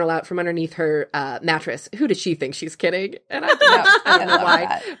grab her journal out from underneath her mattress. Who does she think she's kidding? And I don't know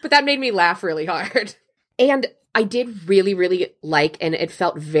why, but that made me laugh really hard. And I did really, really like, and it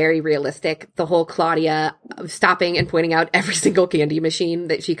felt very realistic, the whole Claudia stopping and pointing out every single candy machine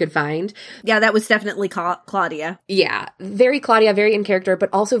that she could find. Yeah, that was definitely Claudia. Yeah, very Claudia, very in character, but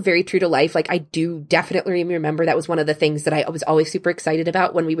also very true to life. Like, I do definitely remember that was one of the things that I was always super excited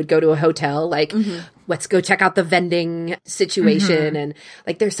about when we would go to a hotel. Like, let's go check out the vending situation. And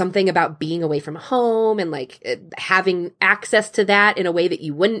like, there's something about being away from home and like having access to that in a way that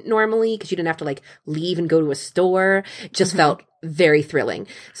you wouldn't normally because you didn't have to like leave and go to a store. Just felt very thrilling.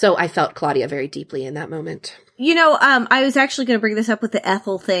 So I felt Claudia very deeply in that moment. I was actually going to bring this up with the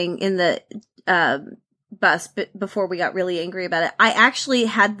Ethel thing in the bus, but before we got really angry about it, I actually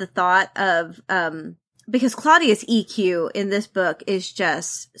had the thought of because Claudia's EQ in this book is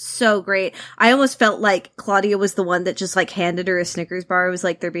just so great. I almost felt like Claudia was the one that just like handed her a Snickers bar. It was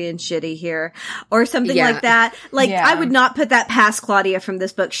like, they're being shitty here or something like that. Like I would not put that past Claudia from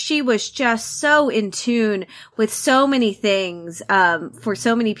this book. She was just so in tune with so many things, for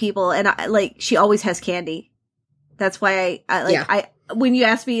so many people. And she always has candy. That's why when you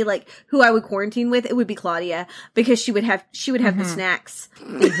ask me like who I would quarantine with, it would be Claudia because she would have the snacks.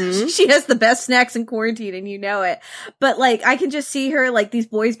 Mm-hmm. She has the best snacks in quarantine and you know it. But like, I can just see her like these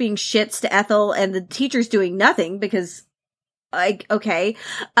boys being shits to Ethel and the teachers doing nothing because like, okay.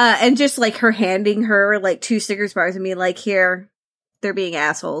 And just like her handing her like 2 Snickers bars and being like, here, they're being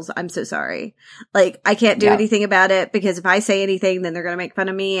assholes. I'm so sorry. Like, I can't do anything about it because if I say anything, then they're going to make fun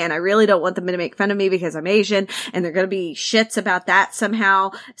of me. And I really don't want them to make fun of me because I'm Asian and they're going to be shits about that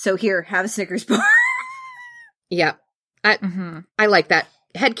somehow. So here, have a Snickers bar. Yeah. I like that.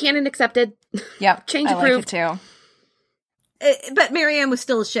 Headcanon accepted. Yep. Change approved. I like it too. But Marianne was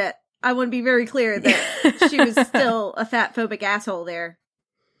still a shit. I want to be very clear that she was still a fat phobic asshole there.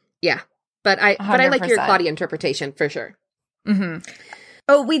 Yeah. But I 100%. like your Claudia interpretation for sure. Mm-hmm.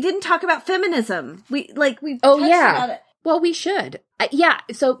 Oh, we didn't talk about feminism. We touched about it. Well, we should.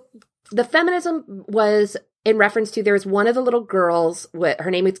 So the feminism was in reference to, there's one of the little girls,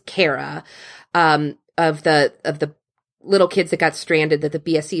 her name is Kara, of the little kids that got stranded that the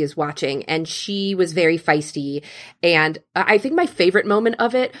BSC is watching, and she was very feisty. And I think my favorite moment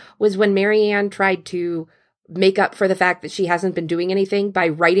of it was when Marianne tried to make up for the fact that she hasn't been doing anything by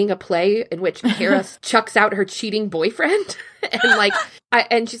writing a play in which Kara chucks out her cheating boyfriend. And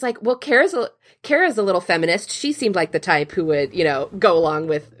and she's like, well, Kara's a little feminist. She seemed like the type who would, go along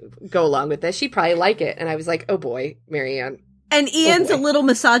with this. She'd probably like it. And I was like, oh boy, Marianne. And Ian's a little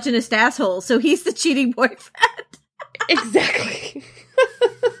misogynist asshole, so he's the cheating boyfriend. Exactly.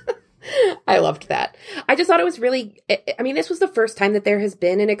 I loved that. I just thought it was really, this was the first time that there has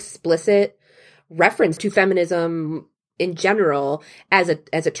been an explicit reference to feminism in general as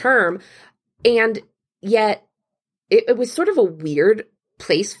a term, and yet it was sort of a weird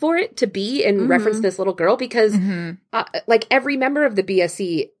place for it to be in reference to this little girl because every member of the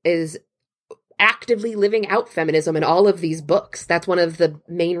BSC is actively living out feminism in all of these books. That's one of the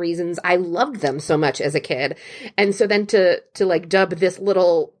main reasons I loved them so much as a kid. And so then to dub this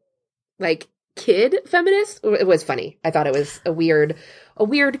little kid feminist, it was funny. I thought it was a weird,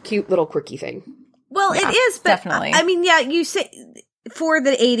 cute little quirky thing. Well, it is, but definitely. You say for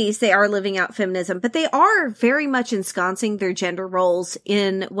the 80s, they are living out feminism, but they are very much ensconcing their gender roles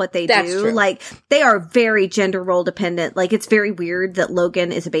in what they do. True. Like, they are very gender role dependent. Like, it's very weird that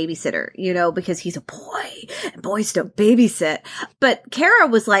Logan is a babysitter, because he's a boy and boys don't babysit. But Kara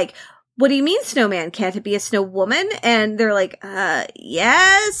was like, what do you mean snowman? Can't it be a snow woman? And they're like,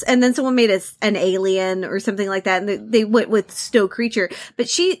 yes. And then someone made an alien or something like that. And they went with snow creature, but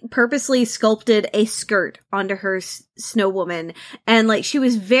she purposely sculpted a skirt onto her snow woman. And she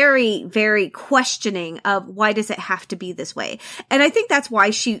was very, very questioning of why does it have to be this way? And I think that's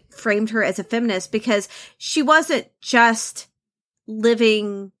why she framed her as a feminist, because she wasn't just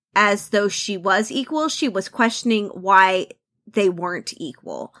living as though she was equal. She was questioning why they weren't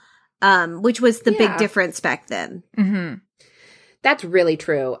equal. Which was the big difference back then. Mm-hmm. That's really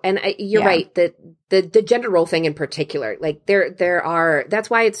true. And you're right that the gender role thing in particular, there are, that's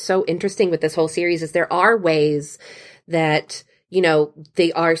why it's so interesting with this whole series is there are ways that,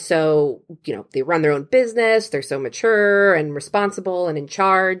 they are so, they run their own business. They're so mature and responsible and in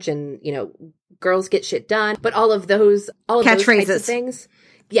charge and, girls get shit done. But all of those types of things.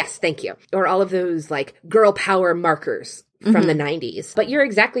 Yes. Thank you. Or all of those girl power markers from the 90s. But you're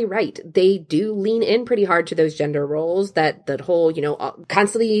exactly right. They do lean in pretty hard to those gender roles, that whole,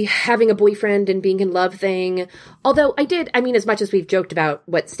 constantly having a boyfriend and being in love thing. Although as much as we've joked about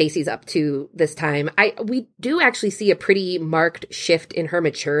what Stacey's up to this time, we do actually see a pretty marked shift in her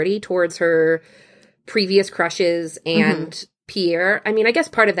maturity towards her previous crushes and Pierre. I guess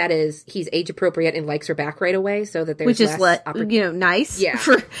part of that is he's age appropriate and likes her back right away, so that there's which is nice. Yeah,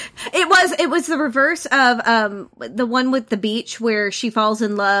 it was the reverse of the one with the beach where she falls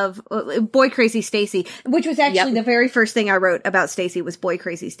in love, boy crazy Stacey, which was actually the very first thing I wrote about Stacey was boy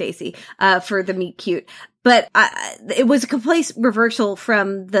crazy Stacey for the meet cute. But it was a complete reversal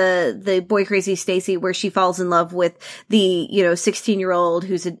from the Boy Crazy Stacy, where she falls in love with the, 16-year-old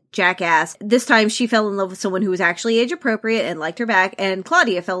who's a jackass. This time she fell in love with someone who was actually age appropriate and liked her back, and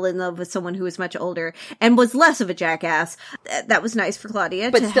Claudia fell in love with someone who was much older and was less of a jackass. That was nice for Claudia,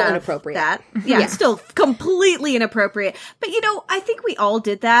 but to still have inappropriate. That. Yeah, still completely inappropriate. But I think we all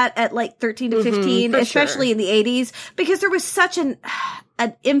did that at like 13 to 15, especially in the 80s, because there was such an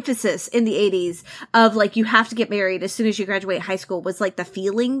emphasis in the 80s of like, you have to get married as soon as you graduate high school, was like the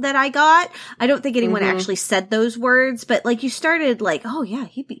feeling that I got. I don't think anyone actually said those words, but like, you started like, oh yeah,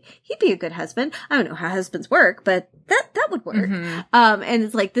 he'd be a good husband. I don't know how husbands work, but that would work. And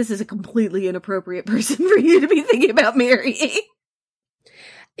it's like, this is a completely inappropriate person for you to be thinking about marrying.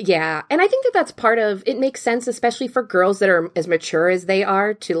 Yeah. And I think that that's part of, it makes sense, especially for girls that are as mature as they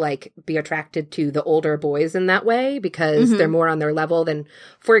are, to like be attracted to the older boys in that way, because they're more on their level than,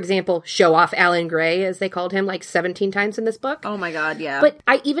 for example, show off Alan Gray, as they called him like 17 times in this book. Oh my God. Yeah. But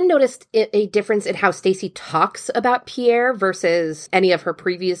I even noticed a difference in how Stacy talks about Pierre versus any of her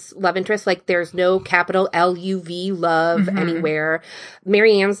previous love interests. Like, there's no capital L-U-V love anywhere.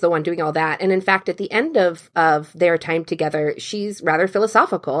 Marianne's the one doing all that. And in fact, at the end of their time together, she's rather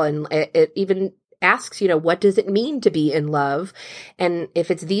philosophical. And it even asks, what does it mean to be in love? And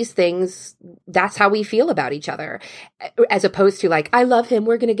if it's these things, that's how we feel about each other, as opposed to like, I love him,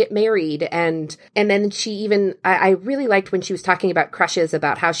 we're going to get married. And then she even, I really liked when she was talking about crushes,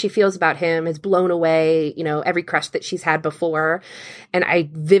 about how she feels about him has blown away, every crush that she's had before. And I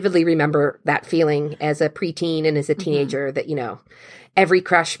vividly remember that feeling as a preteen and as a teenager, that, every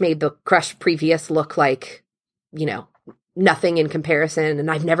crush made the crush previous look like, nothing in comparison, and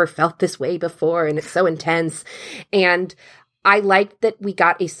I've never felt this way before, and it's so intense. And I liked that we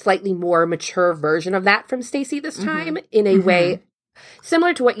got a slightly more mature version of that from Stacy this time, in a way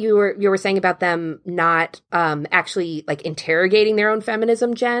similar to what you were saying about them not actually like interrogating their own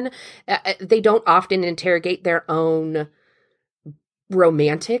feminism, Jen. They don't often interrogate their own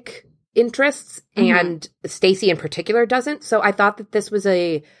romantic interests, and Stacy in particular doesn't. So I thought that this was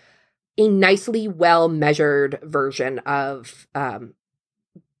a nicely well-measured version of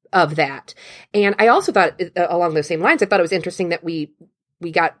that. And I also thought, along those same lines, I thought it was interesting that we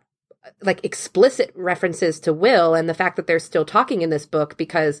got like explicit references to Will, and the fact that they're still talking in this book,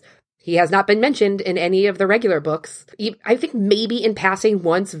 because he has not been mentioned in any of the regular books. I think maybe in passing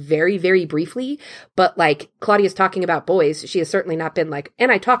once, very, very briefly, but like Claudia's talking about boys, she has certainly not been like,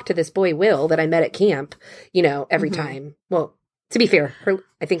 and I talked to this boy Will that I met at camp, every time. Well, to be fair,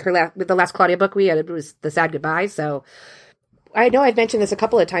 I think with the last Claudia book we had, it was The Sad Goodbye. So I know I've mentioned this a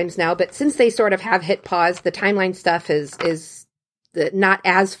couple of times now, but since they sort of have hit pause, the timeline stuff is not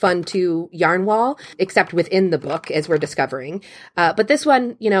as fun to yarn wall, except within the book, as we're discovering. But this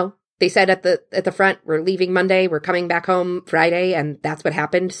one, they said at the front, we're leaving Monday, we're coming back home Friday, and that's what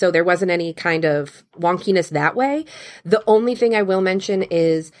happened. So there wasn't any kind of wonkiness that way. The only thing I will mention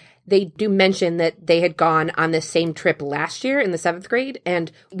is they do mention that they had gone on this same trip last year in the 7th grade,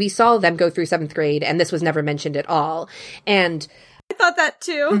 and we saw them go through 7th grade, and this was never mentioned at all. And I thought that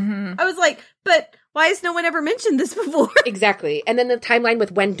too. I was like, but why has no one ever mentioned this before? Exactly. And then the timeline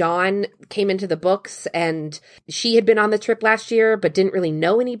with when Dawn came into the books, and she had been on the trip last year, but didn't really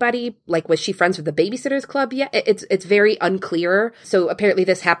know anybody. Like, was she friends with the Babysitters Club yet? It's very unclear. So apparently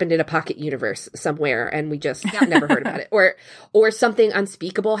this happened in a pocket universe somewhere, and we just never heard about it. Or something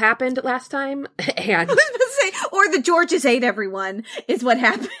unspeakable happened last time. And I was going to say, or the Georges ate everyone is what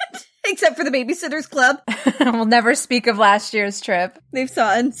happened. Except for the Babysitters Club. We'll never speak of last year's trip. They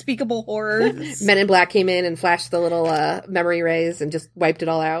saw unspeakable horrors. Men in Black came in and flashed the little memory rays and just wiped it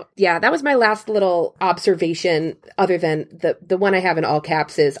all out. Yeah, that was my last little observation, other than the one I have in all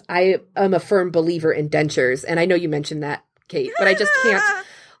caps is, I am a firm believer in dentures. And I know you mentioned that, Kate, but I just can't,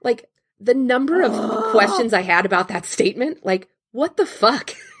 like, the number of questions I had about that statement, like, what the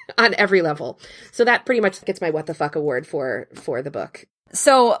fuck? On every level. So that pretty much gets my what the fuck award for the book.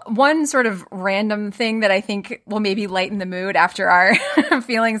 So one sort of random thing that I think will maybe lighten the mood after our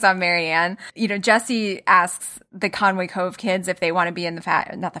feelings on Marianne, Jessie asks the Conway Cove kids if they want to be in the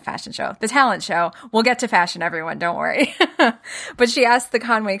talent show. We'll get to fashion, everyone, don't worry. But she asked the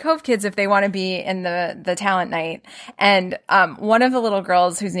Conway Cove kids if they want to be in the talent night. And one of the little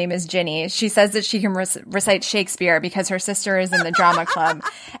girls, whose name is Ginny, she says that she can recite Shakespeare because her sister is in the drama club.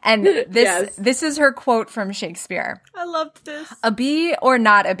 And this is her quote from Shakespeare. I loved this. A bee or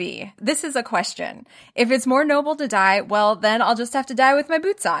not a bee? This is a question. If it's more noble to die, well, then I'll just have to die with my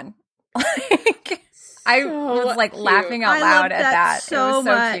boots on. I So was like cute. laughing out I loud loved at that that. so It was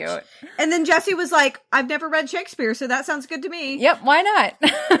so much. cute. And then Jesse was like, I've never read Shakespeare, so that sounds good to me. Yep, why not?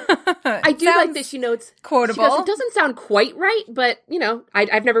 I do like that she notes quotable. She goes, it doesn't sound quite right, but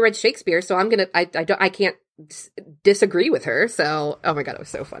I've never read Shakespeare, so I can't disagree with her. So, oh my god, it was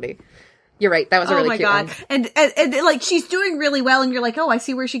so funny. You're right. That was a really cute one. And like she's doing really well, and you're like, oh, I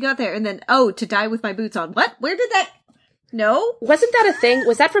see where she got there. And then, oh, to die with my boots on. What? Where did that? No, Wasn't that a thing?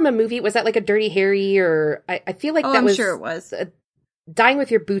 Was that from a movie? Was that like a Dirty Harry or I feel like that I'm was sure it was. Dying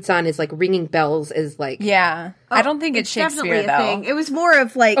with your boots on is like ringing bells is like Yeah. I don't think it's Shakespeare, definitely though. a thing. It was more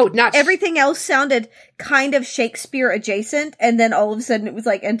of like, not everything else sounded kind of Shakespeare adjacent, and then all of a sudden it was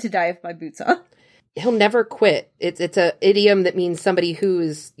like, and to die with my boots on. he'll never quit. It's a idiom that means somebody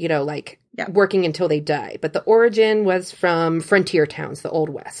who's, working until they die. But the origin was from frontier towns, the Old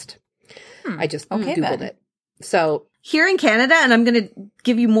West. I just Googled it. So Here in Canada, and I'm going to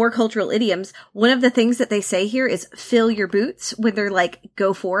give you more cultural idioms, one of the things that they say here is fill your boots when they're like,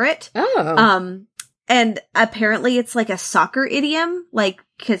 go for it. And apparently it's like a soccer idiom, like,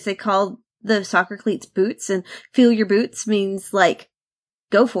 cause they call the soccer cleats boots, and fill your boots means like,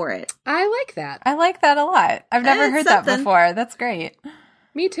 go for it. I like that. I like that a lot. I've never It's heard that something. before. That's great.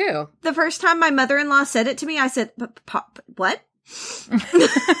 Me too. The first time my mother-in-law said it to me, I said, what?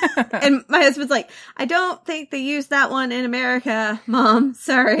 And my husband's like, I don't think they use that one in America, Mom.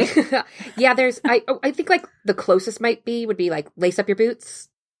 Sorry. Yeah, I think like the closest would be like lace up your boots,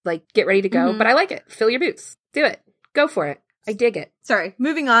 like get ready to go. But I like it. Fill your boots. Do it. Go for it. I dig it. Sorry.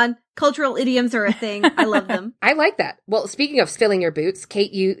 Moving on. Cultural idioms are a thing. I love them. I like that. Well, speaking of filling your boots,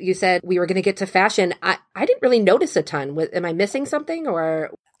 Kate, you said we were going to get to fashion. I didn't really notice a ton. Am I missing something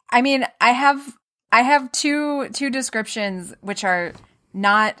or? I mean, I have two descriptions which are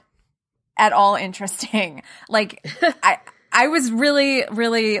not at all interesting. Like I was really,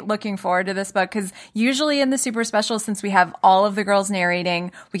 really looking forward to this book because usually in the super special, since we have all of the girls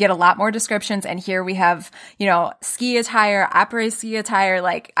narrating, we get a lot more descriptions. And here we have, ski attire, après ski attire.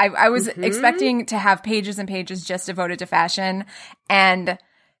 Like I was expecting to have pages and pages just devoted to fashion, and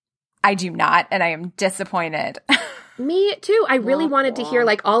I do not, and I am disappointed. Me too. I really wanted to hear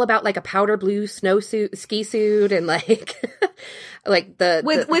like all about like a powder blue snowsuit, ski suit, and like like the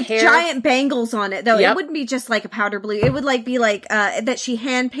with hair. giant bangles on it though. Yep. It wouldn't be just like a powder blue. It would like be like that she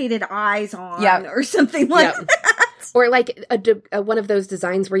hand painted eyes on or something like that. Or like a one of those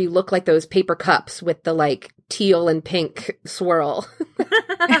designs where you look like those paper cups with the like teal and pink swirl.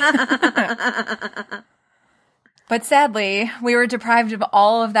 But sadly, we were deprived of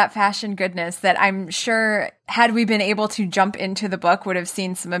all of that fashion goodness that I'm sure, had we been able to jump into the book, would have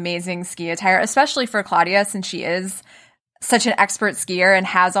seen some amazing ski attire, especially for Claudia, since she is such an expert skier and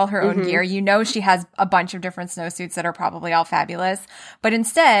has all her own gear. She has a bunch of different snowsuits that are probably all fabulous. But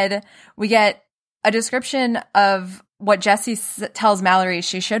instead, we get a description of what Jessie tells Mallory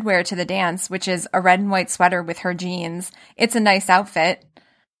she should wear to the dance, which is a red and white sweater with her jeans. It's a nice outfit.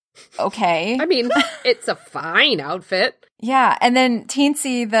 Okay. I mean, it's a fine outfit. Yeah. And then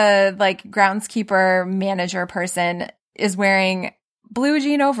Teensy, the like groundskeeper manager person, is wearing blue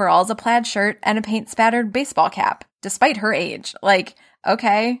jean overalls, a plaid shirt, and a paint spattered baseball cap, despite her age. Like,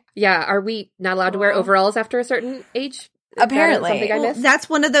 okay. Yeah. Are we not allowed to wear overalls after a certain age? Apparently. Something I missed? That's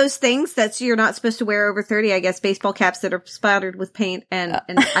one of those things you're not supposed to wear over 30, I guess, baseball caps that are splattered with paint and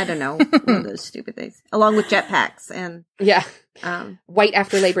I don't know, one of those stupid things. Along with jetpacks and yeah. White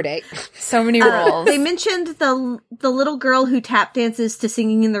after Labor Day. So many rules. They mentioned the little girl who tap dances to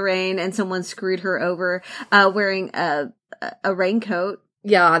Singing in the Rain and someone screwed her over wearing a raincoat.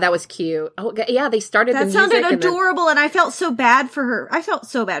 Yeah, that was cute. Oh, yeah, they started the That music. sounded adorable, and I felt so bad for her. I felt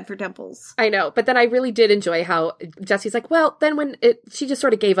so bad for Dimples. I know, but then I really did enjoy how Jessie's like, well, then when she just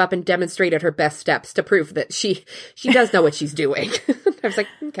sort of gave up and demonstrated her best steps to prove that she does know what she's doing. I was like,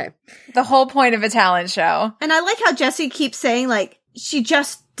 okay. The whole point of a talent show. And I like how Jessie keeps saying, like, she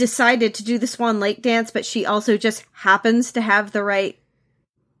just decided to do the Swan Lake dance, but she also just happens to have the right,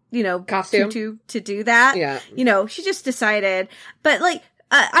 costume to do that. Yeah. She just decided. But, like,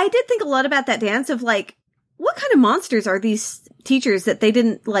 I did think a lot about that dance of, like, what kind of monsters are these teachers that they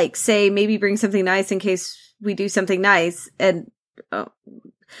didn't, like, say, maybe bring something nice in case we do something nice. And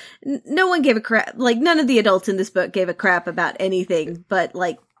no one gave a crap. Like, none of the adults in this book gave a crap about anything but,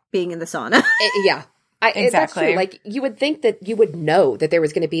 like, being in the sauna. Yeah. Exactly. That's true. Like, you would think that you would know that there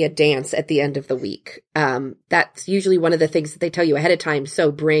was going to be a dance at the end of the week. That's usually one of the things that they tell you ahead of time.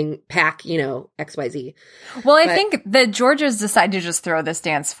 So pack, XYZ. Well, I think the Georges decided to just throw this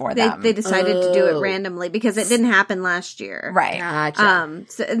dance for them. They decided to do it randomly because it didn't happen last year. Right. Gotcha.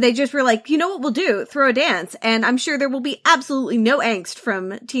 So they just were like, you know what we'll do? Throw a dance. And I'm sure there will be absolutely no angst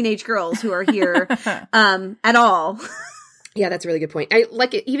from teenage girls who are here, at all. Yeah, that's a really good point. I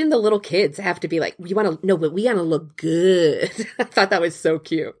like it. Even the little kids have to be like, but we want to look good. I thought that was so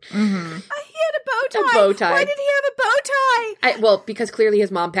cute. Mm-hmm. He had a bow tie. A bow tie. Why did he have a bow tie? Because clearly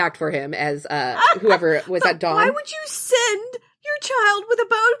his mom packed for him as whoever was at Dawn. Why would you send your child with a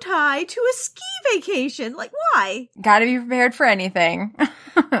bow tie to a ski vacation? Like, why? Gotta be prepared for anything.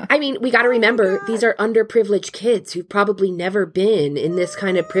 I mean, we gotta remember, these are underprivileged kids who've probably never been in this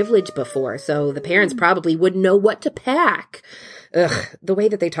kind of privilege before, so the parents probably wouldn't know what to pack. Ugh, the way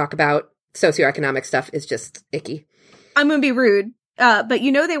that they talk about socioeconomic stuff is just icky. I'm gonna be rude, but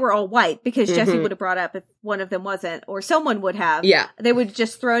they were all white because Jesse would have brought up if one of them wasn't, or someone would have. Yeah. They would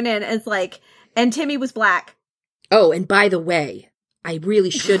just thrown in as like, and Timmy was black. Oh, and by the way, I really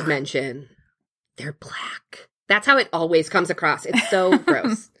should mention, they're black. That's how it always comes across. It's so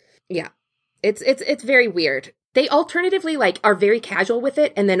gross. Yeah. It's very weird. They alternatively are very casual with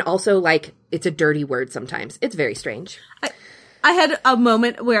it, and then also it's a dirty word sometimes. It's very strange. I had a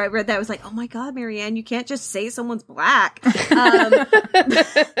moment where I read that. I was like, oh my God, Marianne, you can't just say someone's black. But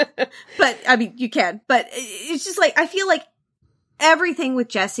I mean, you can, but it's just I feel like everything with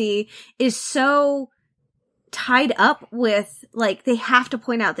Jessie is so tied up with they have to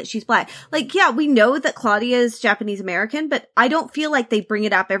point out that she's black. Yeah, we know that Claudia is Japanese American, but I don't feel like they bring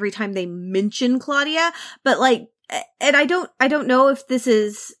it up every time they mention Claudia. But and I don't know if this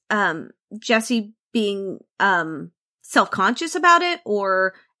is Jessie being self-conscious about it,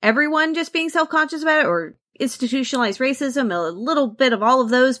 or everyone just being self-conscious about it, or institutionalized racism, a little bit of all of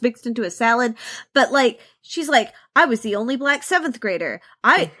those mixed into a salad. But she's like, I was the only black 7th grader.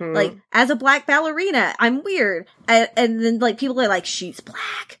 As a black ballerina, I'm weird. And then people are like, she's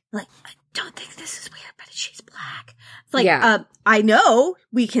black. I don't think this is weird, but she's black. It's I know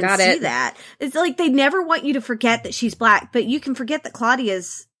we can see that. It's they never want you to forget that she's black, but you can forget that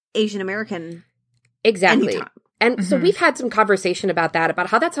Claudia's Asian American. Exactly. Anytime. And so we've had some conversation about that, about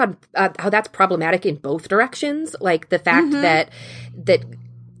how that's problematic in both directions. The fact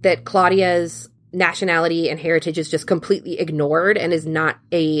that Claudia's nationality and heritage is just completely ignored and is not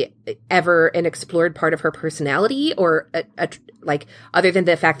ever an explored part of her personality, or other than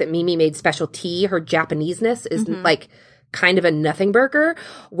the fact that Mimi made special tea, her Japaneseness is kind of a nothing burger,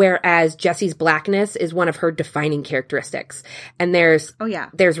 whereas Jessie's blackness is one of her defining characteristics. And there's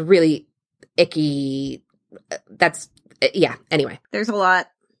really icky. Anyway. There's a lot.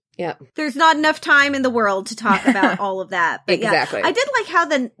 Yeah. There's not enough time in the world to talk about all of that. But exactly. Yeah, I did like how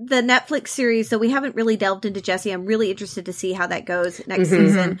the Netflix series, so we haven't really delved into Jessie. I'm really interested to see how that goes next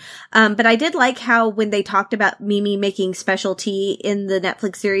season. But I did like how when they talked about Mimi making special tea in the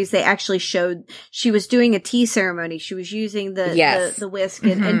Netflix series, they actually showed she was doing a tea ceremony. She was using the whisk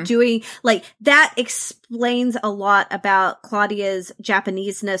and doing that explains a lot about Claudia's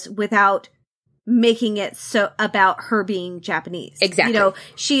Japaneseness without making it so about her being Japanese. Exactly.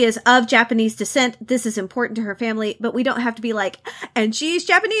 She is of Japanese descent. This is important to her family, but we don't have to be and she's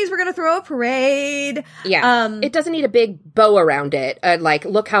Japanese, we're going to throw a parade. Yeah. It doesn't need a big bow around it.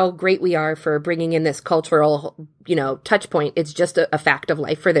 Look how great we are for bringing in this cultural, touch point. It's just a fact of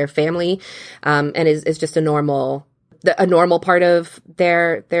life for their family. And is just a normal part of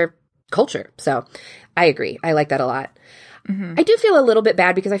their culture. So I agree. I like that a lot. I do feel a little bit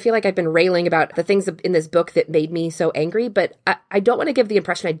bad because I feel like I've been railing about the things in this book that made me so angry, but I don't want to give the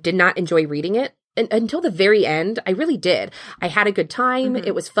impression I did not enjoy reading it. Until the very end, I really did. I had a good time.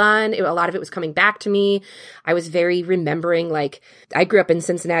 It was fun. A lot of it was coming back to me. I was very remembering, I grew up in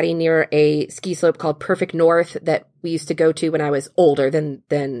Cincinnati near a ski slope called Perfect North that we used to go to when I was older than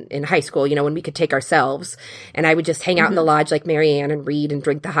in high school, when we could take ourselves. And I would just hang out in the lodge like Marianne and read and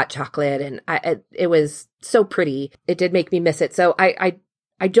drink the hot chocolate. And it was so pretty. It did make me miss it. So I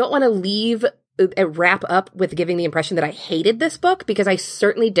don't want to wrap up with giving the impression that I hated this book, because I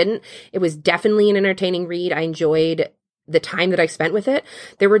certainly didn't. It was definitely an entertaining read. I enjoyed the time that I spent with it.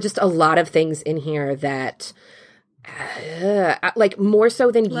 There were just a lot of things in here that, more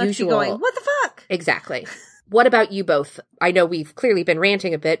so than left usual. You going, what the fuck? Exactly. What about you both? I know we've clearly been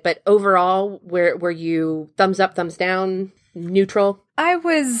ranting a bit, but overall, were you thumbs up, thumbs down, neutral?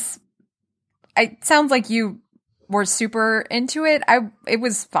 It sounds like you were super into it. It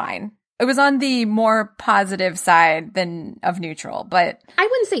was fine. It was on the more positive side of neutral, but I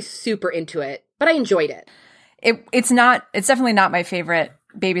wouldn't say super into it. but I enjoyed it. It's definitely not my favorite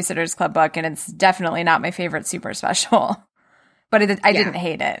Babysitter's Club book, and it's definitely not my favorite super special. But I didn't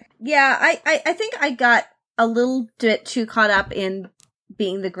hate it. Yeah, I think I got a little bit too caught up in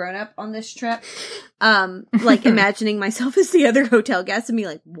being the grown-up on this trip. Like imagining myself as the other hotel guest and be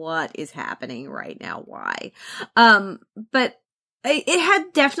like, what is happening right now? Why? But it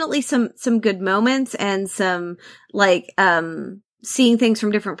had definitely some good moments and some like, seeing things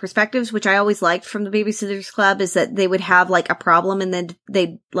from different perspectives, which I always liked from the Babysitter's Club, is that they would have like a problem and then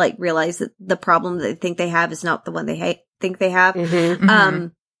they'd like realize that the problem that they think they have is not the one they think they have. Mm-hmm.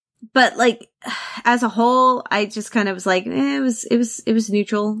 But like as a whole, I just kind of was like, it was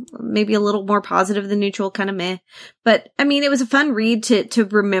neutral, maybe a little more positive than neutral, kind of meh. But I mean, it was a fun read to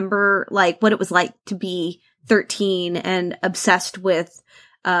remember like what it was like to be 13 and obsessed with,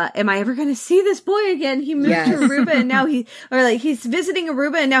 am I ever going to see this boy again? He moved to Aruba and now he's visiting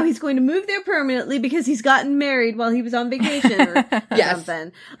Aruba and now he's going to move there permanently because he's gotten married while he was on vacation or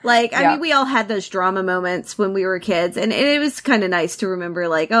something. Like, I mean, we all had those drama moments when we were kids, and it was kind of nice to remember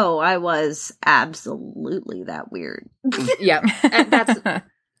like, oh, I was absolutely that weird. Yeah. And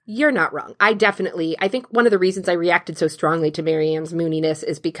you're not wrong. I think one of the reasons I reacted so strongly to Marianne's mooniness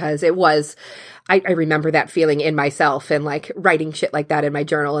is because it was, I remember that feeling in myself and like writing shit like that in my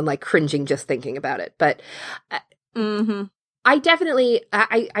journal and like cringing just thinking about it. But I definitely,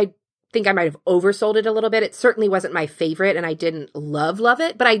 I think I might have oversold it a little bit. It certainly wasn't my favorite and I didn't love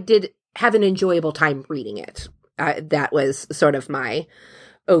it, but I did have an enjoyable time reading it. That was sort of my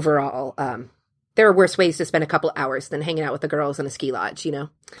overall, there are worse ways to spend a couple hours than hanging out with the girls in a ski lodge, you know?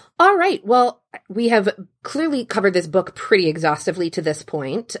 All right. Well, we have clearly covered this book pretty exhaustively to this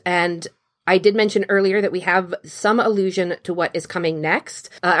point, and I did mention earlier that we have some allusion to what is coming next.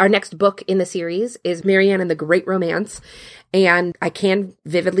 Our next book in the series is Marianne and the Great Romance, and I can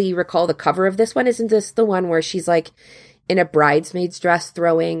vividly recall the cover of this one. Isn't this the one where she's like in a bridesmaid's dress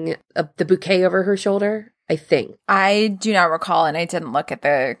throwing the bouquet over her shoulder? I think. I do not recall, and I didn't look at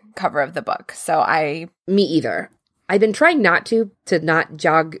the cover of the book, Me either. I've been trying not to not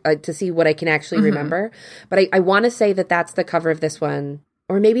jog to see what I can actually remember, but I want to say that that's the cover of this one,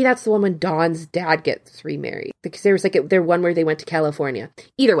 or maybe that's the one when Dawn's dad gets remarried, because there was like there one where they went to California.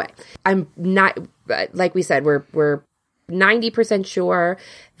 Either way, I'm not, like we said, we're 90% sure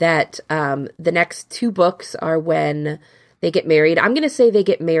that the next two books are when they get married. I'm going to say they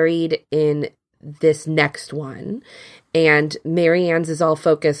get married in this next one, and Marianne's is all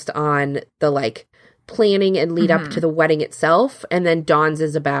focused on the like planning and lead up to the wedding itself, and then Dawn's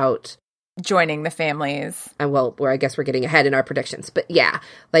is about joining the families. And well, I guess we're getting ahead in our predictions, but yeah,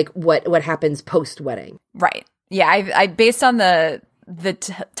 like what happens post wedding, right? Yeah, I based on the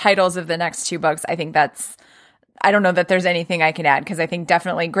titles of the next two books, I think I don't know that there's anything I can add, because I think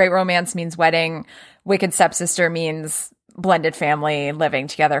definitely Great Romance means wedding, Wicked Stepsister means blended family living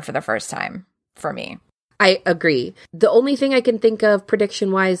together for the first time. For me. I agree. The only thing I can think of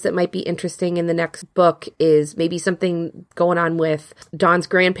prediction-wise that might be interesting in the next book is maybe something going on with Dawn's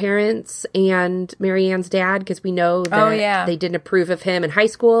grandparents and Marianne's dad, because we know that they didn't approve of him in high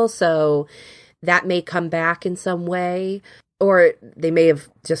school, so that may come back in some way. Or they may have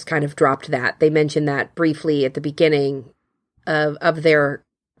just kind of dropped that. They mentioned that briefly at the beginning of their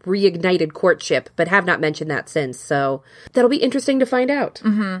reignited courtship, but have not mentioned that since. So that'll be interesting to find out.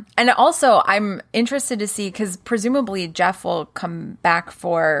 Mm-hmm. And also, I'm interested to see, because presumably Jeff will come back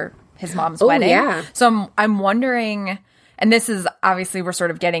for his mom's wedding. Yeah. So I'm wondering, and this is obviously we're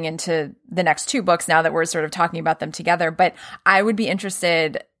sort of getting into the next two books now that we're sort of talking about them together, but I would be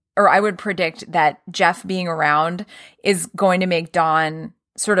interested, or I would predict that Jeff being around is going to make Dawn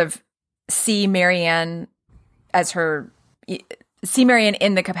sort of see Marianne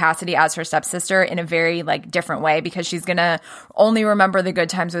in the capacity as her stepsister in a very like different way, because she's going to only remember the good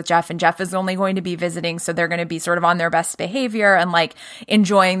times with Jeff, and Jeff is only going to be visiting. So they're going to be sort of on their best behavior and like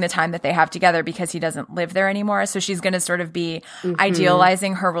enjoying the time that they have together because he doesn't live there anymore. So she's going to sort of be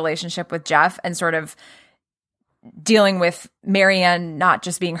idealizing her relationship with Jeff and sort of dealing with Marianne not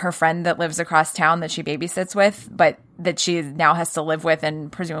just being her friend that lives across town that she babysits with, but that she now has to live with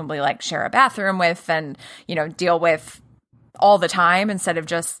and presumably like share a bathroom with and, you know, deal with all the time instead of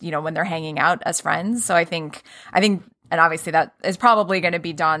just, you know, when they're hanging out as friends. So I think, and obviously that is probably going to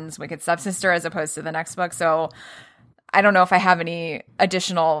be Dawn's Wicked Stepsister as opposed to the next book. So I don't know if I have any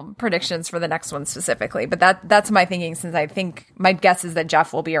additional predictions for the next one specifically, but that's my thinking, since I think my guess is that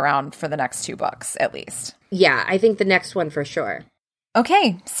Jeff will be around for the next two books at least. Yeah, I think the next one for sure.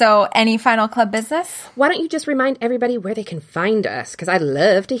 Okay, so any final club business? Why don't you just remind everybody where they can find us? Because I'd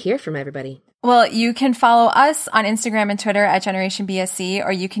love to hear from everybody. Well, you can follow us on Instagram and Twitter at Generation BSC,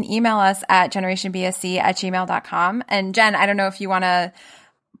 or you can email us at generationbsc@gmail.com. And Jen, I don't know if you want to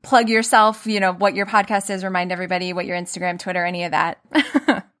plug yourself, what your podcast is, remind everybody what your Instagram, Twitter, any of that.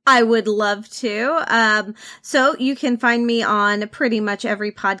 I would love to. So you can find me on pretty much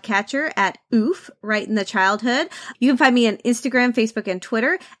every podcatcher at Oof, Right in the Childhood. You can find me on Instagram, Facebook, and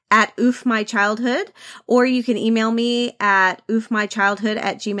Twitter at Oof My Childhood, or you can email me at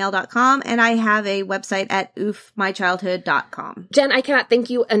oofmychildhood@gmail.com. And I have a website at oofmychildhood.com. Jen, I cannot thank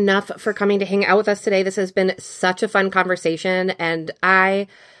you enough for coming to hang out with us today. This has been such a fun conversation, and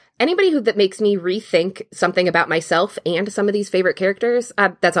anybody that makes me rethink something about myself and some of these favorite characters,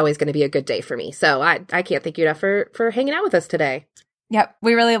 that's always going to be a good day for me. So I can't thank you enough for hanging out with us today. Yep,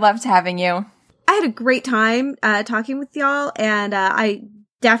 we really loved having you. I had a great time talking with y'all, and I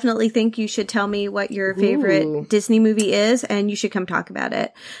definitely think you should tell me what your favorite Disney movie is, and you should come talk about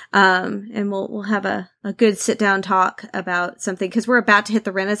it. And we'll have a good sit-down talk about something, because we're about to hit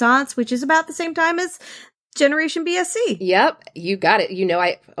the Renaissance, which is about the same time as Generation BSC. Yep, you got it.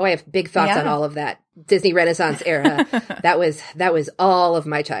 I have big thoughts on all of that Disney Renaissance era. that was all of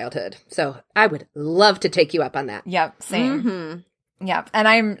my childhood. So I would love to take you up on that. Yep, same. Mm-hmm. Yep, and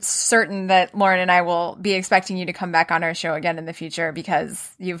I'm certain that Lauren and I will be expecting you to come back on our show again in the future,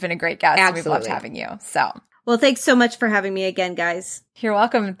 because you've been a great guest. Absolutely. And we've loved having you. So, well, thanks so much for having me again, guys. You're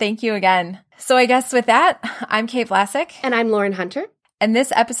welcome. Thank you again. So I guess with that, I'm Kate Vlasic. And I'm Lauren Hunter. And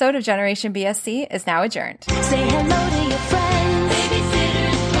this episode of Generation BSC is now adjourned. Say hello to your friends.